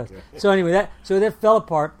trying to impress. Okay. So anyway, that fell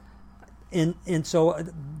apart. And so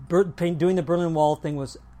doing the Berlin Wall thing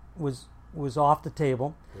was off the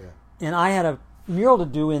table. Yeah. And I had a mural to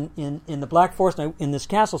do in the Black Forest in this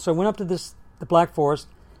castle. So I went up to the Black Forest,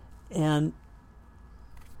 and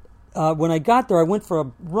when I got there, I went for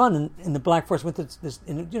a run in the Black Forest. Went to this,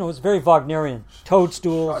 and, it's very Wagnerian.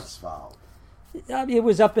 Toadstools. Schwarzwald. It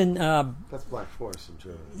was up in. That's Black Forest in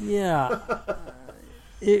Germany. Yeah,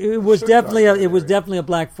 it was definitely a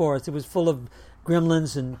Black Forest. It was full of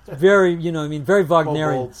gremlins and very very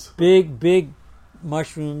Wagnerian. Kobolds. Big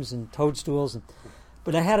mushrooms and toadstools.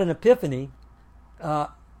 But I had an epiphany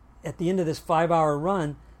at the end of this 5-hour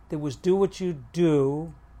run that was do what you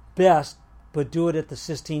do best, but do it at the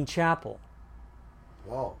Sistine Chapel.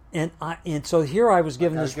 Whoa. And so here I was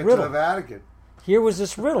given this get riddle. to the Vatican. Here was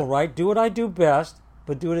this riddle, right? Do what I do best,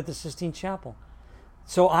 but do it at the Sistine Chapel.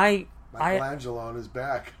 So Michelangelo on his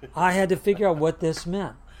back. I had to figure out what this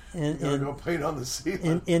meant. And go paint on the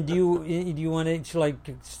ceiling. And do you want to should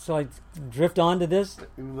I drift on to this?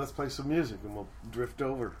 Let's play some music and we'll drift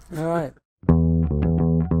over. All right.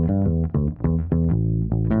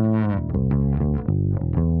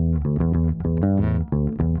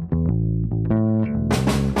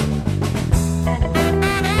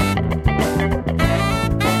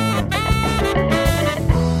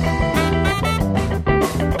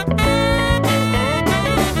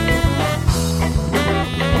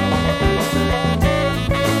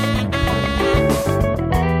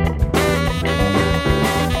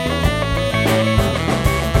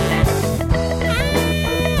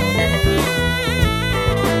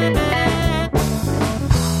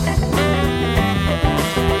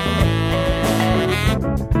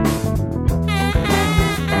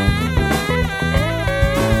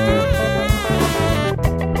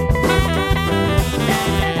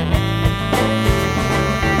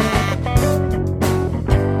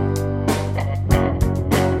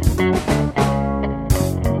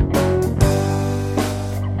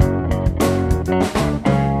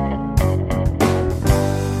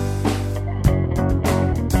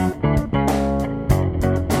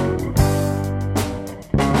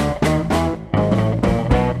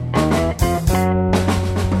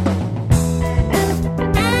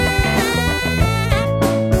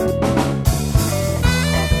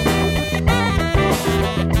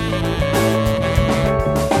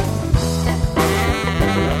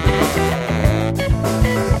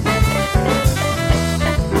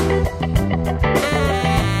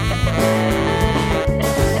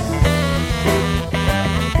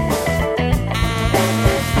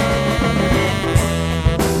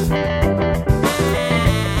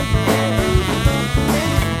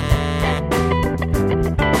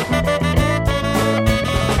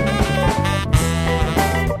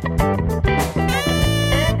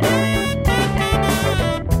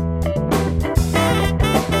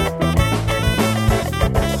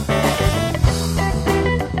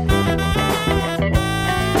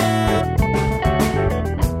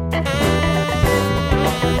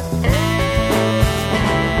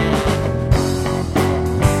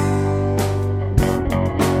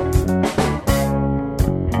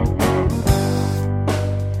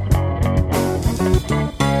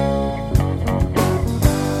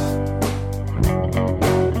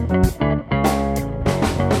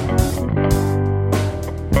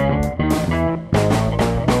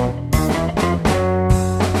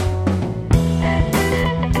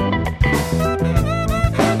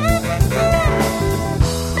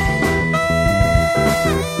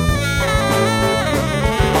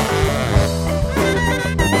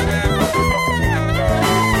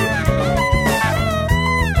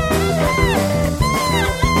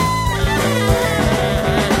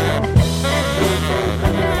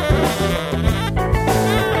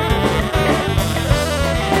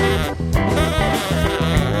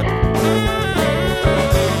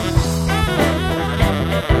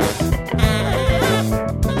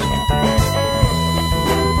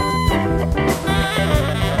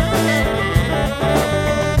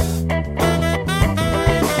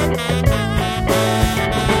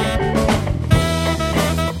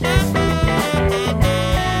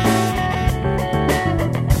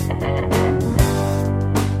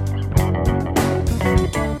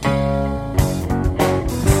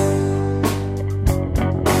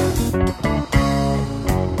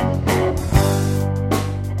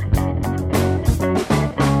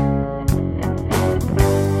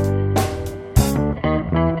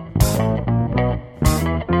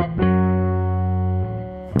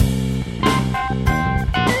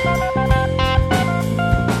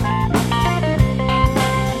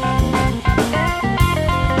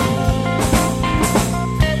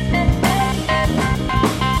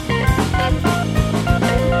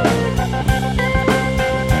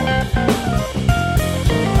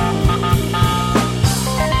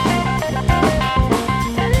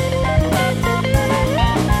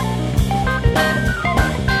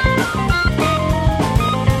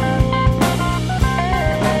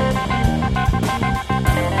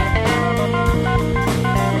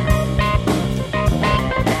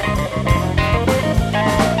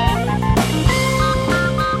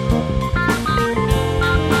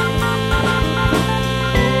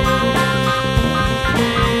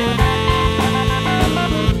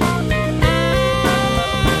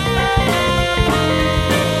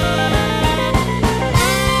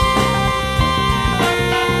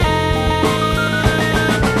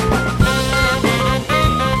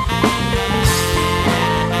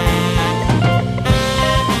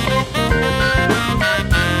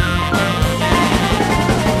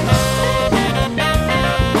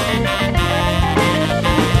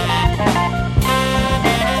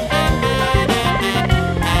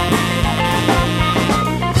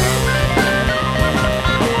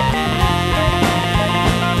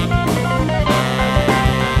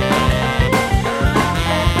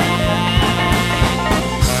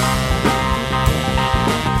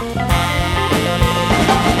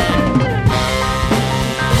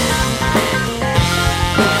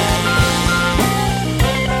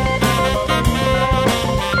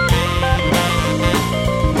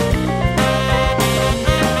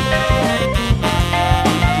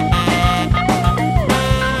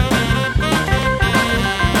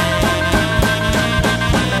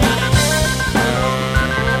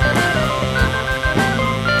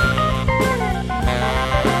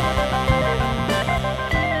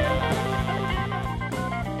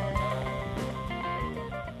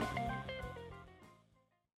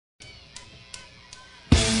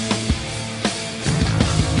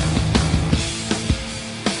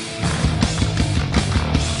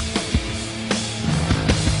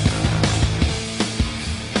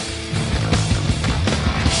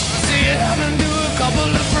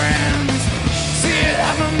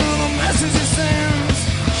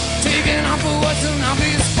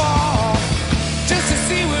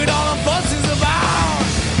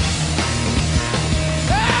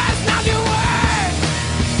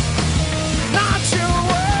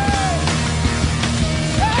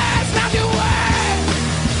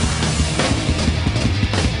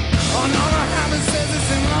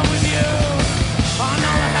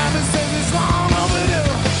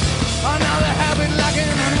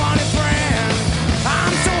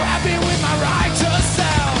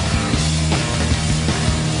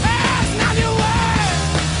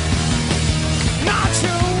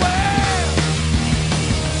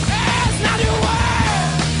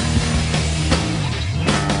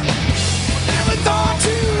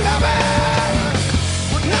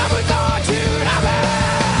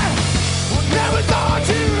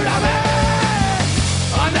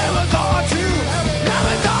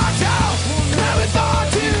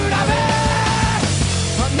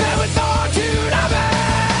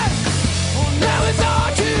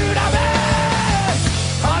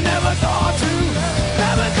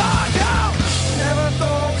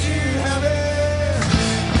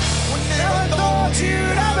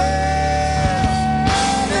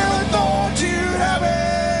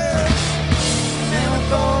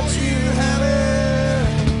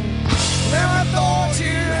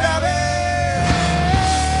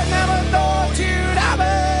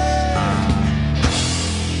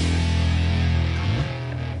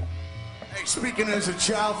 as a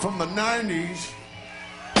child from the 90s.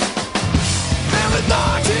 Never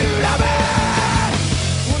thought you'd have it.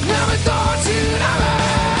 Never thought you'd have it.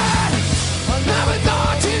 Never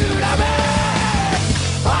thought you'd have it.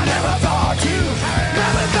 I never thought you.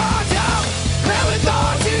 Never thought you. Never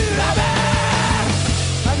thought you'd have it.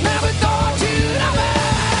 I never thought you'd have it.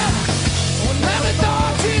 Never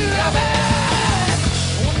thought you'd have it.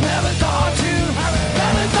 Never thought you.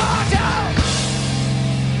 Never thought you.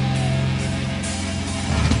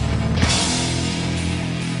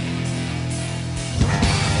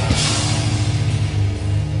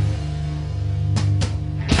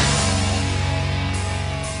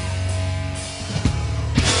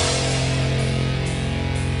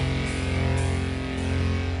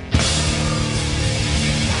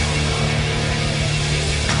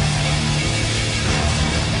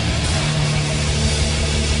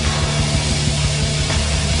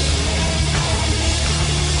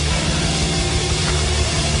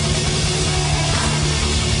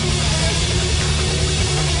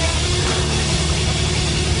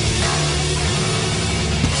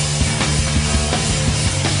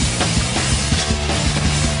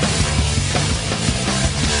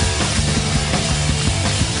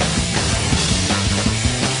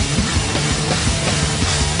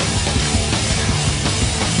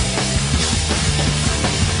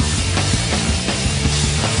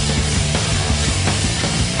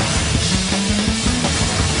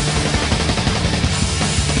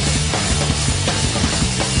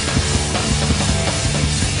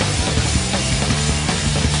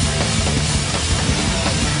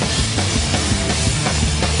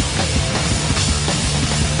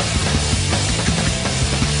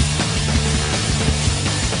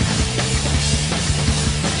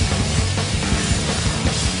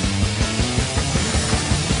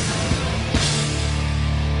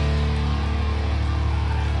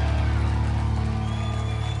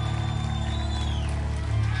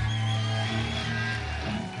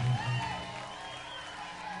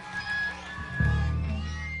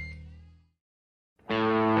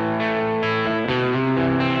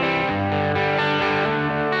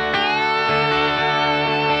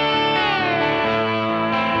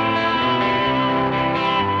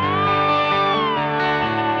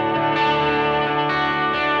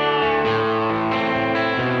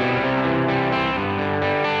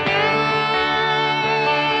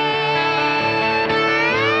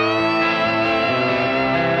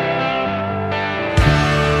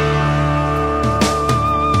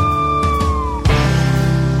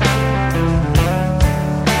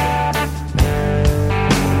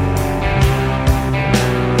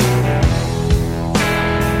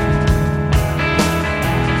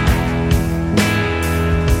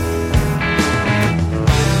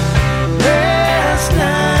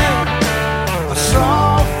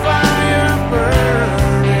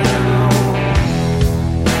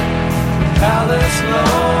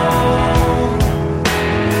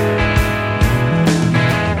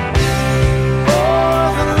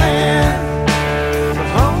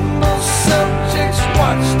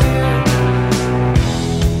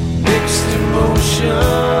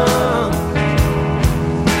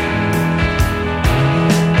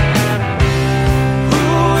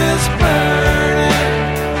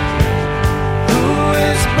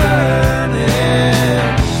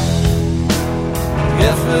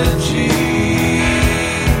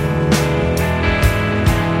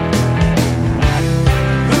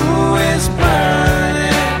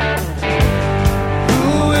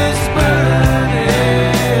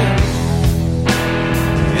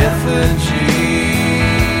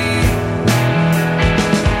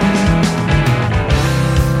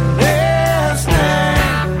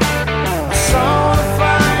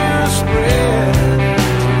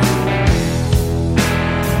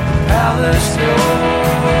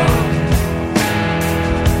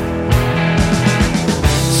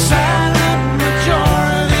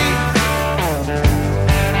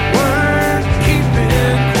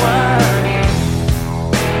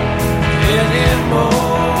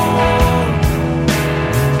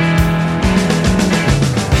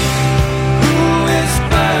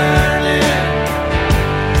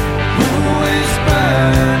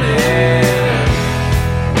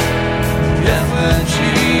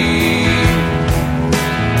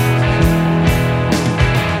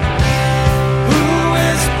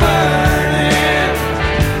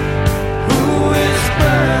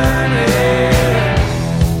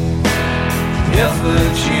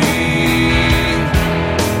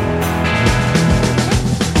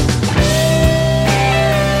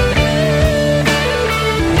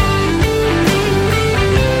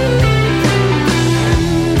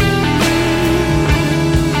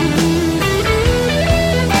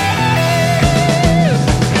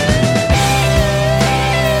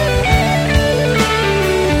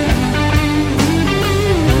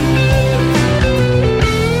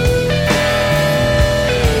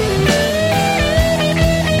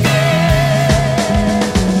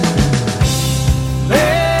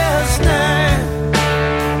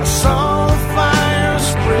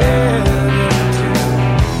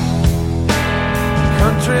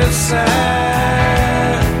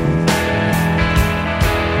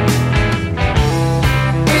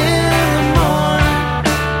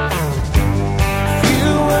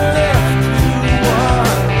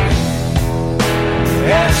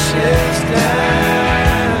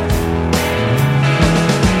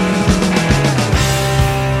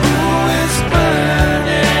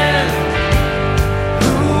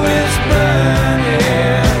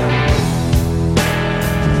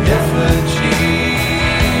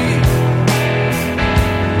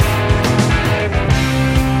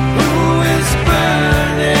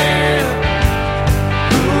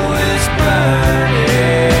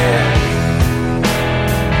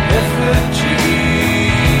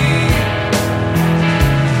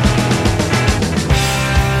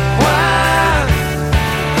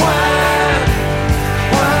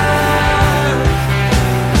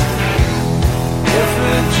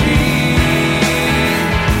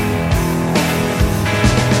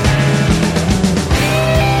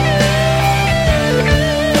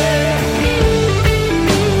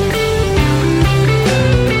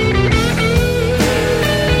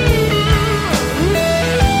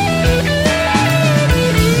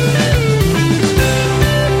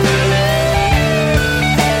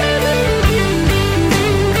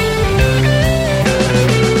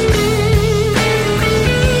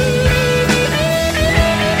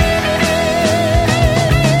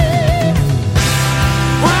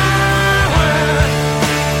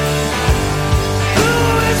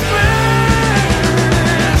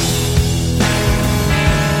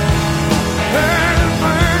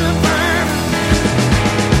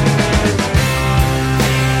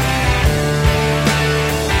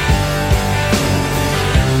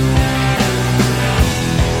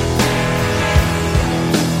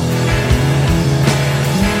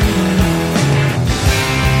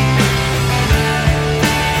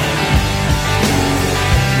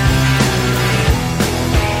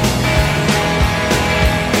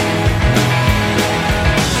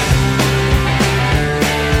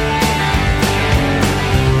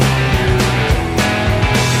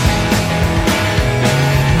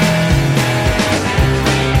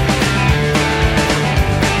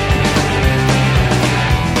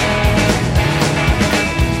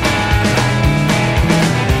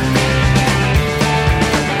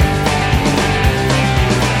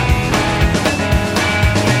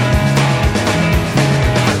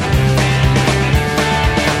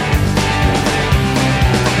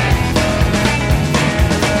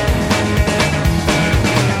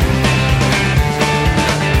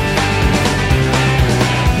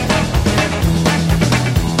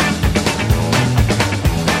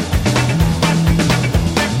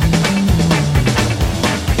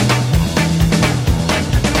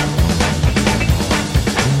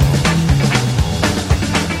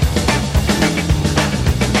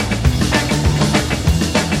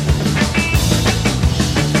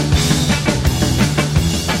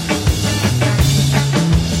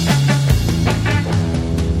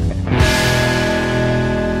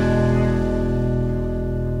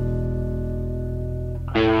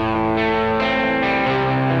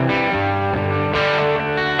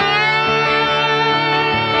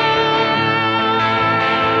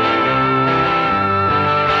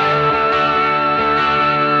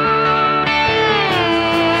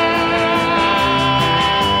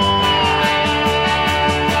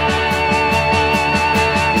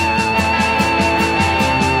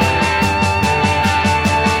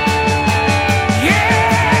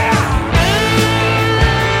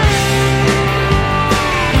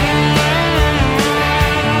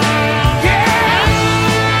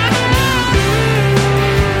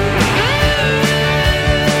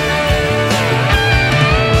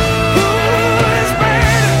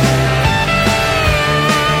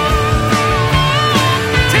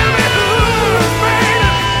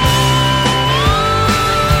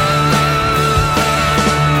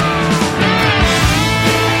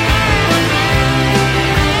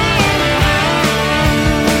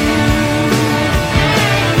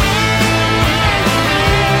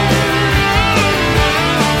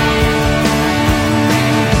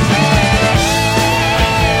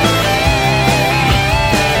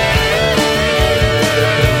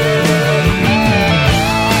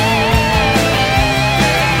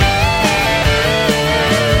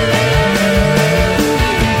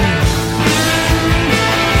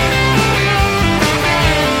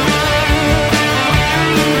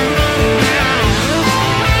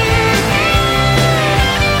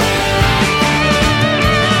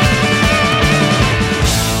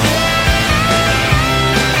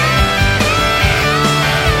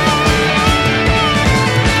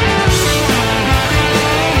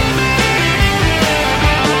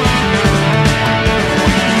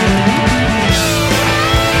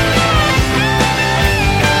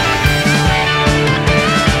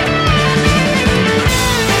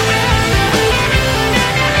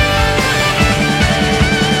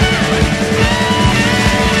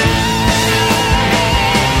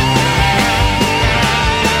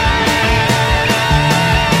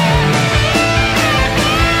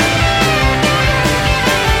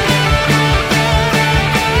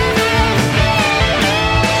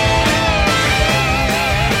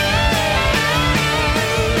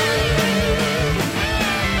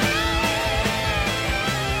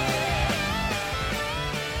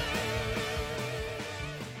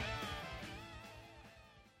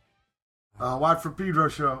 Watt for Pedro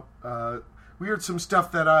Show. We heard some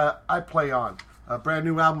stuff that I play on. A brand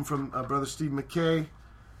new album from brother Steve McKay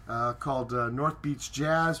called North Beach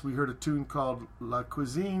Jazz. We heard a tune called La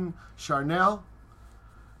Cuisine Charnel.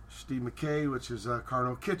 Steve McKay, which is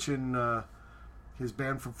Carnal Kitchen, his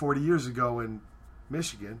band from 40 years ago in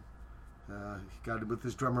Michigan. He got it with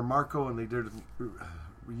his drummer Marco, and they did a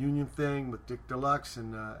reunion thing with Dick Deluxe,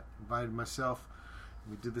 and invited myself.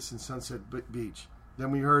 We did this in Sunset Beach.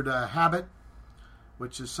 Then we heard Habit,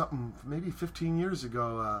 which is something maybe 15 years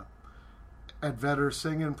ago. Ed Vedder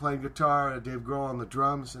singing, playing guitar, Dave Grohl on the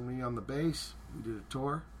drums, and me on the bass. We did a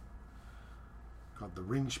tour called the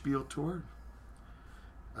Ringspiel Tour.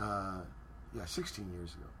 16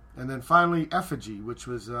 years ago. And then finally Effigy, which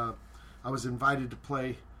was I was invited to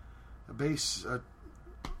play a bass.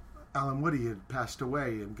 Alan Woody had passed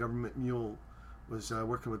away, and Government Mule was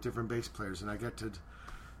working with different bass players, and I got to.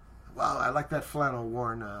 Well, I like that flannel.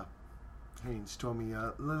 Warren Haynes told me,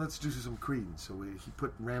 let's do some Creedence. So he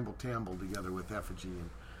put Ramble Tamble together with Effigy, and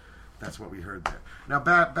that's what we heard there. Now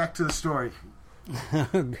back to the story.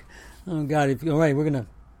 Oh God! All right, we're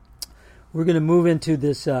gonna move into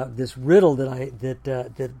this this riddle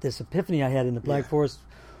that this epiphany I had in the Black Forest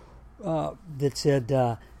that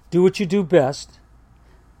said, "Do what you do best,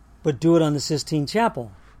 but do it on the Sistine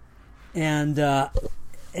Chapel," and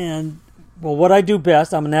well, what I do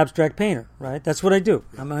best, I'm an abstract painter, right? That's what I do.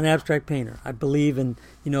 I'm an abstract painter. I believe in,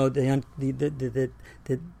 that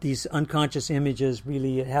these unconscious images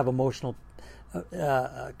really have emotional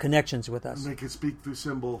connections with us. Make it speak through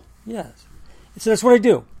symbol. Yes. So that's what I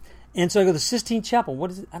do. And so I go, the Sistine Chapel, what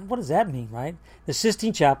does that mean, right? The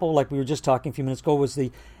Sistine Chapel, like we were just talking a few minutes ago, was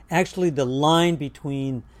actually the line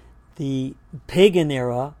between the pagan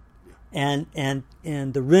era and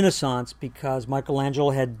the Renaissance, because Michelangelo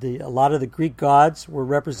had a lot of the Greek gods were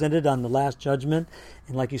represented on the Last Judgment,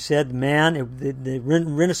 and like you said, the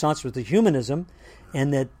Renaissance was the humanism,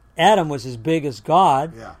 and that Adam was as big as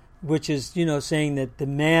God, which is saying that the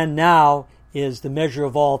man now is the measure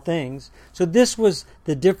of all things. So this was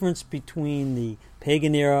the difference between the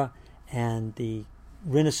pagan era and the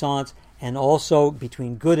Renaissance, and also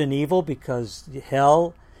between good and evil, because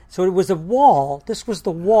hell. So it was a wall. This was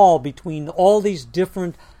the wall between all these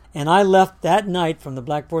different. And I left that night from the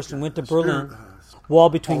Black Forest and went to Berlin. Wall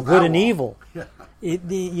between good and evil. Yeah.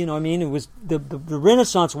 It was the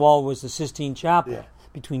Renaissance wall was the Sistine Chapel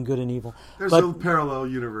between good and evil. There's a parallel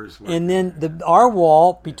universe. And then our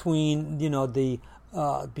wall between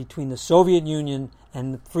between the Soviet Union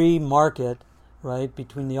and the free market, right?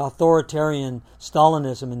 Between the authoritarian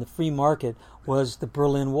Stalinism and the free market was the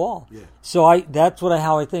Berlin Wall. Yeah. So that's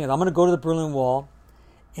how I think. I'm going to go to the Berlin Wall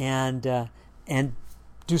and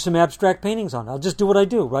do some abstract paintings on it. I'll just do what I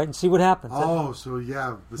do, right, and see what happens. Oh, so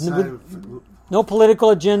yeah. No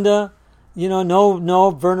political agenda.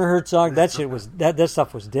 No Werner Herzog. That shit was that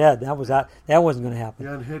stuff was dead. That wasn't going to happen.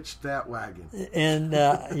 You unhitched that wagon. And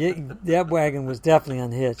that wagon was definitely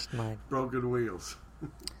unhitched, Mike. Broken wheels.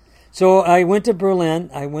 So I went to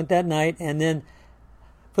Berlin. I went that night, and then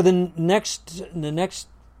for the next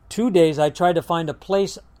 2 days, I tried to find a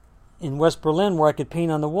place in West Berlin where I could paint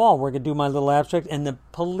on the wall, where I could do my little abstract. And the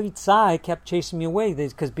Polizei kept chasing me away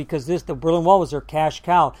because the Berlin Wall was their cash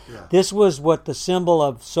cow. Yeah. This was what the symbol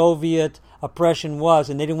of Soviet oppression was,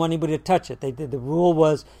 and they didn't want anybody to touch it. The rule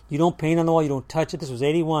was you don't paint on the wall, you don't touch it. This was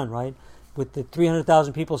 1981, right? With the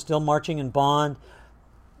 300,000 people still marching in Bonn.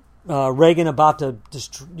 Reagan about to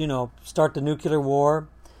start the nuclear war,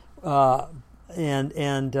 and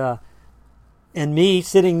me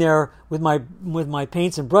sitting there with my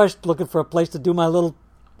paints and brush looking for a place to do my little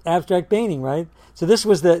abstract painting, right? So this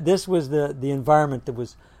was the environment that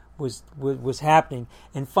was happening.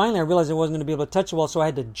 And finally I realized I wasn't going to be able to touch the wall, so I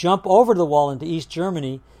had to jump over the wall into East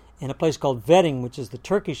Germany in a place called Wedding, which is the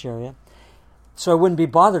Turkish area, so I wouldn't be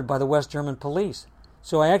bothered by the West German police.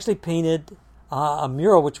 So I actually painted a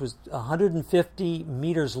mural which was 150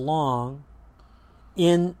 meters long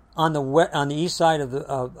on the east side of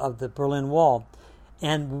the Berlin Wall,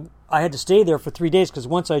 and I had to stay there for 3 days because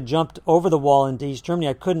once I jumped over the wall into East Germany,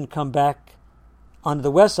 I couldn't come back onto the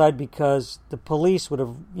west side because the police would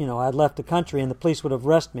have, I'd left the country and the police would have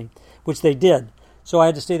arrested me, which they did. So I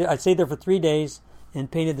had to stay there. I stayed there for 3 days and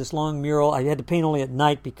painted this long mural. I had to paint only at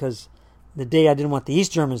night because the day I didn't want the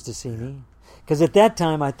East Germans to see me, because at that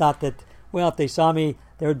time I thought that, well, if they saw me,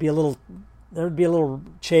 there would be a little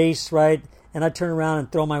chase, right? And I'd turn around and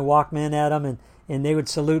throw my Walkman at them, and they would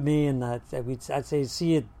salute me, and I'd say,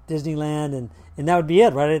 "See you at Disneyland," and that would be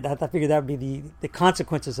it, right? I figured that would be the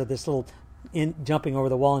consequences of this little jumping over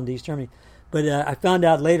the wall into East Germany. But I found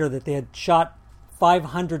out later that they had shot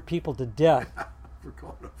 500 people to death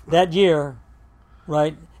that year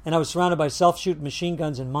right? And I was surrounded by self-shooting machine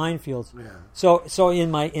guns and minefields. Yeah. So in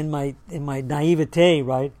my naivete,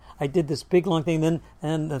 right, I did this big long thing. Then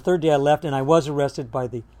and the third day I left, and I was arrested by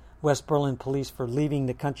the West Berlin police for leaving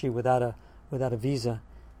the country without a visa,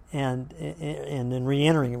 and then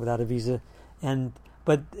re-entering it without a visa,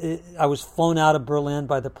 but I was flown out of Berlin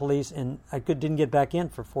by the police, and I didn't get back in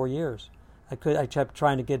for 4 years. I kept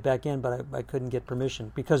trying to get back in, but I couldn't get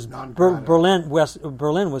permission because Berlin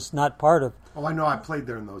was not part of. Oh, I know. I played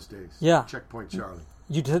there in those days. Yeah. Checkpoint Charlie.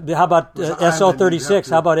 How about SO36?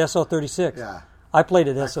 How about SO36? Yeah. I played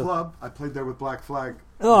at That SO. club. I played there with Black Flag.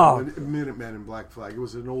 Oh. Minutemen in Black Flag. It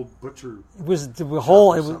was an old butcher. It was the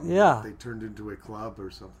whole. shop or It was something. yeah. They turned into a club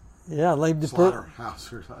or something. Yeah, like the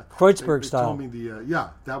Slaughterhouse or something. Kreuzberg they style. told me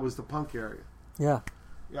that was the punk area. Yeah.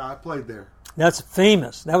 Yeah, I played there. That's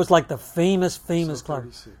famous. That was like the famous club.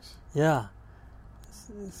 36. Yeah.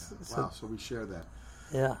 Wow, so we share that.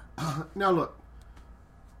 Yeah. Now look,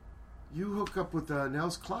 you hook up with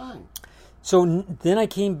Nels Klein. So then I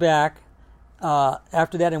came back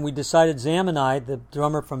after that, and we decided, Zam and I, the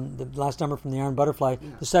last drummer from the Iron Butterfly,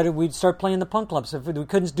 decided we'd start playing the punk clubs. If we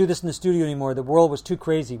couldn't do this in the studio anymore, the world was too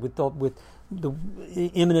crazy with the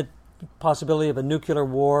imminent possibility of a nuclear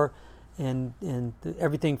war and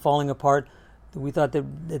everything falling apart. We thought that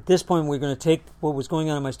at this point we were going to take what was going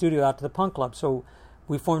on in my studio out to the punk club. So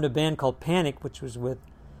we formed a band called Panic, which was with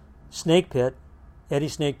Snake Pit. Eddie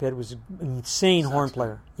Snake Pit was an insane horn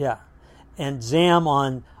player. Yeah. And Zam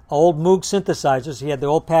on old Moog synthesizers. He had the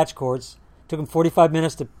old patch cords. Took him 45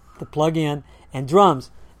 minutes to plug in, and drums.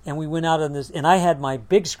 And we went out on this, and I had my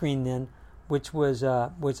big screen then, which was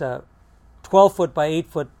a 12-foot by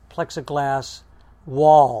 8-foot plexiglass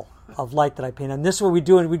wall of light that I painted. And this is what we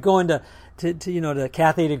do, and we'd go into to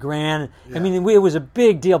Cathay de Grand. Yeah. I mean, it was a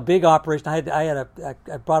big deal, big operation. I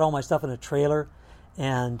brought all my stuff in a trailer,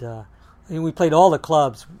 and we played all the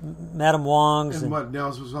clubs, Madame Wong's. And what,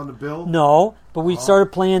 Nels was on the bill? No, but we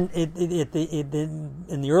started playing in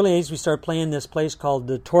the early 80s. We started playing this place called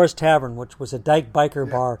the Taurus Tavern, which was a dyke biker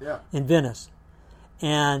bar in Venice.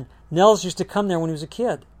 And Nels used to come there when he was a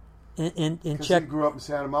kid and check. He grew up in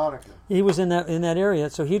Santa Monica. He was in that area,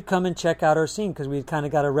 so he'd come and check out our scene because we'd kind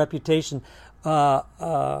of got a reputation.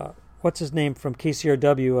 What's his name from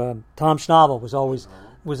KCRW? Tom Schnabel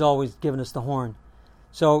was always giving us the horn.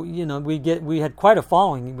 So we had quite a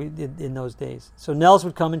following in those days. So Nels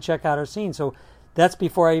would come and check out our scene. So that's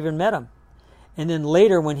before I even met him. And then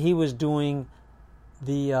later, when he was doing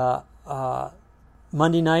the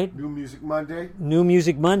Monday night, New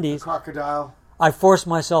Music Mondays, the Crocodile. I forced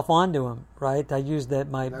myself onto him. Right, I used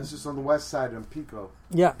that That's just on the west side of Pico.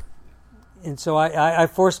 Yeah, and so I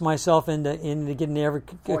forced myself into getting every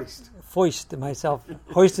hoisted myself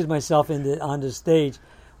onto stage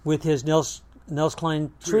with his Nels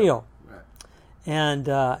Klein trio. Right.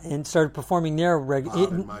 And started performing there regularly.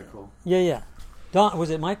 Bob and Michael. Yeah. Don, was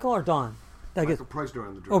it Michael or Don? Michael Preisner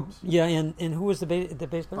on the drums. Oh, yeah, and who was the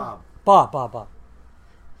bass player? Bob. Bob.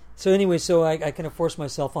 So anyway, I kind of forced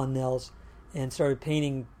myself on Nels and started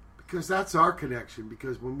painting. Because that's our connection.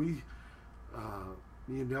 Because when me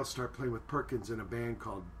and Nels start playing with Perkins in a band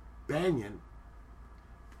called Banyan,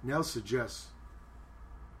 Nels suggests,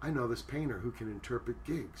 I know this painter who can interpret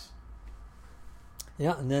gigs.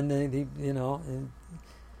 Yeah, and then and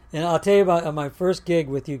I'll tell you about my first gig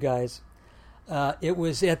with you guys. It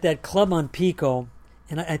was at that club on Pico,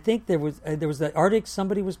 and I think there was that Arctic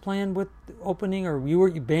somebody was playing with opening, or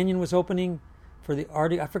Banyan was opening for the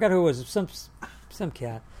Arctic. I forgot who it was, some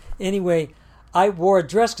cat. Anyway, I wore a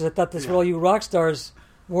dress because I thought this all you rock stars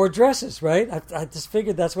wore dresses, right? I just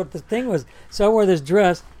figured that's what the thing was. So I wore this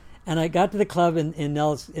dress. And I got to the club,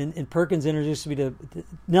 and Perkins introduces me to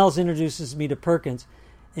Nels introduces me to Perkins,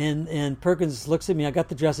 and Perkins looks at me. I got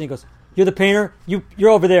the dress, and he goes, "You're the painter.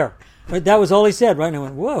 You're over there." Right? That was all he said, right? And I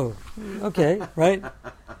went, "Whoa, okay, right."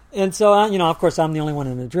 And so of course, I'm the only one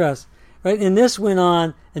in the dress, right? And this went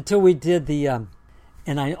on until we did the,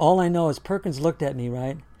 all I know is Perkins looked at me,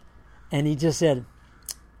 right, and he just said,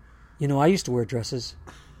 "I used to wear dresses,"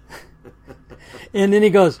 and then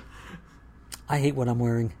he goes, I hate what I'm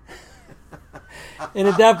wearing. And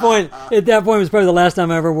at that point was probably the last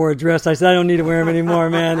time I ever wore a dress. I said, I don't need to wear them anymore,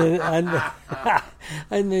 man. And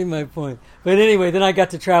I made my point. But anyway, then I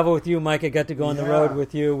got to travel with you, Mike. I got to go on the road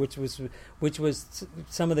with you, which was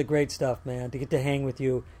some of the great stuff, man. To get to hang with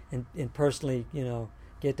you and personally,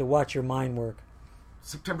 get to watch your mind work.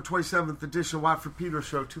 September 27th edition, Watt for Pedro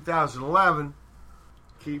Show 2011.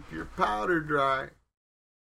 Keep your powder dry.